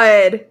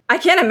god. I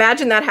can't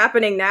imagine that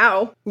happening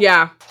now.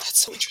 Yeah.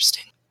 That's so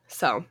interesting.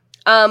 So,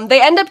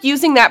 they end up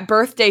using that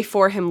birthday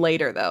for him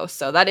later, though,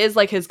 so that is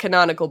like his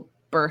canonical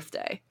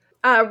birthday.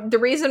 The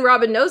reason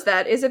Robin knows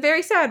that is a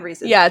very sad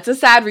reason. Yeah, it's a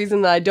sad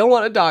reason that I don't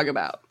want to talk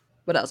about.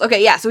 What else?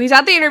 Okay, yeah, so he's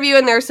at the interview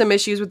and there's some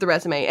issues with the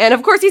resume. And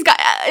of course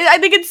I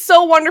think it's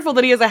so wonderful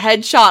that he has a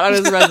headshot on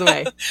his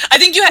resume. I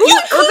think it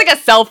looks like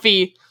a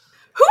selfie.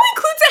 Who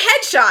includes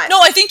a headshot? No,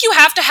 I think you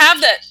have to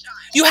have that.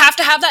 You have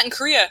to have that in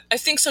Korea. I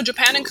think so.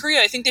 Japan and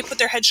Korea, I think they put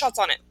their headshots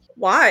on it.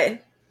 Why?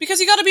 Because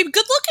you gotta be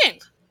good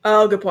looking.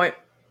 Oh, good point.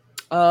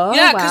 Oh,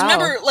 yeah, because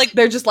remember, like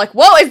they're just like,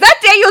 whoa, is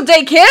that Daniel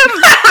Day Kim?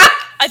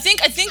 I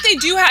think they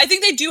do. I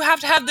think they do have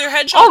to have their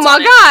headshots. Oh my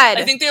god!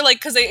 I think they're like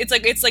because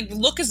it's like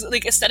look is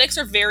like aesthetics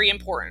are very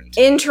important.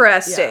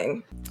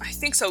 Interesting. Yeah. I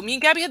think so. Me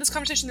and Gabby had this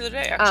conversation the other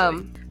day,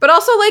 actually. But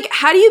also, like,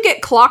 how do you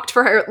get clocked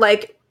for her?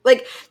 Like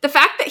the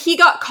fact that he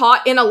got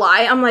caught in a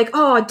lie. I'm like,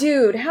 oh,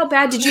 dude, how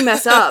bad did you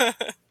mess up?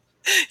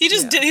 He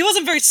just did. He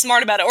wasn't very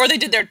smart about it, or they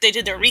did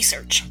their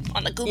research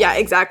on the Google. Yeah,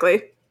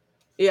 exactly.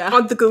 Yeah,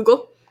 on the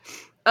Google.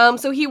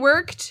 So he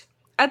worked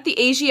at the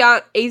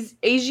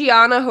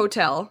Asiana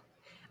Hotel.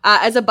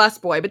 As a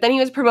busboy, but then he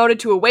was promoted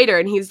to a waiter,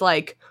 and he's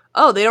like,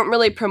 oh, they don't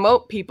really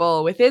promote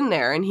people within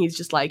there, and he's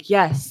just like,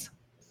 yes,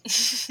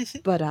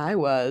 but I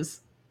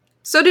was.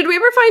 So did we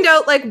ever find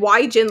out, like,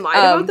 why Jin lied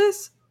about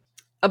this?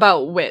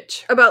 About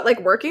which? About, like,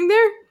 working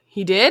there?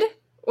 He did?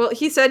 Well,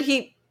 he said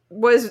he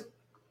was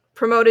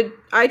promoted.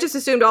 I just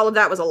assumed all of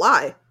that was a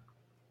lie.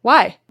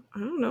 Why? I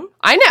don't know.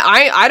 I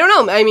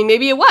don't know. I mean,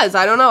 maybe it was.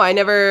 I don't know. I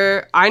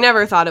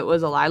never thought it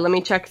was a lie. Let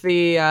me check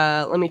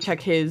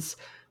his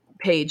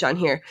page on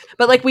here.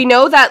 But like we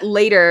know that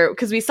later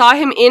because we saw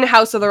him in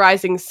House of the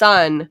Rising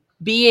Sun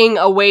being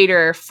a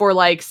waiter for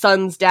like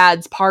Sun's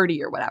dad's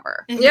party or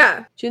whatever.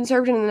 Yeah. Jin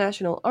served in the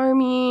National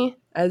Army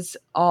as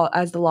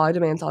the law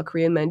demands all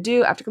Korean men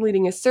do. After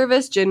completing his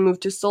service, Jin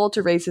moved to Seoul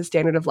to raise his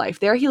standard of life.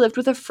 There he lived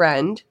with a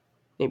friend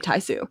named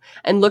Tae-soo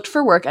and looked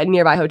for work at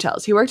nearby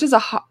hotels. He worked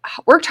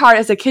hard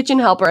as a kitchen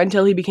helper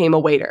until he became a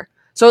waiter.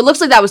 So it looks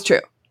like that was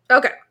true.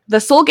 Okay. The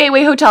Seoul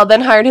Gateway Hotel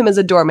then hired him as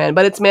a doorman,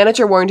 but its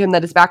manager warned him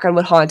that his background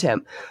would haunt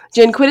him.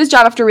 Jin quit his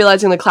job after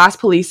realizing the class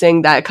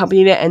policing that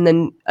accompanied it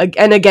and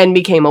again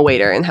became a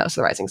waiter in House of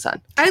the Rising Sun.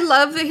 I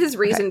love his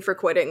reason for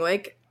quitting.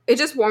 Like, it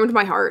just warmed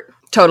my heart.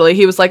 Totally.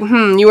 He was like,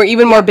 you were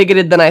even more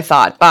bigoted than I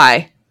thought.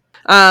 Bye.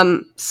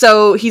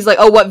 So he's like,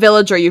 oh, what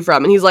village are you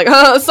from? And he's like,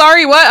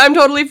 sorry, what? I'm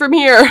totally from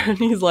here. And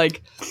he's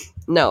like,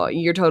 no,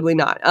 you're totally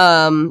not.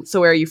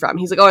 So where are you from?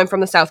 He's like, oh, I'm from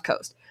the South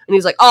Coast. And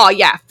he's like, oh,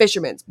 yeah,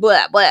 fisherman's,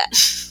 blah, blah.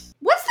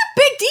 What's the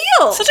big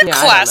deal? Such a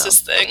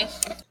classist thing.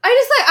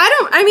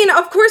 I mean,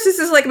 of course this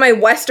is like my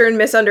Western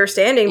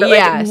misunderstanding, but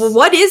like,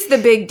 what is the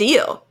big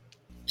deal?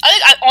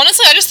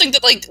 Honestly, I just think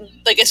that like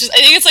it's just.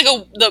 I think it's like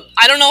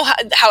I don't know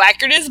how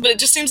accurate it is, but it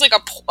just seems like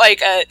a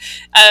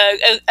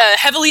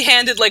heavily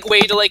handed like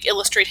way to like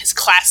illustrate his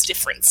class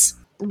difference.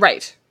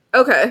 Right.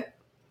 Okay.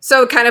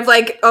 So kind of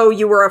like, oh,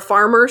 you were a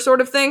farmer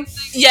sort of thing?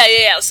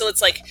 Yeah. So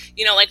it's like,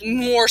 you know, like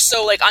more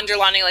so like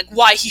underlining like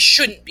why he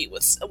shouldn't be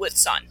with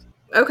Sun.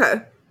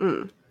 Okay.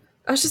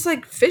 I was just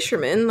like,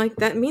 fisherman, like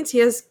that means he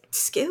has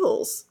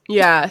skills.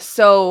 Yeah,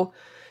 so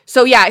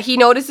So yeah, he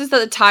notices that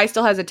the tie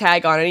still has a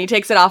tag on it, and he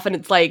takes it off, and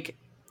it's like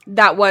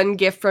that one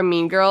gif from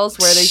Mean Girls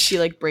where she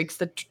like breaks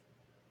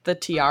the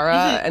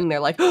tiara, and they're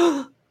like,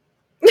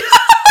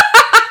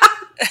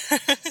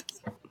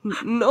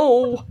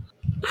 no.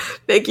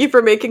 Thank you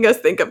for making us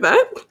think of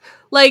that.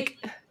 Like,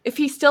 if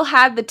he still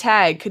had the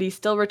tag, could he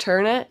still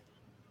return it?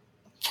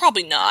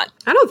 Probably not.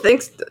 I don't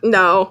think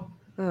no.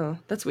 Oh,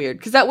 that's weird.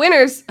 Because at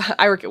Winners,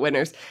 I work at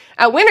Winners.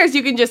 At Winners,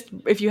 you can just,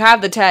 if you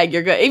have the tag,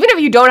 you're good. Even if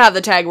you don't have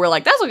the tag, we're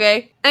like, that's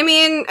okay. I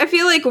mean, I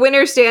feel like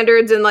winner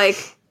standards and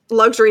like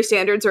luxury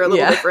standards are a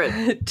little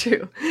different.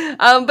 True.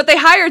 But they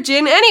hire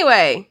Jin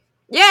anyway.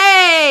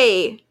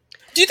 Yay!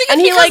 Do you think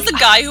it's because the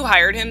guy who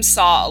hired him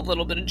saw a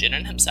little bit of Jin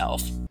in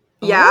himself?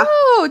 Yeah.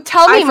 Oh,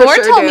 tell me more.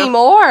 Tell me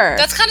more.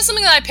 That's kind of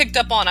something that I picked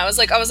up on. I was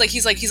like,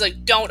 he's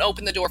like, don't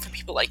open the door for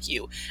people like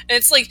you. And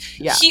it's like,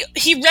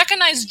 he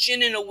recognized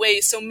Jin in a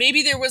way, so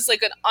maybe there was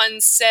like an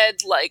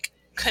unsaid like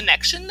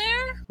connection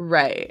there.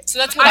 Right. So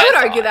that's what I would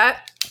argue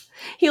that.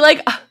 He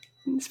like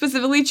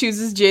specifically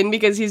chooses Jin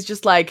because he's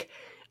just like,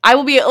 I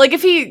will be like,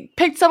 if he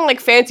picked some like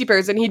fancy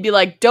person, he'd be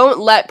like, don't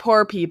let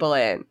poor people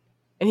in.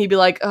 And he'd be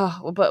like,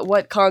 oh, but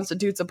what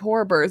constitutes a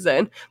poor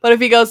person? But if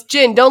he goes,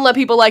 Jin, don't let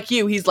people like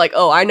you, he's like,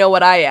 oh, I know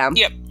what I am.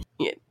 Yep.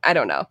 Yeah, I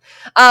don't know.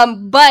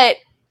 But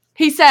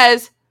he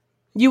says,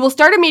 you will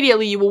start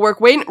immediately. You will work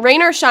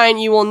rain or shine.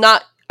 You will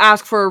not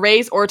ask for a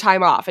raise or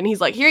time off. And he's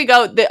like, here you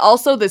go.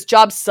 Also, this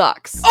job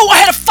sucks. Oh, I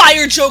had a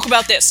fire joke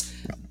about this.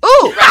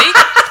 Ooh. Ready?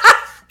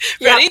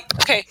 Ready? Yep.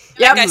 Okay.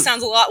 That guy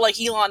sounds a lot like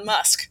Elon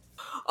Musk.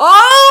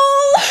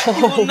 Oh!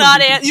 You will not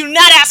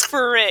ask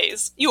for a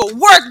raise. You will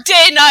work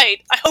day and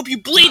night. I hope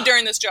you bleed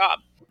during this job.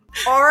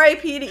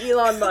 R.I.P. to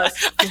Elon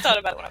Musk. I thought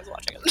about it when I was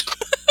watching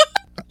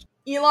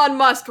it. Elon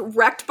Musk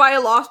wrecked by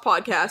a Lost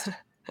podcast.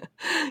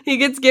 He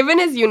gets given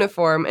his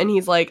uniform, and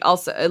he's like,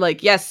 also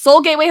like, yes,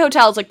 Seoul Gateway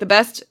Hotel is like the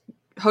best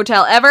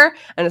hotel ever,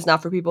 and it's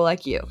not for people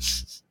like you.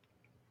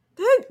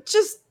 That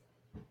just,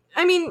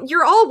 I mean,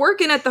 you're all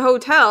working at the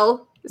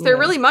hotel. Is there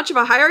really much of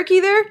a hierarchy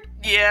there?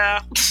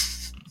 Yeah.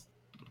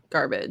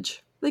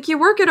 Garbage. Like, you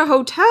work at a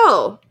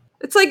hotel.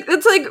 It's like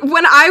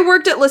when I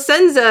worked at La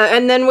Senza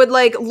and then would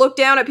like look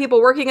down at people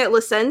working at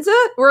La Senza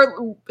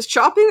or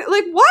shopping.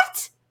 Like,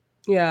 what?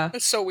 Yeah.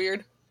 That's so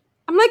weird.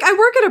 I'm like, I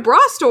work at a bra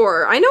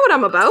store. I know what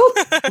I'm about.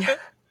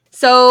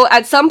 So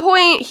at some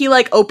point he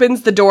like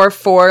opens the door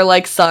for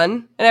like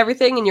Sun and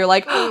everything, and you're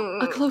like, oh,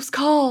 a close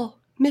call.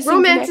 Missing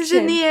Romance connection. is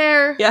in the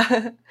air.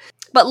 Yeah.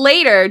 But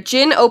later,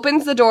 Jin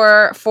opens the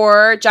door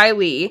for Jai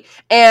Li,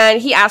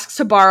 and he asks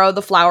to borrow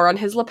the flower on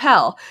his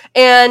lapel.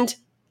 And,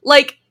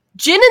 like,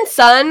 Jin and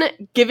Sun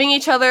giving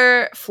each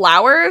other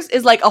flowers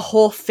is, like, a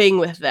whole thing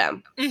with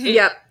them. Mm-hmm.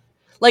 Yep.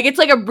 Like, it's,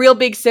 like, a real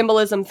big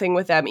symbolism thing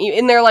with them.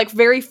 In their, like,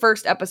 very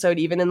first episode,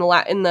 even in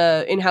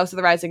House of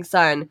the Rising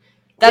Sun,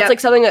 that's, like,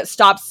 something that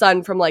stops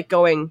Sun from, like,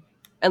 going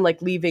and,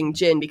 like, leaving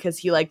Jin, because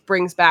he, like,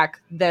 brings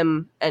back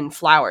them and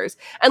flowers.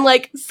 And,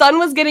 like, Sun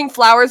was getting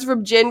flowers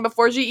from Jin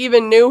before she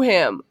even knew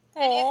him.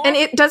 Aww.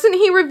 And doesn't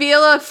he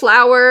reveal a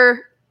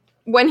flower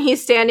when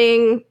he's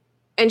standing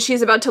and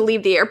she's about to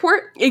leave the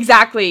airport?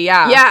 Exactly,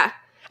 yeah. Yeah.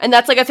 And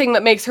that's, like, a thing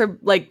that makes her,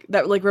 like,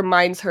 that, like,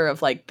 reminds her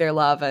of, like, their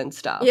love and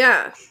stuff.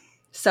 Yeah.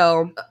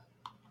 So,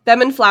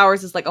 them and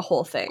flowers is, like, a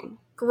whole thing.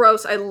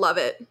 Gross, I love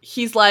it.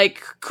 He's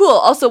like, cool,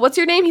 also, what's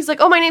your name? He's like,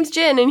 oh, my name's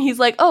Jin. And he's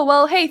like, oh,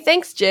 well, hey,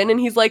 thanks, Jin. And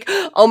he's like,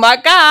 oh my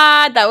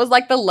god, that was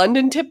like the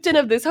London Tipton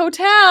of this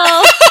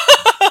hotel.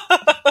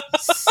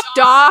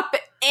 Stop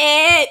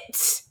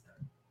it!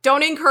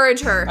 Don't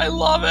encourage her. I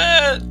love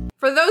it.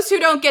 For those who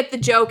don't get the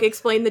joke,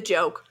 explain the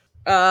joke.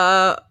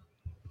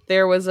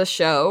 There was a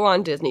show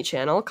on Disney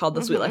Channel called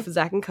The Sweet Life of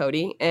Zack and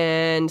Cody.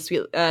 And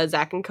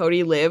Zack and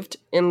Cody lived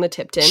in the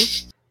Tipton,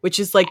 which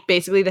is like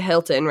basically the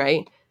Hilton,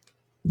 right?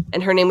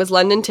 And her name was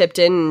London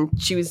Tipton, and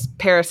she was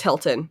Paris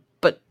Hilton,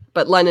 but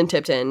London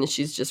Tipton, and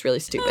she's just really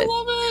stupid. I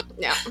love it.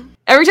 Yeah.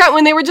 Every time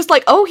when they were just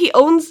like, oh,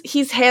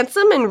 he's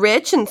handsome and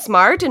rich and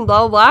smart and blah,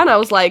 blah, blah, and I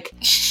was like,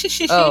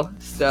 oh,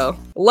 so.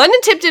 London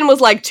Tipton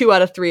was like 2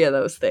 out of 3 of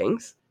those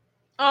things.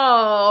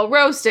 Oh,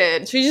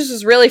 roasted. She just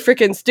was really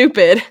freaking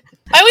stupid.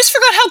 I always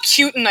forgot how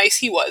cute and nice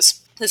he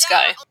was, this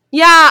guy.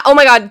 Yeah, oh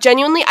my god,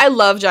 genuinely, I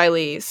love Jai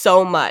Li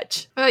so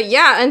much.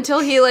 Yeah, until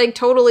he like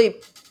totally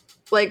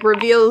like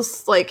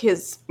reveals like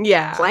his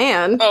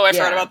plan. Oh, I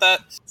forgot about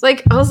that. It's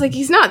like, I was like,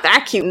 he's not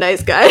that cute and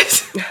nice,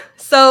 guys.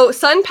 So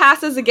Sun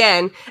passes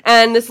again,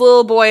 and this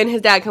little boy and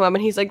his dad come up,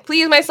 and he's like,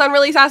 please, my son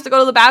really has to go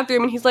to the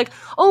bathroom. And he's like,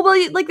 oh,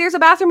 well, like, there's a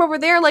bathroom over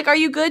there. Like, are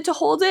you good to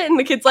hold it? And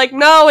the kid's like,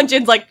 no. And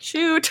Jin's like,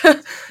 shoot.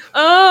 Okay,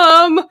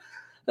 yeah,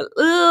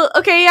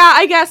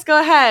 I guess, go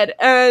ahead.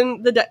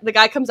 And the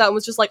guy comes out and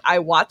was just like, I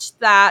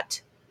watched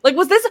that. Like,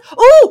 was this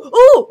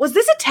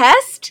a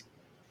test?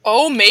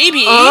 Oh,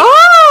 maybe.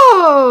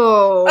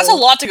 Oh! That's a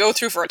lot to go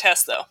through for a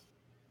test, though.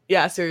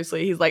 Yeah,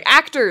 seriously. He's like,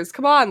 actors,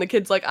 come on. The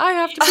kid's like, I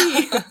have to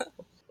pee.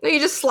 No,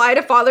 you just slide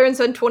a father and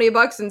son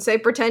 $20 and say,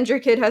 pretend your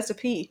kid has to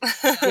pee.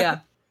 Yeah.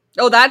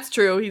 Oh, that's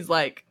true. He's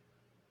like,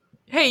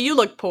 hey, you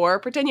look poor.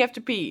 Pretend you have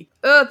to pee.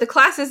 Ugh, the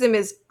classism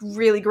is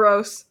really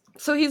gross.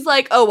 So he's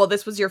like, oh, well,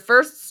 this was your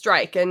first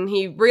strike. And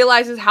he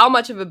realizes how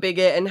much of a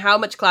bigot and how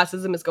much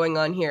classism is going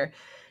on here.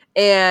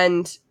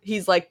 And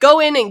he's like, go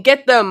in and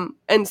get them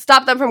and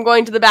stop them from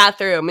going to the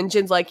bathroom. And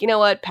Jin's like, you know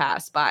what?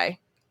 Pass. Bye.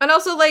 And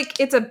also, like,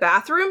 it's a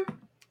bathroom.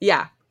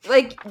 Yeah.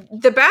 Like,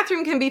 the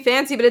bathroom can be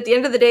fancy, but at the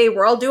end of the day,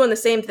 we're all doing the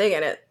same thing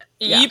in it.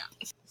 Yep.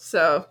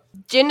 So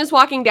Jin is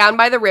walking down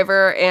by the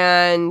river,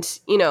 and,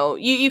 you know,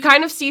 you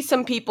kind of see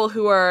some people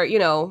who are, you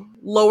know,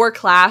 lower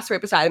class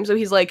right beside him. So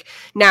he's like,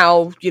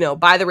 now, you know,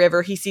 by the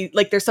river, he sees,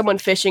 like, there's someone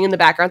fishing in the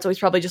background. So he's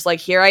probably just like,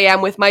 here I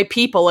am with my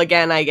people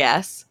again, I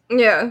guess.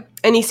 Yeah.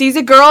 And he sees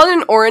a girl in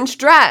an orange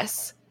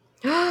dress.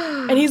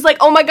 And he's like,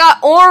 oh my god,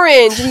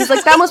 orange. And he's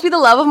like, that must be the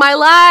love of my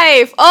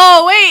life.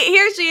 Oh, wait,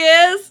 here she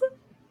is.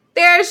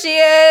 There she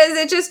is.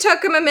 It just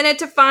took him a minute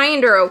to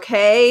find her,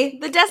 okay?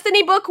 The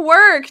Destiny book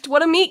worked.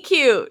 What a meet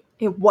cute.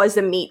 It was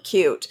a meet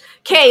cute.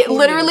 Okay,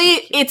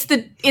 literally, it's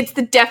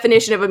the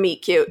definition of a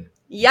meet cute.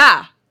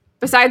 Yeah.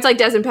 Besides, like,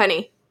 Des and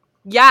Penny.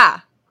 Yeah.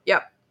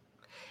 Yep.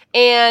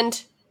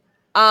 And,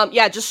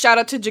 yeah, just shout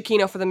out to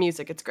Giacchino for the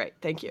music. It's great.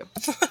 Thank you.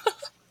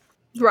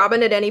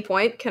 Robin, at any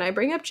point, can I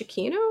bring up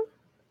Giacchino?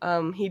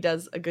 He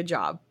does a good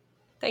job.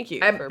 Thank you.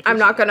 I'm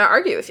not going to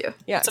argue with you.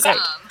 Yeah, great.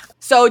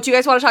 So, do you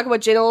guys want to talk about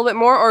Jin a little bit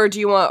more,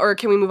 or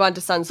can we move on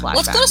to Sun's flashback?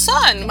 Let's go to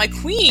Sun, my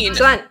queen.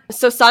 Sun.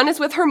 So Sun is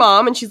with her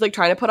mom, and she's like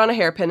trying to put on a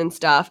hairpin and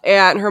stuff,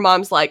 and her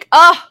mom's like,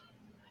 "Oh,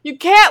 you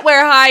can't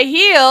wear high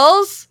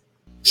heels."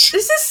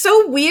 This is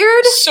so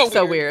weird.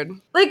 So weird.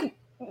 Like,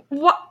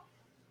 what?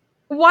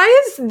 Why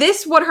is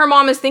this what her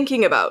mom is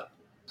thinking about?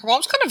 Her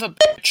mom's kind of a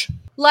bitch.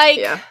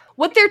 Like,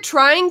 what they're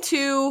trying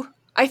to,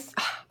 I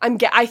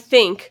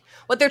think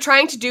what they're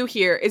trying to do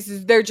here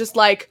is they're just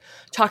like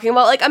talking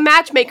about like a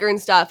matchmaker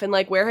and stuff, and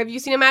like, where have you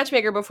seen a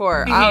matchmaker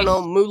before? I don't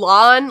know,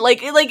 Mulan.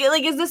 Like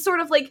is this sort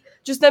of like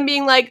just them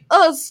being like,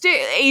 oh,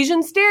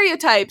 Asian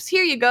stereotypes?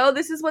 Here you go.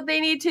 This is what they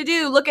need to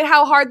do. Look at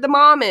how hard the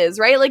mom is,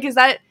 right? Like, is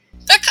that?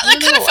 That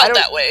kind of felt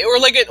that way, or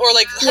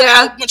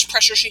how much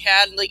pressure she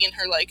had, like in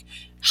her like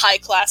high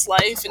class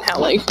life, and how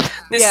like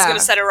this is gonna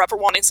set her up for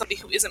wanting somebody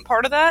who isn't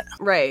part of that.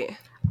 Right.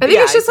 I think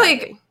it's just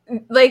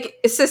like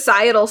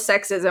societal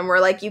sexism, where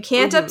like you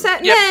can't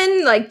upset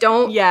men, like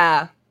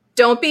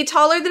don't be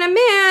taller than a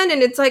man,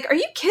 and it's like, are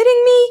you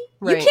kidding me?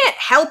 Right. You can't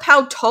help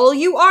how tall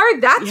you are.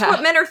 That's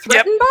what men are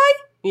threatened by.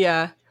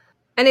 Yeah.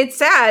 And it's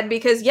sad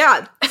because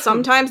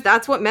sometimes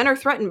that's what men are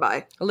threatened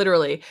by.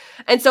 Literally.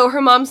 And so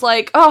her mom's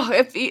like, oh,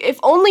 if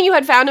only you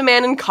had found a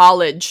man in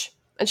college.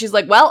 And she's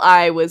like, well,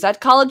 I was at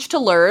college to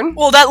learn.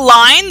 Well, that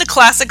line, the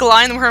classic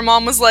line where her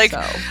mom was like,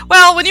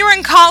 well, when you were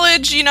in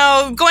college, you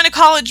know, going to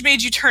college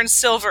made you turn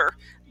silver.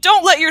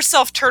 Don't let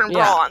yourself turn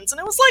bronze. And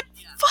it was like,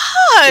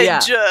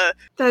 fudge. Yeah.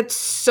 That's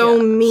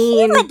so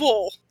mean.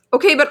 Horrible.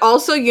 Okay, but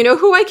also, you know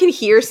who I can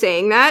hear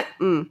saying that?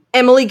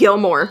 Emily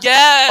Gilmore.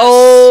 Yes.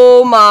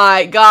 Oh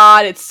my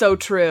god, it's so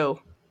true.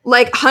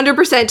 Like,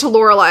 100% to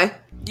Lorelai.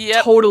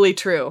 Yep. Totally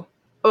true.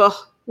 Ugh.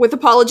 With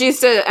apologies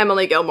to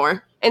Emily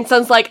Gilmore. And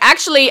Sun's like,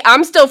 actually,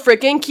 I'm still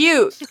freaking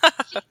cute.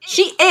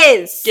 She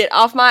is. Get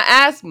off my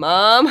ass,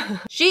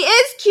 Mom. She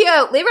is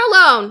cute. Leave her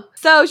alone.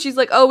 So she's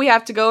like, oh, we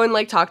have to go and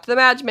like talk to the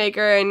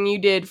matchmaker, and you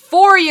did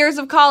 4 years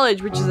of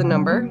college, which is a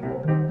number.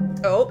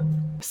 Oh.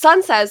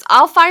 Sun says,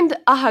 I'll find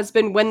a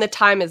husband when the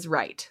time is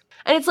right.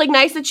 And it's like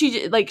nice that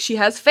she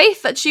has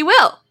faith that she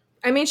will.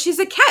 I mean, she's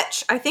a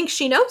catch. I think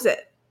she knows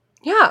it.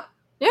 Yeah.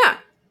 Yeah.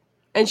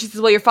 And she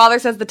says, well, your father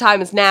says the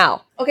time is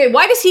now. Okay,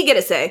 why does he get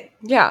a say?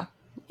 Yeah.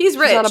 He's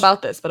rich. He's not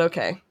about this, but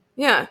okay.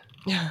 Yeah.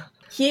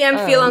 He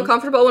feel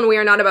uncomfortable when we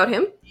are not about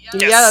him? Yes.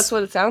 Yeah, that's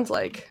what it sounds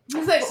like.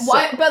 He's like,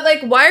 why? But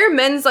like, why are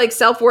men's like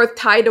self-worth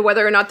tied to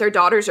whether or not their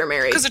daughters are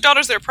married? Because their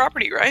daughter's their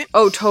property, right?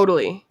 Oh,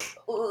 totally.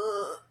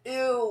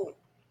 Ew.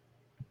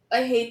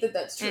 I hate that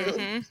that's true.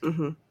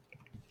 Mm-hmm.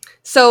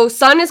 So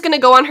Sun is going to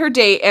go on her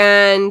date,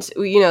 and,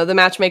 you know, the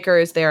matchmaker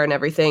is there and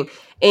everything.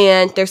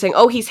 And they're saying,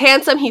 oh, he's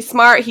handsome, he's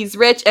smart, he's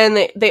rich,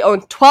 and they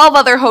own 12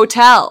 other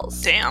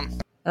hotels. Damn.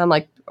 And I'm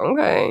like,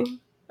 okay.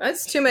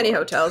 That's too many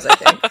hotels, I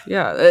think.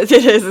 Yeah, it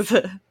is.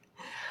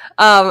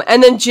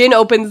 And then Jin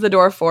opens the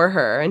door for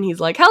her, and he's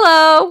like,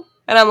 hello.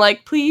 And I'm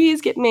like, please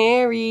get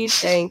married,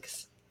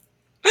 thanks.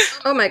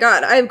 Oh my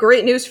god, I have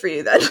great news for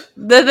you then.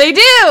 That they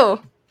do!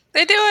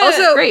 They do it.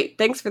 Also, great.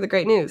 Thanks for the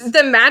great news.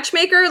 The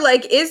matchmaker,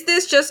 like, is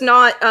this just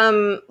not,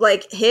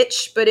 like,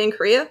 Hitch, but in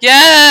Korea?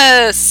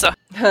 Yes!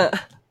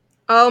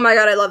 Oh my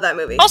god, I love that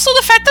movie. Also,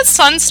 the fact that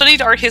Sun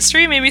studied art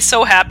history made me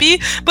so happy,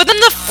 but then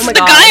the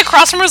guy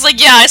across from her was like,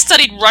 yeah, I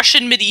studied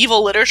Russian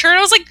medieval literature, and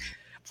I was like,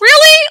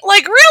 really?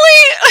 Like,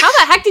 really? How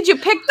the heck did you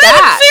pick that?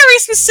 That's a very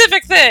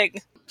specific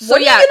thing. So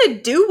what are you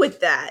gonna do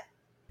with that?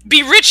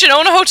 Be rich and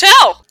own a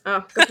hotel.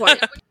 Oh, good point.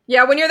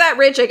 Yeah, when you're that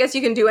rich, I guess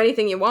you can do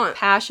anything you want.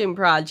 Passion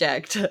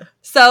project.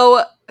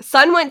 So,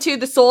 Sun went to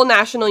the Seoul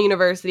National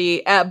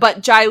University,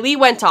 but Jai Lee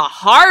went to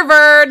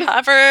Harvard.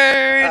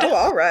 Harvard. Oh,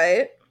 all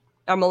right.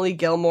 Emily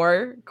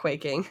Gilmore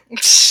quaking.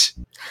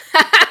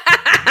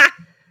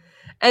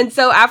 And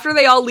so after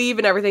they all leave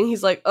and everything,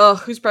 he's like, ugh,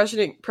 who's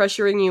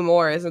pressuring you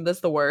more? Isn't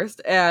this the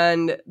worst?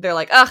 And they're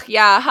like, ugh,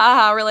 yeah,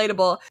 haha,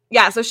 relatable.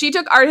 Yeah, so she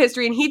took art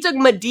history and he took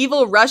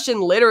medieval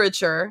Russian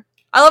literature.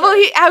 I love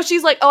how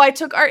she's like, oh, I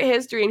took art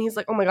history. And he's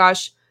like, oh my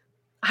gosh,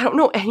 I don't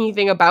know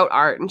anything about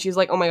art. And she's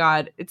like, oh my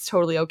God, it's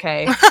totally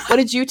okay. What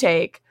did you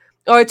take?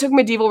 Oh, I took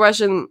medieval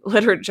Russian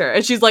literature.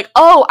 And she's like,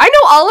 oh, I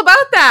know all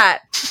about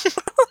that.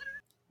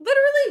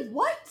 Literally,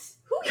 what?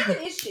 Who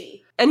even is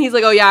she? And he's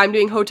like, oh yeah, I'm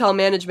doing hotel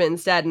management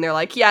instead. And they're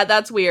like, yeah,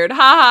 that's weird. Ha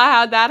ha,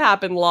 how'd that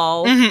happen,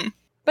 lol. Mm-hmm.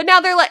 But now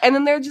they're like, and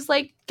then they're just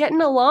like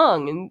getting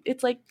along. And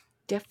it's like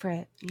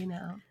different, you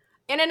know.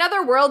 In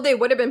another world, they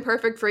would have been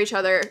perfect for each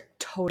other.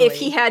 Totally. If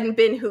he hadn't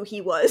been who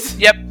he was.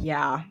 Yep.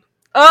 Yeah.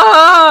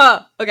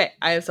 Okay,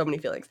 I have so many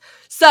feelings.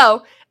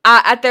 So,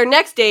 at their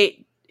next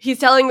date, he's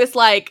telling this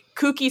like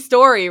kooky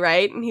story,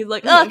 right? And he's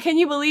like, oh, can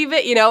you believe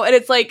it? You know, and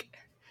it's like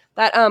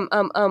that,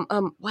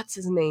 what's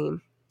his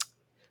name?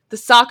 The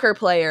soccer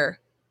player.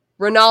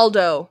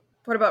 Ronaldo.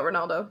 What about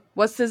Ronaldo?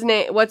 What's his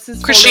name? What's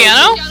his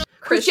Cristiano? Name?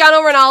 Cristiano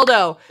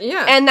Ronaldo.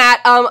 Yeah. And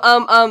that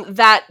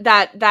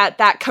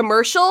that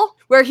commercial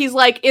where he's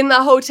like in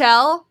the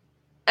hotel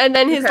and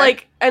then his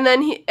like and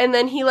then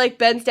he like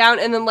bends down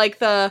and then like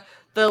the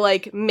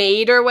like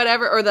maid or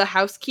whatever or the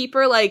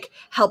housekeeper like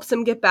helps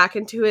him get back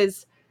into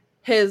his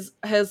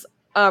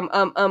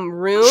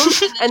room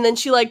and then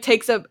she like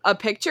takes a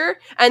picture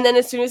and then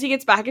as soon as he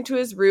gets back into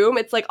his room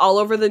it's like all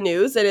over the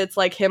news and it's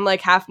like him like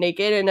half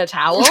naked in a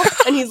towel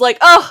and he's like,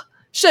 oh,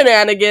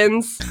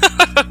 shenanigans.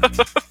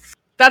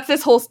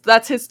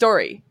 That's his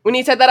story. When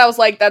he said that I was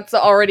like, that's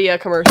already a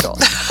commercial.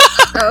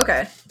 Oh,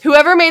 okay.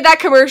 Whoever made that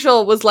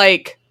commercial was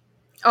like,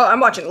 oh, I'm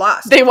watching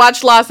Lost. They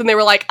watched Lost and they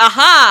were like,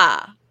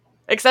 aha,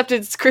 except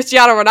it's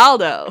Cristiano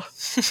Ronaldo.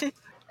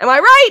 Am I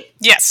right?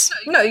 Yes.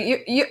 No,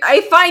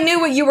 if I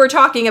knew what you were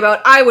talking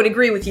about, I would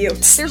agree with you.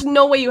 There's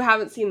no way you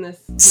haven't seen this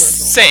commercial.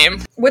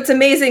 Same. What's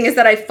amazing is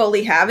that I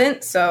fully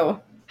haven't,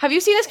 so... Have you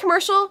seen this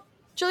commercial,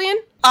 Jillian?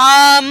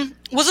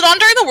 Was it on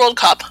during the World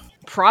Cup?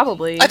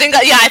 Probably. I think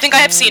I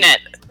have seen it.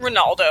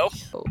 Ronaldo.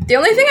 The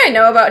only thing I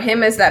know about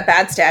him is that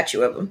bad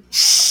statue of him.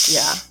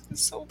 Yeah.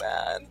 So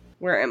bad.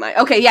 Where am I?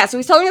 Okay, yeah, so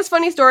he's telling this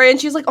funny story,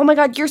 and she's like, oh my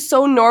God, you're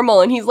so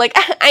normal. And he's like,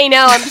 I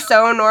know, I'm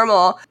so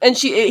normal. And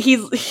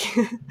he's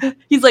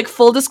like,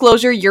 full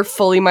disclosure, you're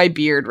fully my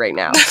beard right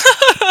now.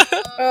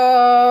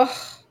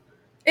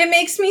 It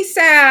makes me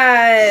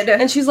sad.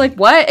 And she's like,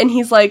 what? And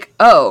he's like,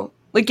 oh,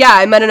 like, yeah,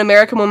 I met an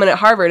American woman at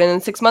Harvard, and in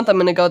 6 months I'm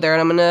going to go there,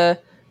 and I'm going to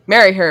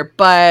marry her.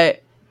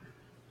 But,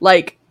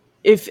 like,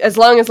 as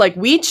long as, like,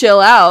 we chill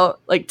out,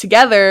 like,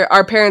 together,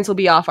 our parents will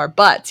be off our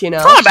butts, you know?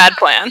 It's not a bad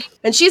plan.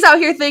 And she's out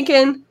here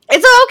thinking,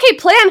 it's an okay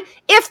plan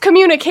if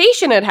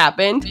communication had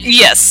happened.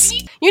 Yes.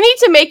 You need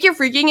to make your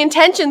freaking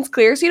intentions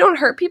clear so you don't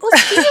hurt people's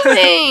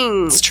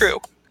feelings. It's true.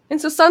 And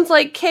so Sun's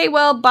like, okay,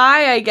 well,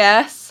 bye, I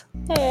guess.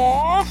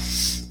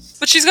 Aww.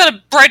 But she's got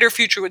a brighter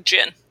future with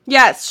Jin.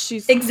 Yes,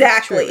 she's...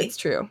 Exactly. It's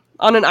true.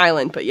 On an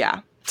island, but yeah.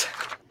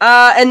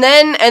 And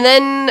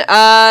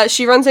then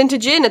she runs into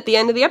Jin at the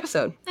end of the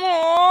episode.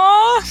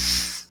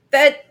 Aww.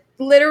 That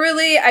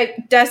literally,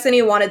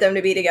 Destiny wanted them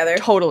to be together.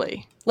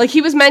 Totally. Like,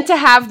 he was meant to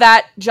have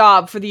that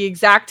job for the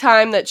exact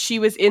time that she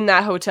was in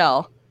that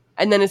hotel.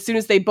 And then as soon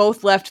as they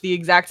both left the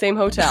exact same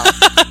hotel,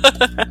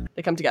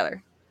 they come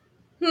together.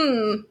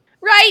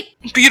 Right?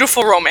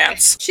 Beautiful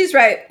romance. She's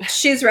right.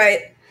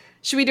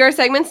 Should we do our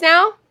segments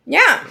now?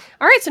 Yeah.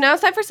 All right, so now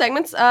it's time for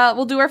segments.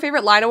 We'll do our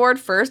favorite line award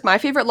first. My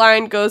favorite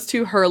line goes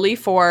to Hurley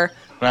for...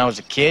 When I was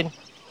a kid,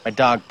 my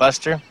dog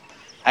Buster,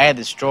 I had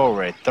this drawer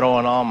where I'd throw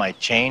in all my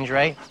change,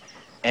 right?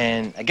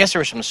 And I guess there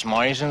were some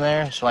Smarties in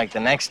there, so like the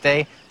next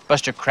day,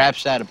 Buster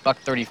craps out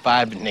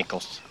 $1.35 in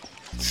nickels.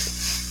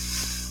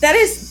 That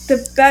is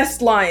the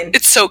best line.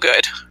 It's so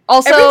good.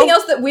 Also, everything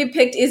else that we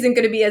picked isn't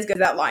going to be as good as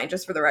that line,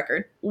 just for the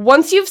record.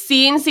 Once you've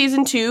seen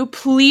season 2,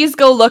 please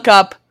go look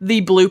up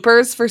the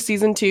bloopers for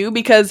season 2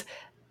 because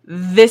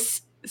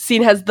this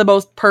scene has the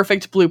most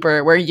perfect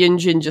blooper where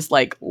Yinjin just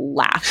like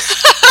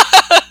laughs.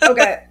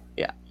 Okay.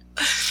 Yeah.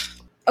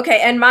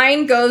 Okay, and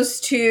mine goes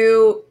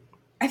to,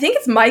 I think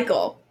it's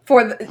Michael.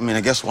 I mean,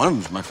 I guess one of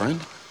them's my friend.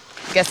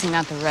 Guessing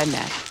not the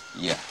redneck.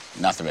 Yeah,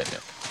 not the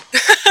redneck.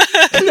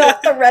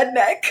 Not the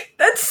redneck.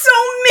 That's so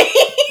mean.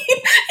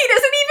 He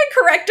doesn't even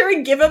correct her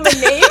and give him a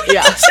name.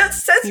 Yeah. He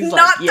just says He's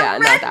not like, the yeah,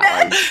 redneck. not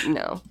that one.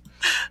 No.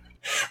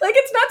 Like,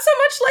 it's not so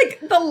much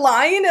like the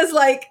line as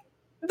like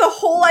the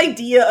whole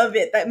idea of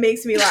it that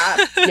makes me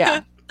laugh.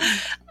 Yeah.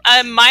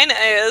 Mine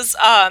is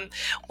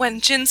when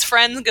Jin's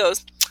friend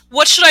goes,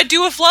 what should I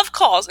do if love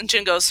calls? And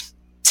Jin goes,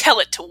 tell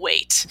it to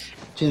wait.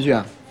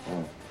 진수야,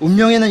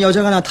 운명에는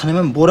여자가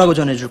나타나면 뭐라고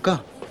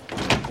전해줄까?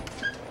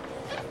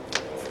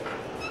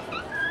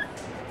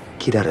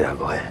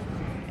 기다리라고 해.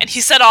 And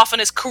he set off on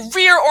his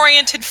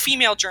career-oriented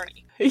female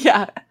journey.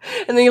 Yeah.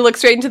 And then he looks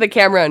straight into the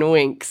camera and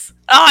winks.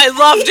 Oh, I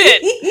loved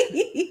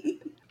it!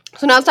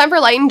 So now it's time for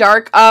Light and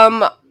Dark.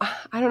 I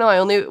don't know, I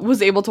only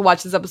was able to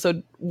watch this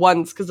episode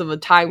once because of a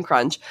time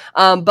crunch.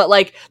 But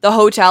like the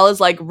hotel is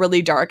like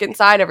really dark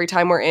inside every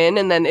time we're in,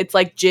 and then it's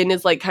like Jin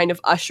is like kind of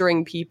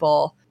ushering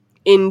people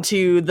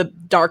into the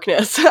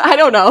darkness. I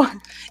don't know.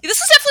 This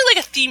is definitely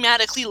like a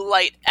thematically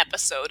light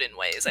episode in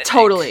ways, I think.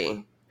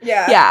 Totally.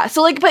 Yeah. Yeah.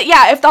 So like, but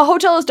yeah, if the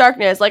hotel is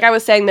darkness, like I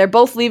was saying, they're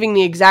both leaving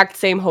the exact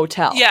same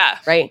hotel. Yeah.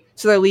 Right?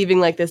 So they're leaving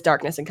like this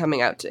darkness and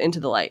coming out into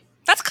the light.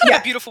 That's kind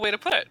of a beautiful way to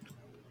put it.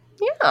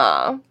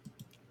 Yeah.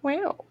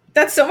 Wow.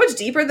 That's so much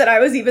deeper than I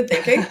was even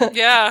thinking.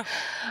 Yeah.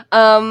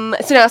 So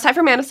now it's time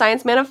for Man of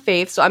Science, Man of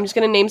Faith. So I'm just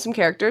going to name some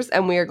characters,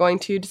 and we are going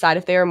to decide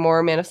if they are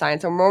more Man of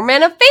Science or more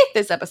Man of Faith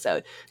this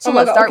episode. So Oh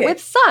my let's God, start okay.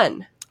 with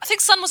Sun. I think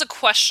Sun was a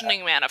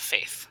questioning man of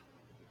faith.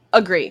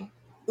 Agree.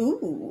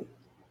 Ooh.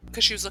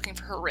 Because she was looking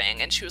for her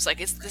ring, and she was like,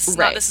 "Is this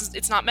Right. not?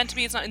 It's not meant to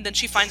be. It's not." And then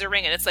she finds her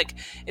ring, and it's like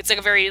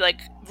a very like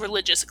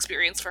religious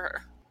experience for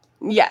her.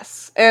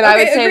 Yes. And I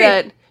Okay, would say agreed.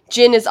 that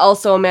Jin is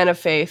also a Man of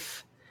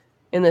Faith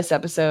in this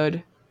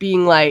episode,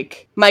 being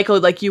like, Michael,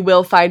 like, you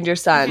will find your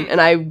son.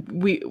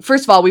 And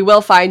first of all, we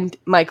will find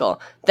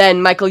Michael.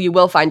 Then, Michael, you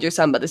will find your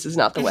son, but this is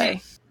not the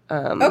way.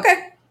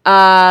 Okay.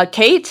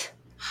 Kate?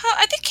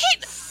 I think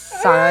Kate.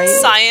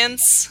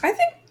 Science. I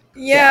think,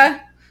 yeah.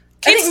 I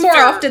Kate's think more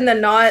very- often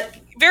than not.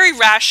 Very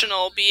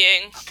rational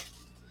being.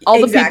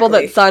 All the people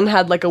Exactly. that Sun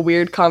had, like, a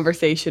weird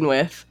conversation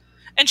with.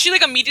 And she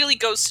like immediately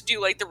goes to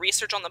do like the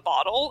research on the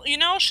bottle, you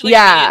know? She like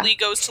Yeah. immediately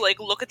goes to like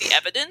look at the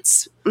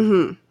evidence.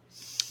 Mm-hmm.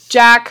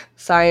 Jack,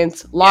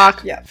 Science.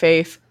 Locke,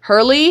 Faith.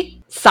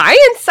 Hurley,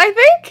 Science, I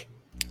think?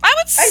 I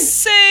would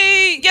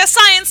say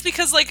science,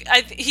 because like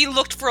he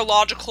looked for a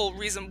logical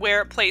reason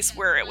place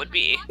where it would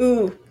be.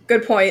 Ooh,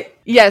 good point.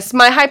 Yes,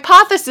 my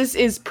hypothesis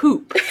is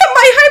poop.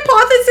 My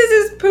hypothesis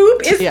is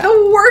poop is Yeah.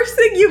 the worst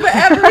thing you've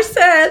ever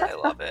said. I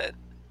love it.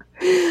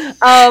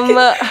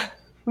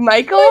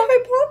 Michael? My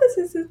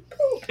hypothesis is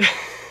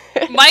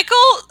poop.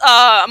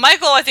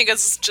 Michael I think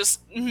is just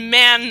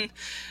man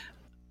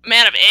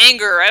of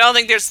anger. I don't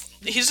think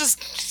he's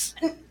just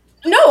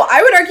No,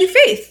 I would argue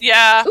Faith.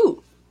 Yeah.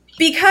 Ooh.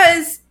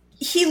 Because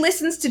he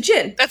listens to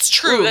Jin. That's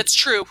true. That's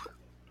true.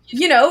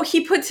 You know,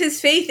 he puts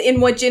his faith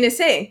in what Jin is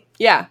saying.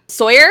 Yeah.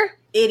 Sawyer?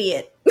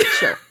 Idiot.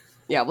 Sure.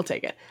 Yeah, we'll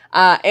take it.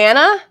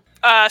 Anna?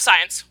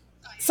 Science.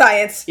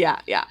 Science. Yeah.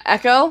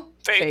 Echo?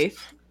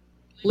 Faith.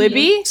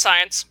 Libby?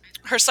 Science.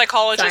 Her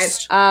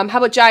psychologist. How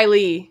about Jai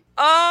Lee?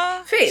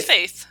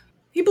 Faith.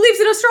 He believes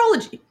in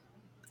astrology.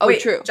 Oh,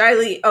 Wait, true. Jai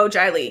Lee. Oh,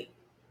 Jai Lee.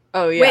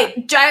 Oh, yeah.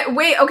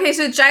 Wait, okay,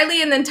 so Jai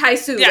Lee and then Tai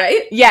Su,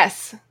 right?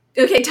 Yes.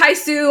 Okay, Tai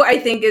Su, I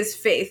think, is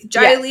Faith.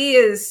 Jai Yes. Lee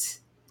is...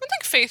 I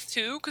think Faith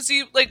too, because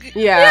he like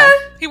Yeah.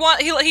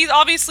 he's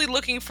obviously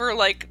looking for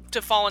like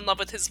to fall in love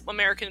with his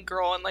American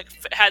girl and like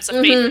has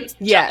a faith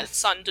in Yes. his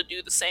son to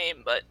do the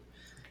same, but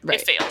Right.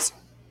 it fails.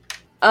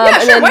 Yeah, and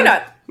sure, then why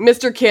not?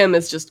 Mr. Kim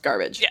is just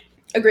garbage. Yeah.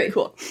 Agreed.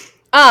 Cool.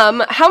 How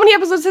many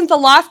episodes since the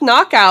last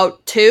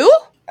knockout? 2?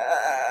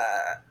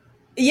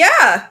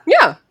 Yeah.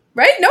 Yeah.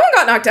 Right? No one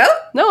got knocked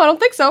out. No, I don't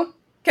think so.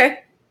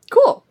 Okay.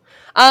 Cool.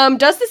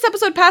 Does this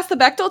episode pass the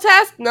Bechdel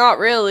test? Not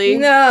really.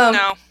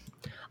 No.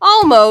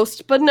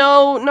 Almost, but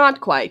no, not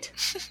quite.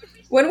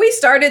 When we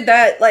started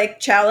that, like,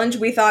 challenge,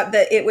 we thought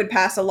that it would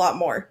pass a lot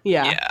more.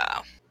 Yeah.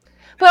 Yeah.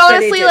 But But it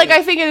honestly, like,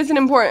 didn't. I think it is an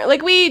important...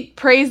 Like, we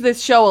praise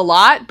this show a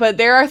lot, but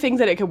there are things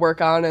that it could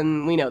work on,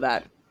 and we know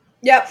that.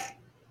 Yep.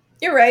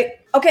 You're right.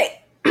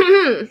 Okay.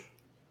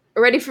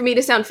 Ready for me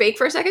to sound fake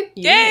for a second?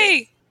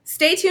 Yay!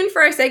 Stay tuned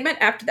for our segment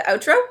after the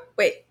outro.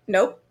 Wait,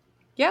 nope.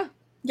 Yeah.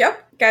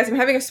 Yep. Guys, I'm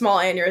having a small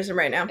aneurysm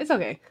right now. It's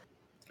okay.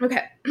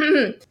 Okay.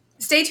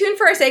 Stay tuned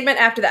for our segment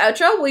after the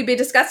outro. We'll be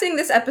discussing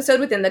this episode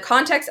within the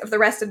context of the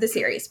rest of the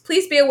series.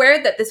 Please be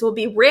aware that this will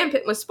be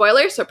rampant with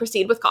spoilers, so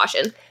proceed with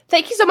caution.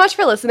 Thank you so much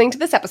for listening to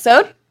this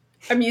episode.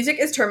 Our music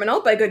is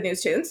Terminal by Good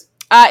News Tunes.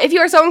 If you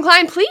are so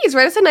inclined, please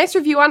write us a nice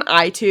review on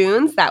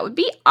iTunes. That would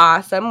be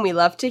awesome. We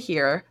love to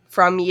hear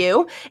from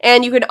you.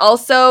 And you can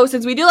also,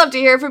 since we do love to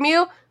hear from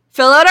you,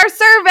 fill out our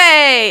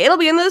survey. It'll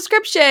be in the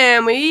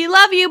description. We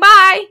love you.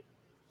 Bye.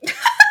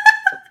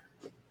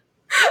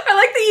 I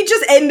like that you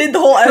just ended the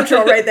whole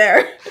outro right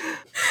there.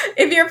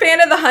 If you're a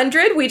fan of The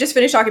 100, we just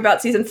finished talking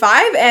about Season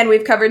 5, and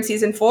we've covered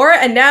Season 4,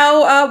 and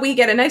now we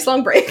get a nice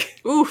long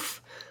break.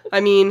 Oof. I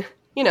mean,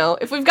 you know,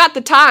 if we've got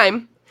the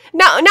time.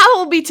 Now that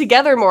we'll be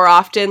together more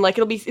often, like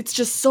it's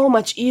just so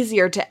much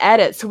easier to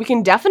edit, so we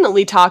can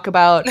definitely talk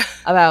about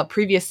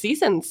previous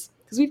seasons.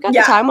 Because we've got the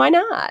time, why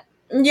not?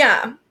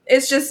 Yeah.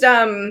 It's just,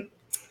 the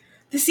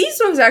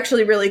season was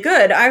actually really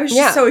good. I was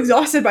just so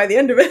exhausted by the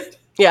end of it.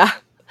 Yeah.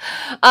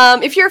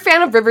 If you're a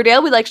fan of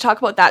Riverdale, we like to talk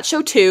about that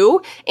show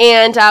too.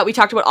 And we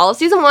talked about all of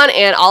season 1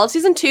 and all of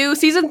season 2.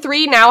 Season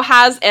 3 now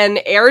has an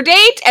air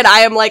date, and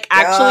I am like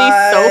actually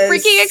so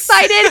freaking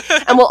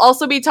excited. And we'll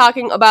also be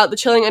talking about the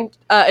Chilling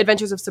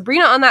Adventures of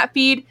Sabrina on that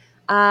feed.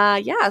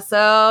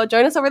 So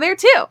join us over there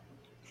too.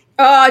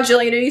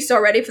 Jillian, are you so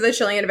ready for the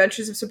Chilling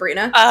Adventures of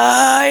Sabrina?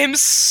 I'm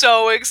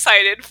so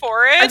excited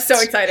for it. I'm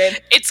so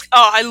excited.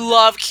 I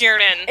love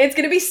Kiernan. It's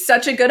gonna be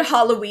such a good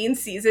Halloween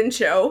season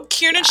show.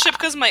 Kiernan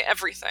Shipka's my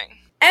everything.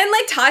 And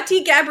like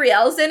Tati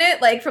Gabrielle's in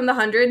it, like from The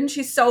 100, and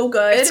she's so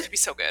good. It's gonna be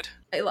so good.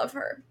 I love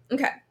her.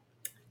 Okay.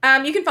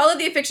 You can follow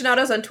the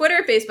Afictionados on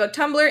Twitter, Facebook,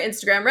 Tumblr,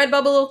 Instagram,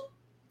 Redbubble,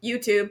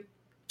 YouTube,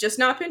 just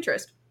not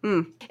Pinterest.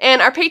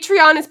 And our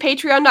Patreon is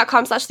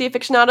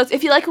patreon.com/theafictionados.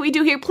 If you like what we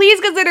do here, please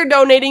consider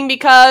donating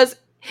because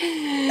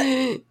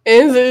it's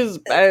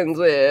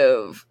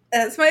expensive.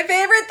 That's my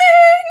favorite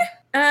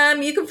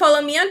thing. You can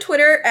follow me on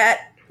Twitter at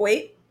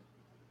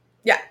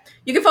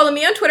You can follow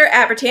me on Twitter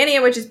at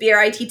Britannia, which is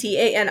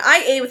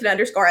BRITTANIA with an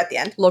underscore at the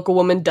end. Local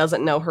woman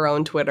doesn't know her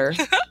own Twitter.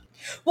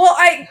 Well,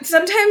 I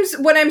sometimes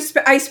when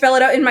I spell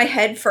it out in my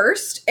head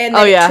first, and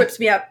then it trips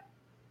me up.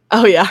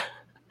 Oh yeah.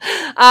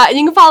 And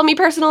you can follow me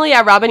personally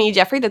at Robin E.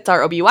 Jeffrey. That's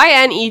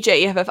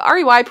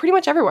ROBYNEJEFFREY pretty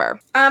much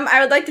everywhere. I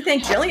would like to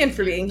thank Jillian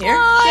for being here.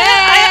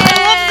 I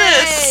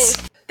love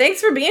this. Thanks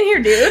for being here,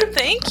 dude.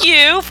 Thank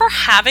you for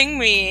having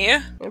me.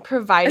 And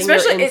providing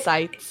your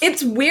insights.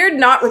 It's weird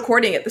not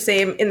recording in the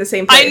same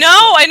place. I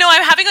know.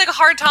 I'm having like a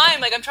hard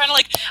time. Like I'm trying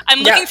to I'm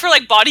looking for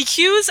like body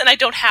cues and I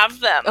don't have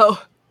them.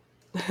 Oh.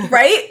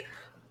 Right?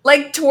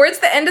 Like towards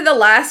the end of the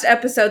last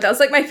episode, that was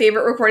like my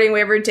favorite recording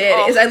we ever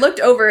did, is I looked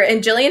over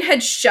and Jillian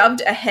had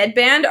shoved a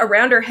headband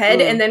around her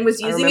head and then was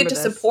using it to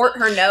support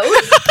her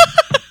nose.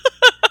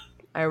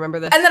 I remember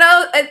this. And then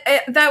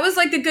that was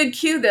like a good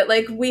cue that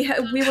like we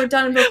were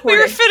done recording. We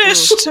were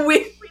finished.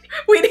 We'd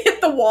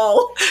hit the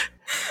wall.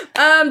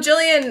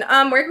 Jillian,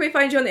 where can we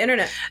find you on the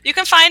internet? You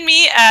can find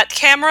me at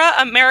Camera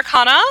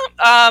Americana.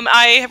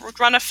 I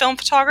run a film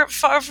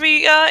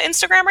photography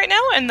Instagram right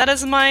now, and that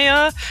is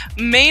my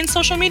main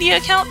social media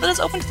account that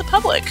is open to the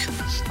public.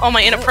 All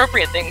my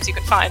inappropriate things you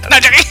can find. No,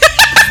 joking.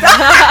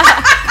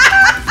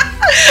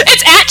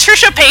 It's at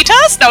Trisha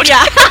Paytas. No,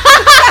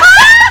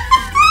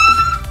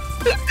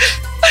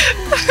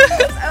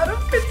 That's out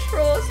of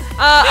control.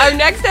 Our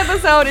next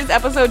episode is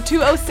episode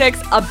 206,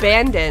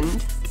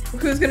 Abandoned.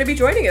 Who's going to be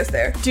joining us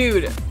there?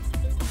 Dude,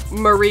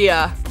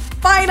 Maria.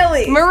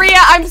 Finally! Maria,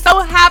 I'm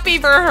so happy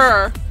for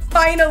her.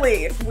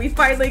 Finally! We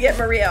finally get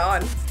Maria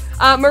on.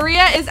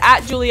 Maria is at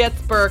Juliet's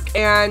Burke,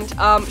 and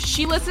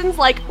she listens,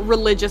 like,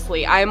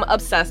 religiously. I'm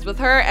obsessed with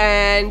her,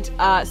 and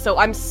so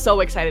I'm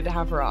so excited to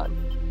have her on.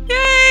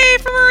 Yay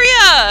for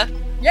Maria!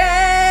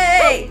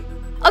 Yay!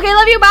 Okay,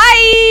 love you,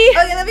 bye!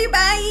 Okay, love you,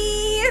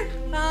 bye!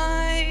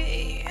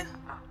 Bye.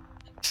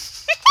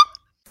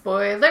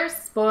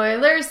 Spoilers,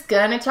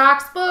 gonna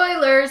talk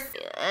spoilers.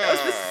 That was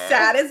the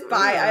saddest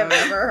bye I've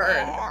ever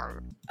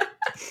heard.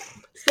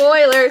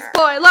 Spoilers,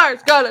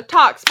 gonna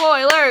talk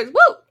spoilers,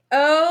 woo!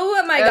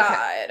 Oh my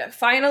god,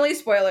 finally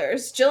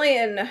spoilers.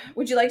 Jillian,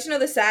 would you like to know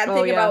the sad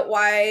thing about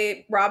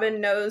why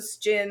Robin knows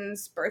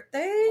Jin's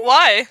birthday?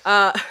 Why?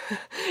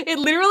 It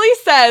literally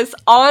says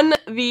on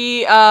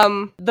the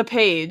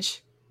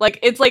page, like,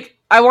 it's like,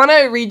 I want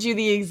to read you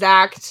the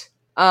exact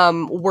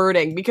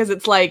wording because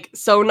it's like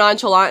so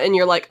nonchalant and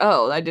you're like,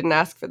 oh, I didn't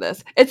ask for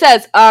this. It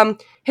says,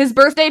 his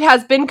birth date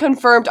has been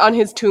confirmed on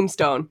his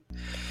tombstone.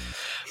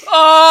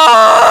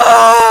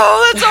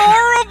 Oh, that's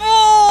horrible.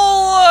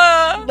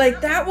 Like,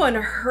 that one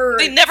hurt.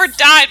 They never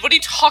died. What are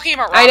you talking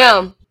about, Robin? I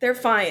know. They're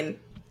fine.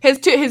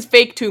 His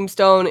fake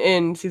tombstone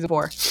in season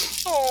 4.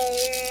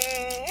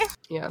 Oh.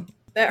 Yeah.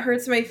 That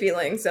hurts my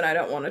feelings and I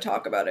don't want to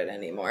talk about it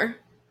anymore.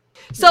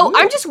 So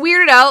I'm just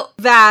weirded out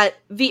that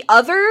the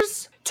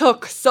others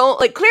took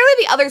clearly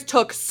the others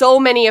took so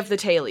many of the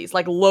tailies,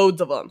 like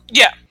loads of them.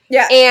 Yeah.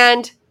 Yeah.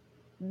 And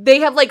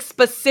they have like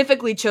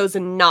specifically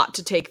chosen not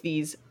to take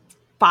these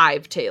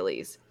 5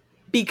 tailies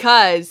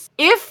because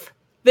if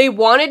they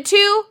wanted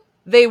to,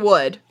 they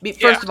would.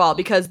 First of all,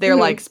 because they're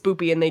like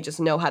spoopy and they just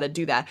know how to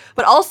do that.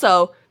 But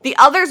also, the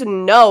others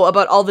know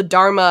about all the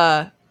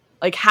Dharma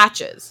like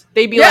hatches.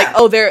 They'd be like,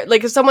 oh, they're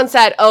like, if someone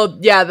said, oh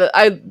yeah,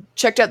 I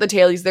checked out the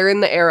tailies, they're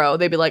in the arrow,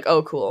 they'd be like,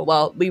 oh cool,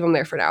 well, leave them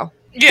there for now.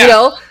 Yeah. You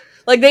know?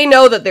 Like, they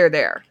know that they're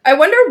there. I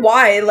wonder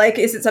why. Like,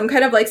 is it some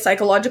kind of like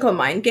psychological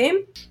mind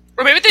game?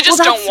 Or maybe they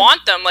just don't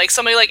want them. Like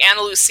somebody like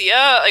Ana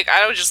Lucia, like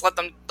I would just let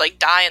them like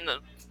die in the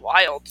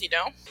wild, you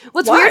know?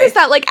 What's weird is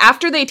that like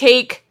after they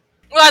take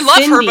Well, I love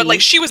Cindy, her, but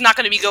like she was not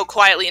going to go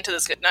quietly into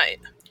this good night.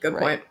 Good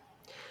point.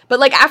 But,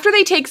 like, after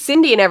they take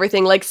Cindy and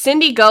everything, like,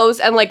 Cindy goes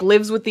and, like,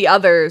 lives with the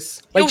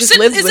others. Like, lives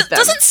with them.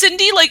 Doesn't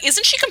Cindy, like,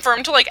 isn't she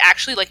confirmed to, like,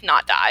 actually, like,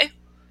 not die?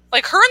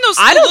 Like, her and those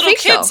little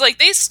kids, like,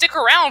 they stick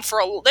around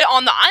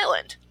on the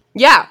island.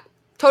 Yeah,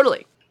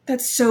 totally.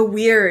 That's so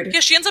weird.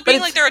 Yeah, she ends up being,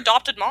 like, their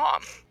adopted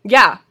mom.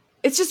 Yeah.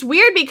 It's just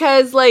weird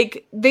because,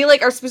 like, they,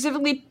 like, are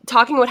specifically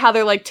talking about how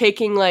they're, like,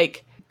 taking,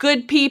 like,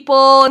 good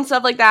people and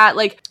stuff like that.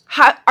 Like,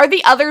 how, are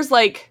the others,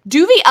 like,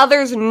 do the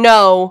others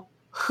know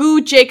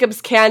who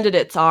Jacob's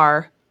candidates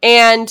are?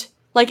 And,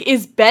 like,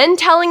 is Ben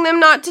telling them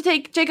not to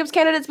take Jacob's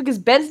candidates? Because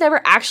Ben's never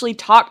actually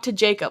talked to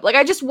Jacob. Like,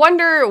 I just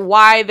wonder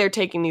why they're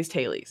taking these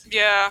tailies.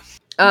 Yeah.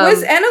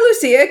 Was Ana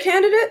Lucia a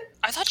candidate?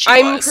 I thought she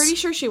was. I'm pretty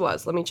sure she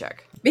was. Let me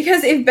check.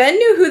 Because if Ben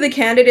knew who the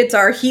candidates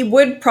are, he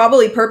would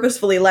probably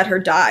purposefully let her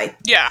die.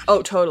 Yeah.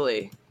 Oh,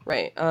 totally.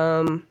 Right. It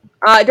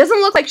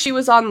doesn't look like she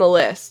was on the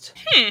list.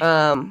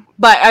 But,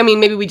 I mean,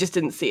 maybe we just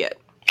didn't see it.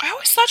 I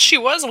always thought she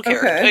was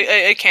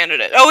a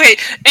candidate. Oh,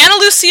 wait. Ana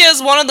Lucia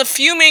is one of the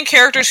few main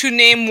characters whose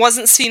name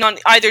wasn't seen on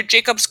either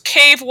Jacob's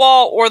cave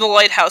wall or the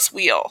lighthouse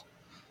wheel.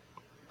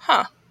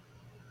 Huh.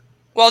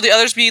 While the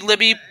others be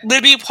Libby,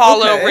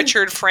 Paulo,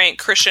 Richard, Frank,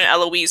 Christian,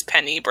 Eloise,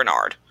 Penny,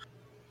 Bernard.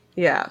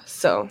 Yeah,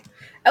 so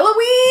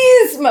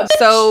Eloise!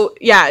 So,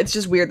 yeah, it's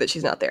just weird that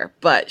she's not there,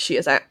 but she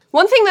is.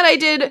 One thing that I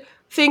did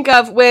think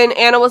of when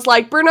Anna was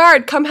like,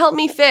 Bernard, come help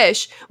me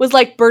fish, was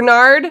like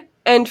Bernard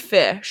and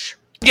fish.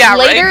 Yeah,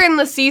 later right? in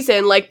the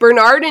season, like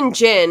Bernard and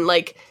Jin,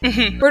 like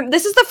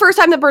this is the first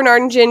time that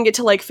Bernard and Jin get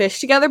to like fish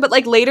together. But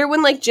like later,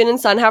 when like Jin and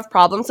Sun have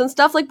problems and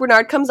stuff, like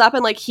Bernard comes up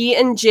and like he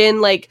and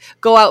Jin like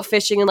go out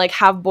fishing and like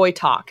have boy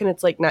talk, and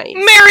it's like nice.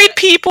 Married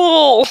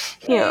people.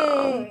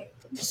 Yeah.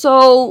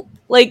 So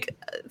like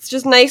it's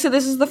just nice that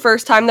this is the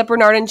first time that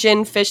Bernard and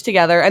Jin fish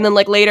together, and then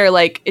like later,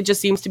 like it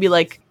just seems to be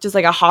like just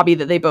like a hobby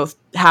that they both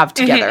have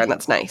together, and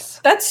that's nice.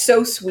 That's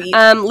so sweet.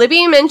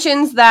 Libby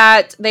mentions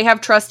that they have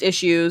trust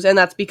issues, and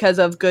that's because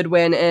of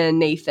Goodwin and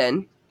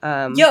Nathan.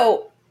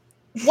 Yo,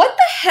 what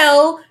the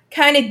hell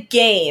kind of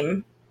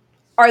game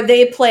are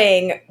they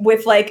playing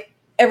with like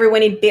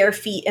everyone in bare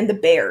feet and the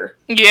bear?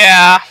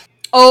 Yeah.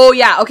 Oh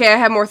yeah. Okay, I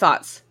have more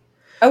thoughts.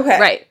 Okay.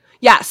 Right.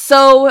 Yeah.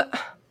 So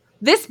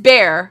this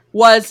bear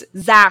was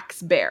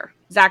Zach's bear.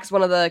 Zach's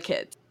one of the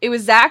kids. It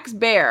was Zach's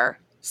bear.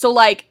 So,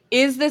 like,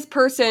 is this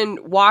person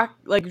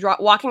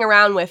walking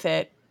around with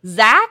it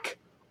Zach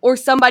or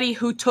somebody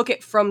who took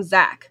it from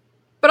Zach?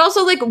 But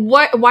also, like,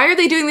 why are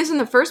they doing this in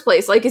the first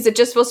place? Like, is it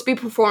just supposed to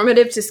be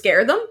performative to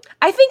scare them?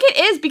 I think it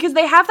is, because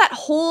they have that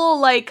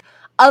whole, like,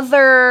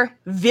 other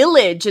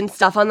village and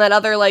stuff on that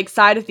other, like,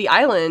 side of the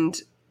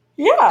island.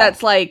 Yeah.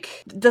 That's,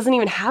 like, doesn't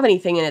even have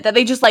anything in it. That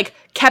they just, like,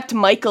 kept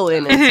Michael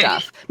in and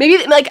stuff.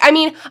 Maybe, like, I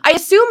mean, I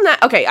assume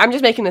that... Okay, I'm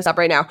just making this up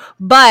right now.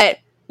 But,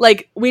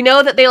 like, we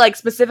know that they, like,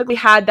 specifically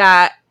had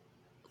that...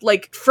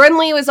 Like,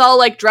 Friendly was all,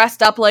 like,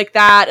 dressed up like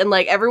that. And,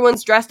 like,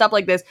 everyone's dressed up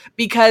like this.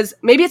 Because...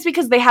 Maybe it's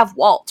because they have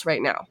Walt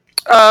right now.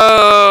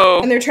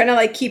 Oh. And they're trying to,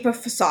 like, keep a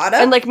facade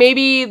up? And, like,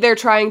 maybe they're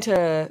trying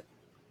to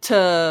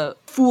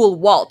fool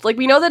Walt. Like,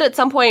 we know that at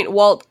some point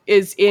Walt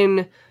is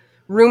in...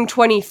 room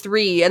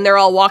 23, and they're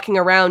all walking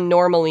around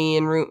normally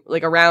in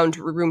around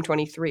room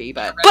 23,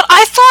 but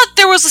I thought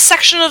there was a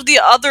section of the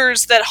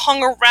others that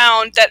hung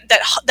around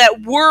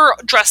that were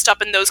dressed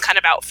up in those kind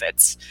of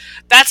outfits.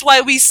 That's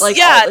why we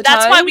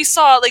that's why we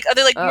saw like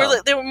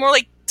they were more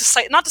like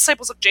not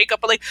disciples of Jacob,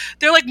 but like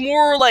they're like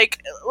more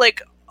like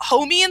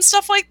homie and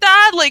stuff like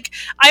that. Like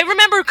I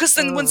remember because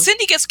then when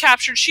Cindy gets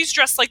captured, she's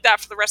dressed like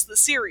that for the rest of the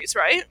series,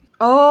 right?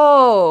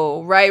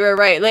 Oh, right.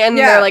 And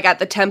they're like at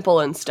the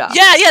temple and stuff.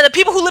 Yeah, the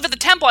people who live at the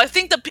temple. I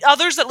think the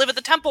others that live at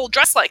the temple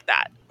dress like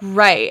that.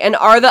 Right, and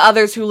are the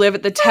others who live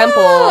at the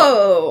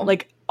temple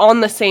like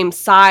on the same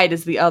side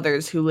as the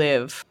others who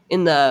live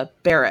in the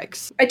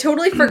barracks? I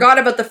totally forgot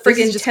about the friggin'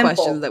 This is just temple.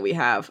 questions that we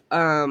have.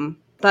 That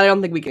I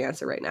don't think we can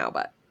answer right now,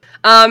 but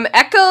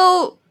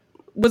Echo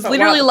was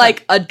literally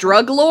like a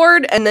drug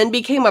lord and then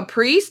became a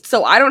priest,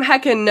 so I don't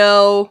heckin'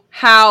 know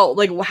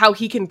how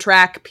he can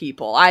track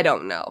people. I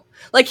don't know.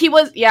 Like he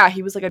was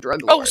like a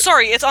drug lord. Oh,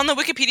 sorry, it's on the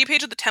Wikipedia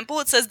page of the temple.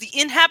 It says the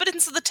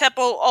inhabitants of the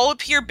temple all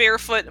appear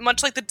barefoot,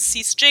 much like the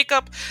deceased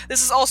Jacob.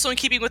 This is also in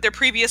keeping with their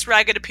previous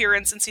ragged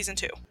appearance in season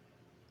 2.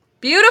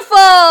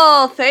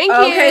 Beautiful! Thank you!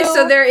 Okay,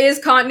 so there is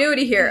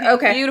continuity here.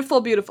 Okay.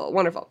 Beautiful,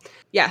 wonderful.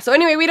 Yeah, so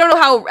anyway, we don't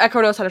know how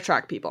Echo knows how to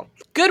track people.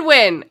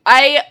 Goodwin!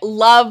 I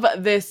love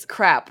this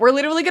crap. We're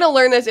literally gonna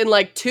learn this in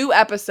like 2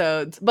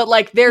 episodes, but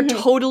like they're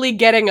totally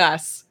getting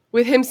us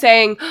with him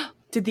saying,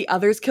 did the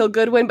others kill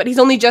Goodwin? But he's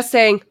only just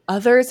saying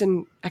others,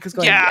 and Echo's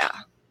going, yeah.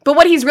 But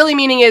what he's really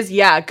meaning is,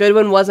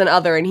 Goodwin was an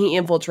other, and he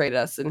infiltrated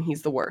us, and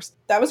he's the worst.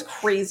 That was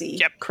crazy.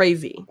 Yep.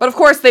 Crazy. But of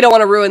course, they don't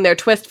want to ruin their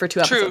twist for 2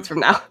 episodes from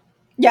now.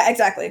 Yeah,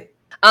 exactly.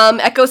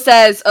 Echo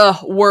says,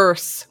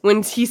 worse.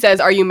 When he says,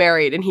 are you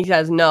married? And he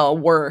says, no,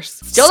 worse.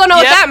 Still don't know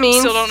what that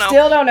means. Still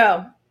don't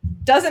know.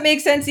 Doesn't make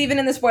sense even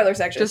in the spoiler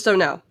section. Just don't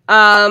know.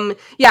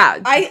 Yeah.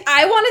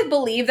 I want to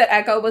believe that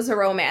Echo was a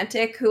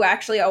romantic who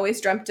actually always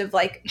dreamt of,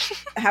 like,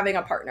 having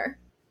a partner.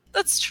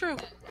 That's true.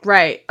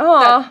 Right.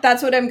 Oh,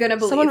 that's what I'm going to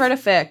believe. Someone write a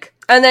fic.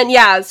 And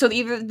then, so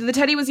either the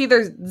teddy was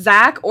either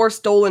Zach or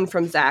stolen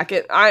from Zach.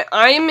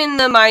 I'm in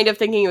the mind of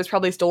thinking it was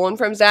probably stolen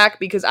from Zach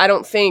because I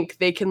don't think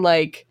they can,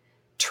 like,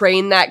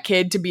 train that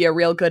kid to be a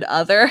real good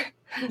other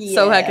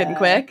so heckin'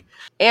 quick.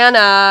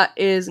 Anna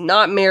is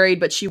not married,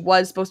 but she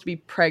was supposed to be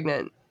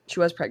pregnant. She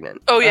was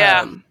pregnant. Oh,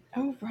 yeah.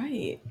 Oh,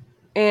 right.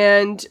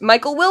 And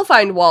Michael will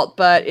find Walt,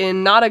 but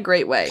in not a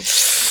great way.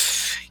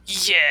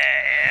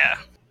 Yeah.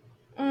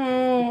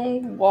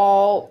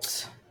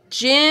 Walt.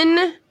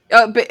 Jin,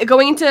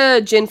 going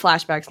into Jin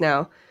flashbacks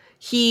now.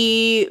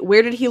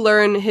 Where did he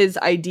learn his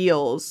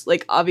ideals?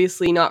 Like,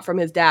 obviously not from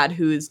his dad,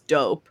 who's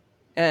dope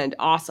and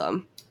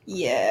awesome.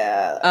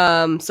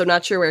 Yeah. So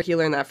not sure where he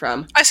learned that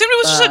from. I assumed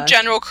it was just a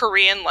general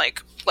Korean,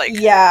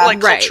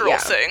 cultural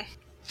thing.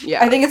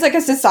 Yeah. I think it's like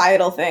a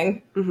societal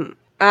thing.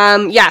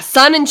 Mm-hmm.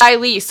 Sun and Jai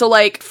Lee. So,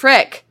 like,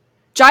 frick.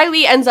 Jai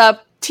Lee ends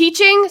up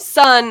teaching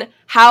Sun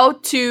how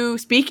to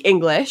speak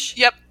English.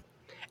 Yep.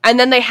 And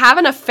then they have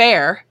an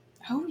affair.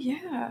 Oh,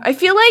 yeah. I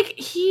feel like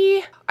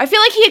he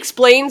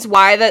explains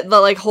why the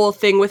like whole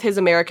thing with his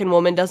American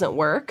woman doesn't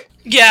work.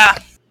 Yeah.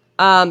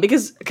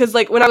 Because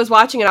like when I was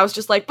watching it, I was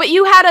just like, but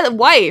you had a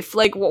wife.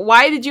 Like,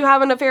 why did you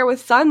have an affair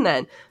with Sun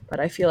then? But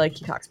I feel like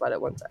he talks about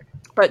it one sec.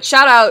 But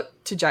shout out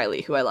to Jai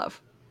Lee, who I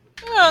love.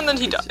 And then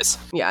he dies.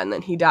 Yeah, and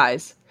then he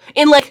dies.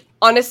 In, like,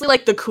 honestly,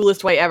 like, the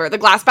coolest way ever. The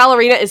Glass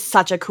Ballerina is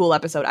such a cool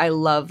episode. I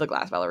love The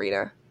Glass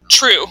Ballerina.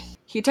 True.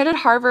 He attended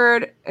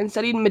Harvard and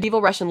studied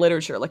medieval Russian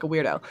literature, like a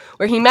weirdo,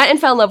 where he met and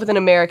fell in love with an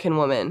American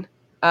woman.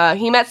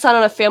 He met Sun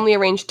on a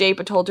family-arranged date,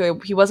 but told her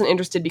he wasn't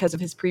interested because of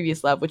his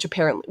previous love, which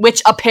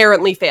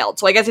apparently failed.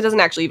 So I guess he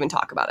doesn't actually even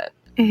talk about it.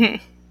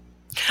 Mm-hmm.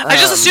 I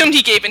just assumed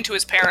he gave in to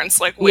his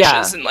parents' like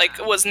wishes and like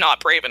was not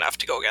brave enough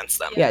to go against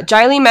them. Yeah,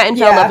 Jai Lee met and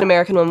fell in love with an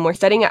American woman while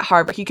studying at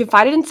Harvard. He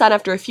confided in Sun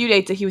after a few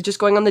dates that he was just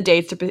going on the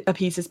dates to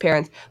appease his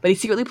parents, but he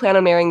secretly planned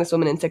on marrying this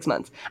woman in 6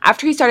 months.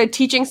 After he started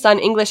teaching Sun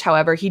English,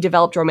 however, he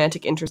developed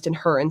romantic interest in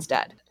her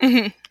instead.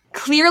 Mm-hmm.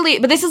 Clearly,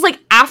 but this is like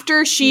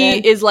after she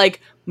is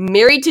like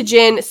married to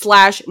Jin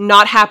 /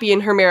 not happy in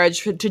her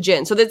marriage to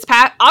Jin. So that's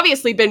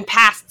obviously been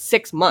past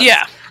 6 months.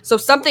 Yeah. So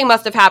something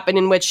must have happened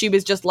in which she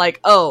was just like,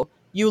 oh,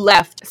 you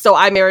left, so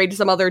I married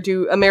some other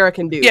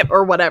American dude,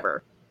 or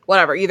whatever.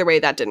 Either way,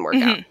 that didn't work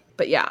out.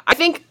 But yeah, I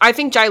think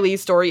Jai Lee's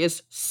story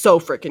is so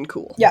freaking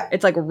cool. Yeah,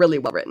 it's like really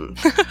well written,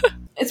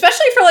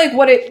 especially for like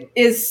what it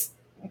is.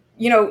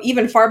 You know,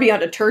 even far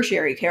beyond a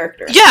tertiary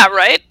character. Yeah,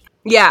 right.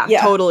 Yeah,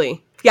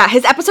 totally. Yeah,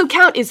 his episode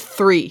count is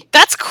 3.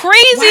 That's crazy.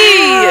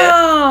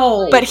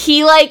 Wow. But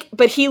he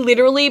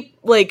literally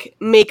like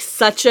makes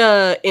such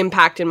a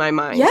impact in my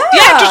mind. Yeah,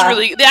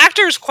 the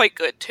actor's quite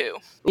good too.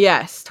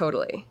 Yes,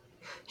 totally.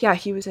 Yeah,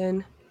 he was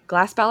in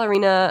Glass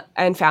Ballerina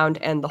and Found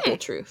and The Whole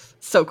Truth.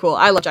 So cool.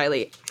 I love Jai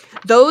Lee.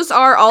 Those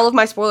are all of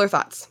my spoiler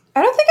thoughts.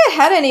 I don't think I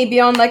had any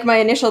beyond like my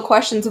initial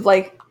questions of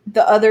like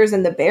the others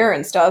and the bear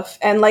and stuff,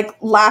 and like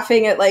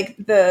laughing at like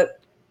the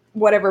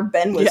whatever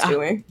Ben was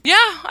doing. Yeah,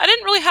 I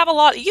didn't really have a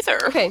lot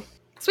either. Okay,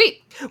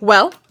 sweet.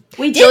 Well,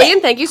 we did.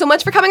 Jillian, thank you so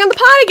much for coming on the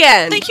pod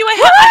again. Thank you.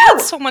 I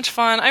had so much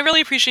fun. I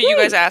really appreciate you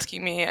guys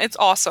asking me. It's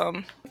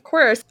awesome. Of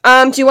course.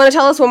 Do you want to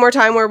tell us one more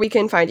time where we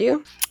can find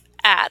you?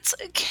 At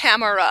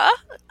Camera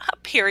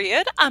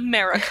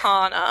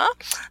Americana,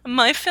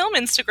 my film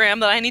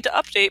Instagram that I need to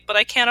update, but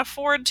I can't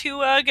afford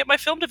to get my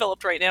film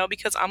developed right now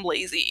because I'm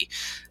lazy.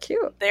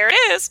 Cute. There it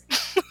is.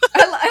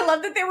 I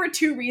love that there were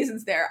 2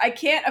 reasons there. I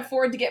can't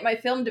afford to get my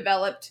film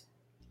developed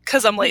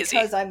because I'm lazy.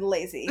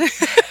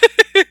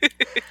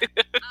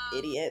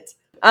 Idiot.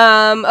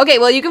 Okay,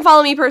 well, you can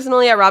follow me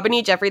personally at Robin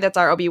E. Jeffrey. That's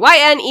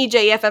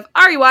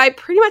ROBYNEJEFFREY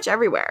pretty much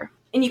everywhere.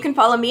 And you can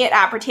follow me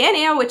at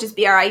Britannia, which is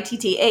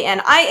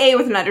BRITTANIA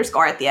with an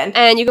underscore at the end.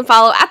 And you can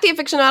follow at The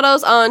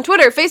Afictionados on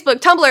Twitter, Facebook,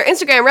 Tumblr,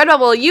 Instagram,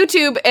 Redbubble,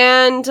 YouTube,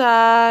 and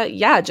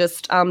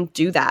just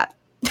do that.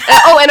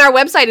 And our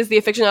website is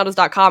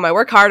theafictionados.com. I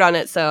work hard on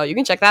it, so you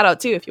can check that out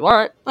too if you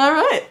want. All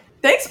right.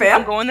 Thanks,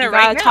 fam. I'm going there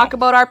right now. Talk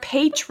about our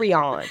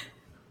Patreon.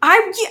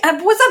 I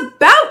was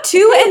about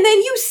to, and then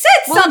you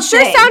said something. It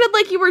sure sounded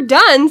like you were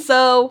done,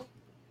 so...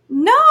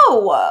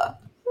 No.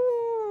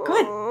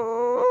 Good.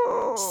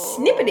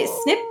 Snippety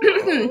snip.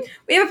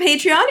 We have a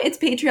Patreon. It's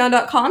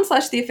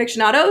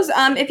patreon.com/theafictionados.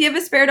 If you have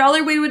a spare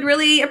 $1, we would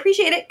really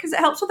appreciate it because it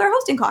helps with our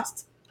hosting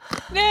costs.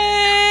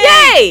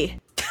 Yay!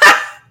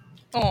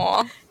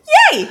 Aw.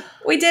 Yay!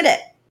 We did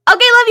it.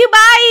 Okay, love you,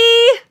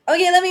 bye!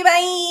 Okay, love you,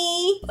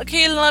 bye!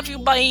 Okay, love you,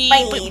 bye!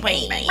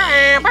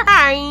 Bye.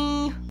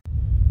 Bye.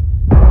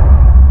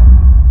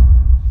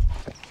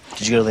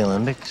 Did you go to the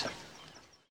Olympics?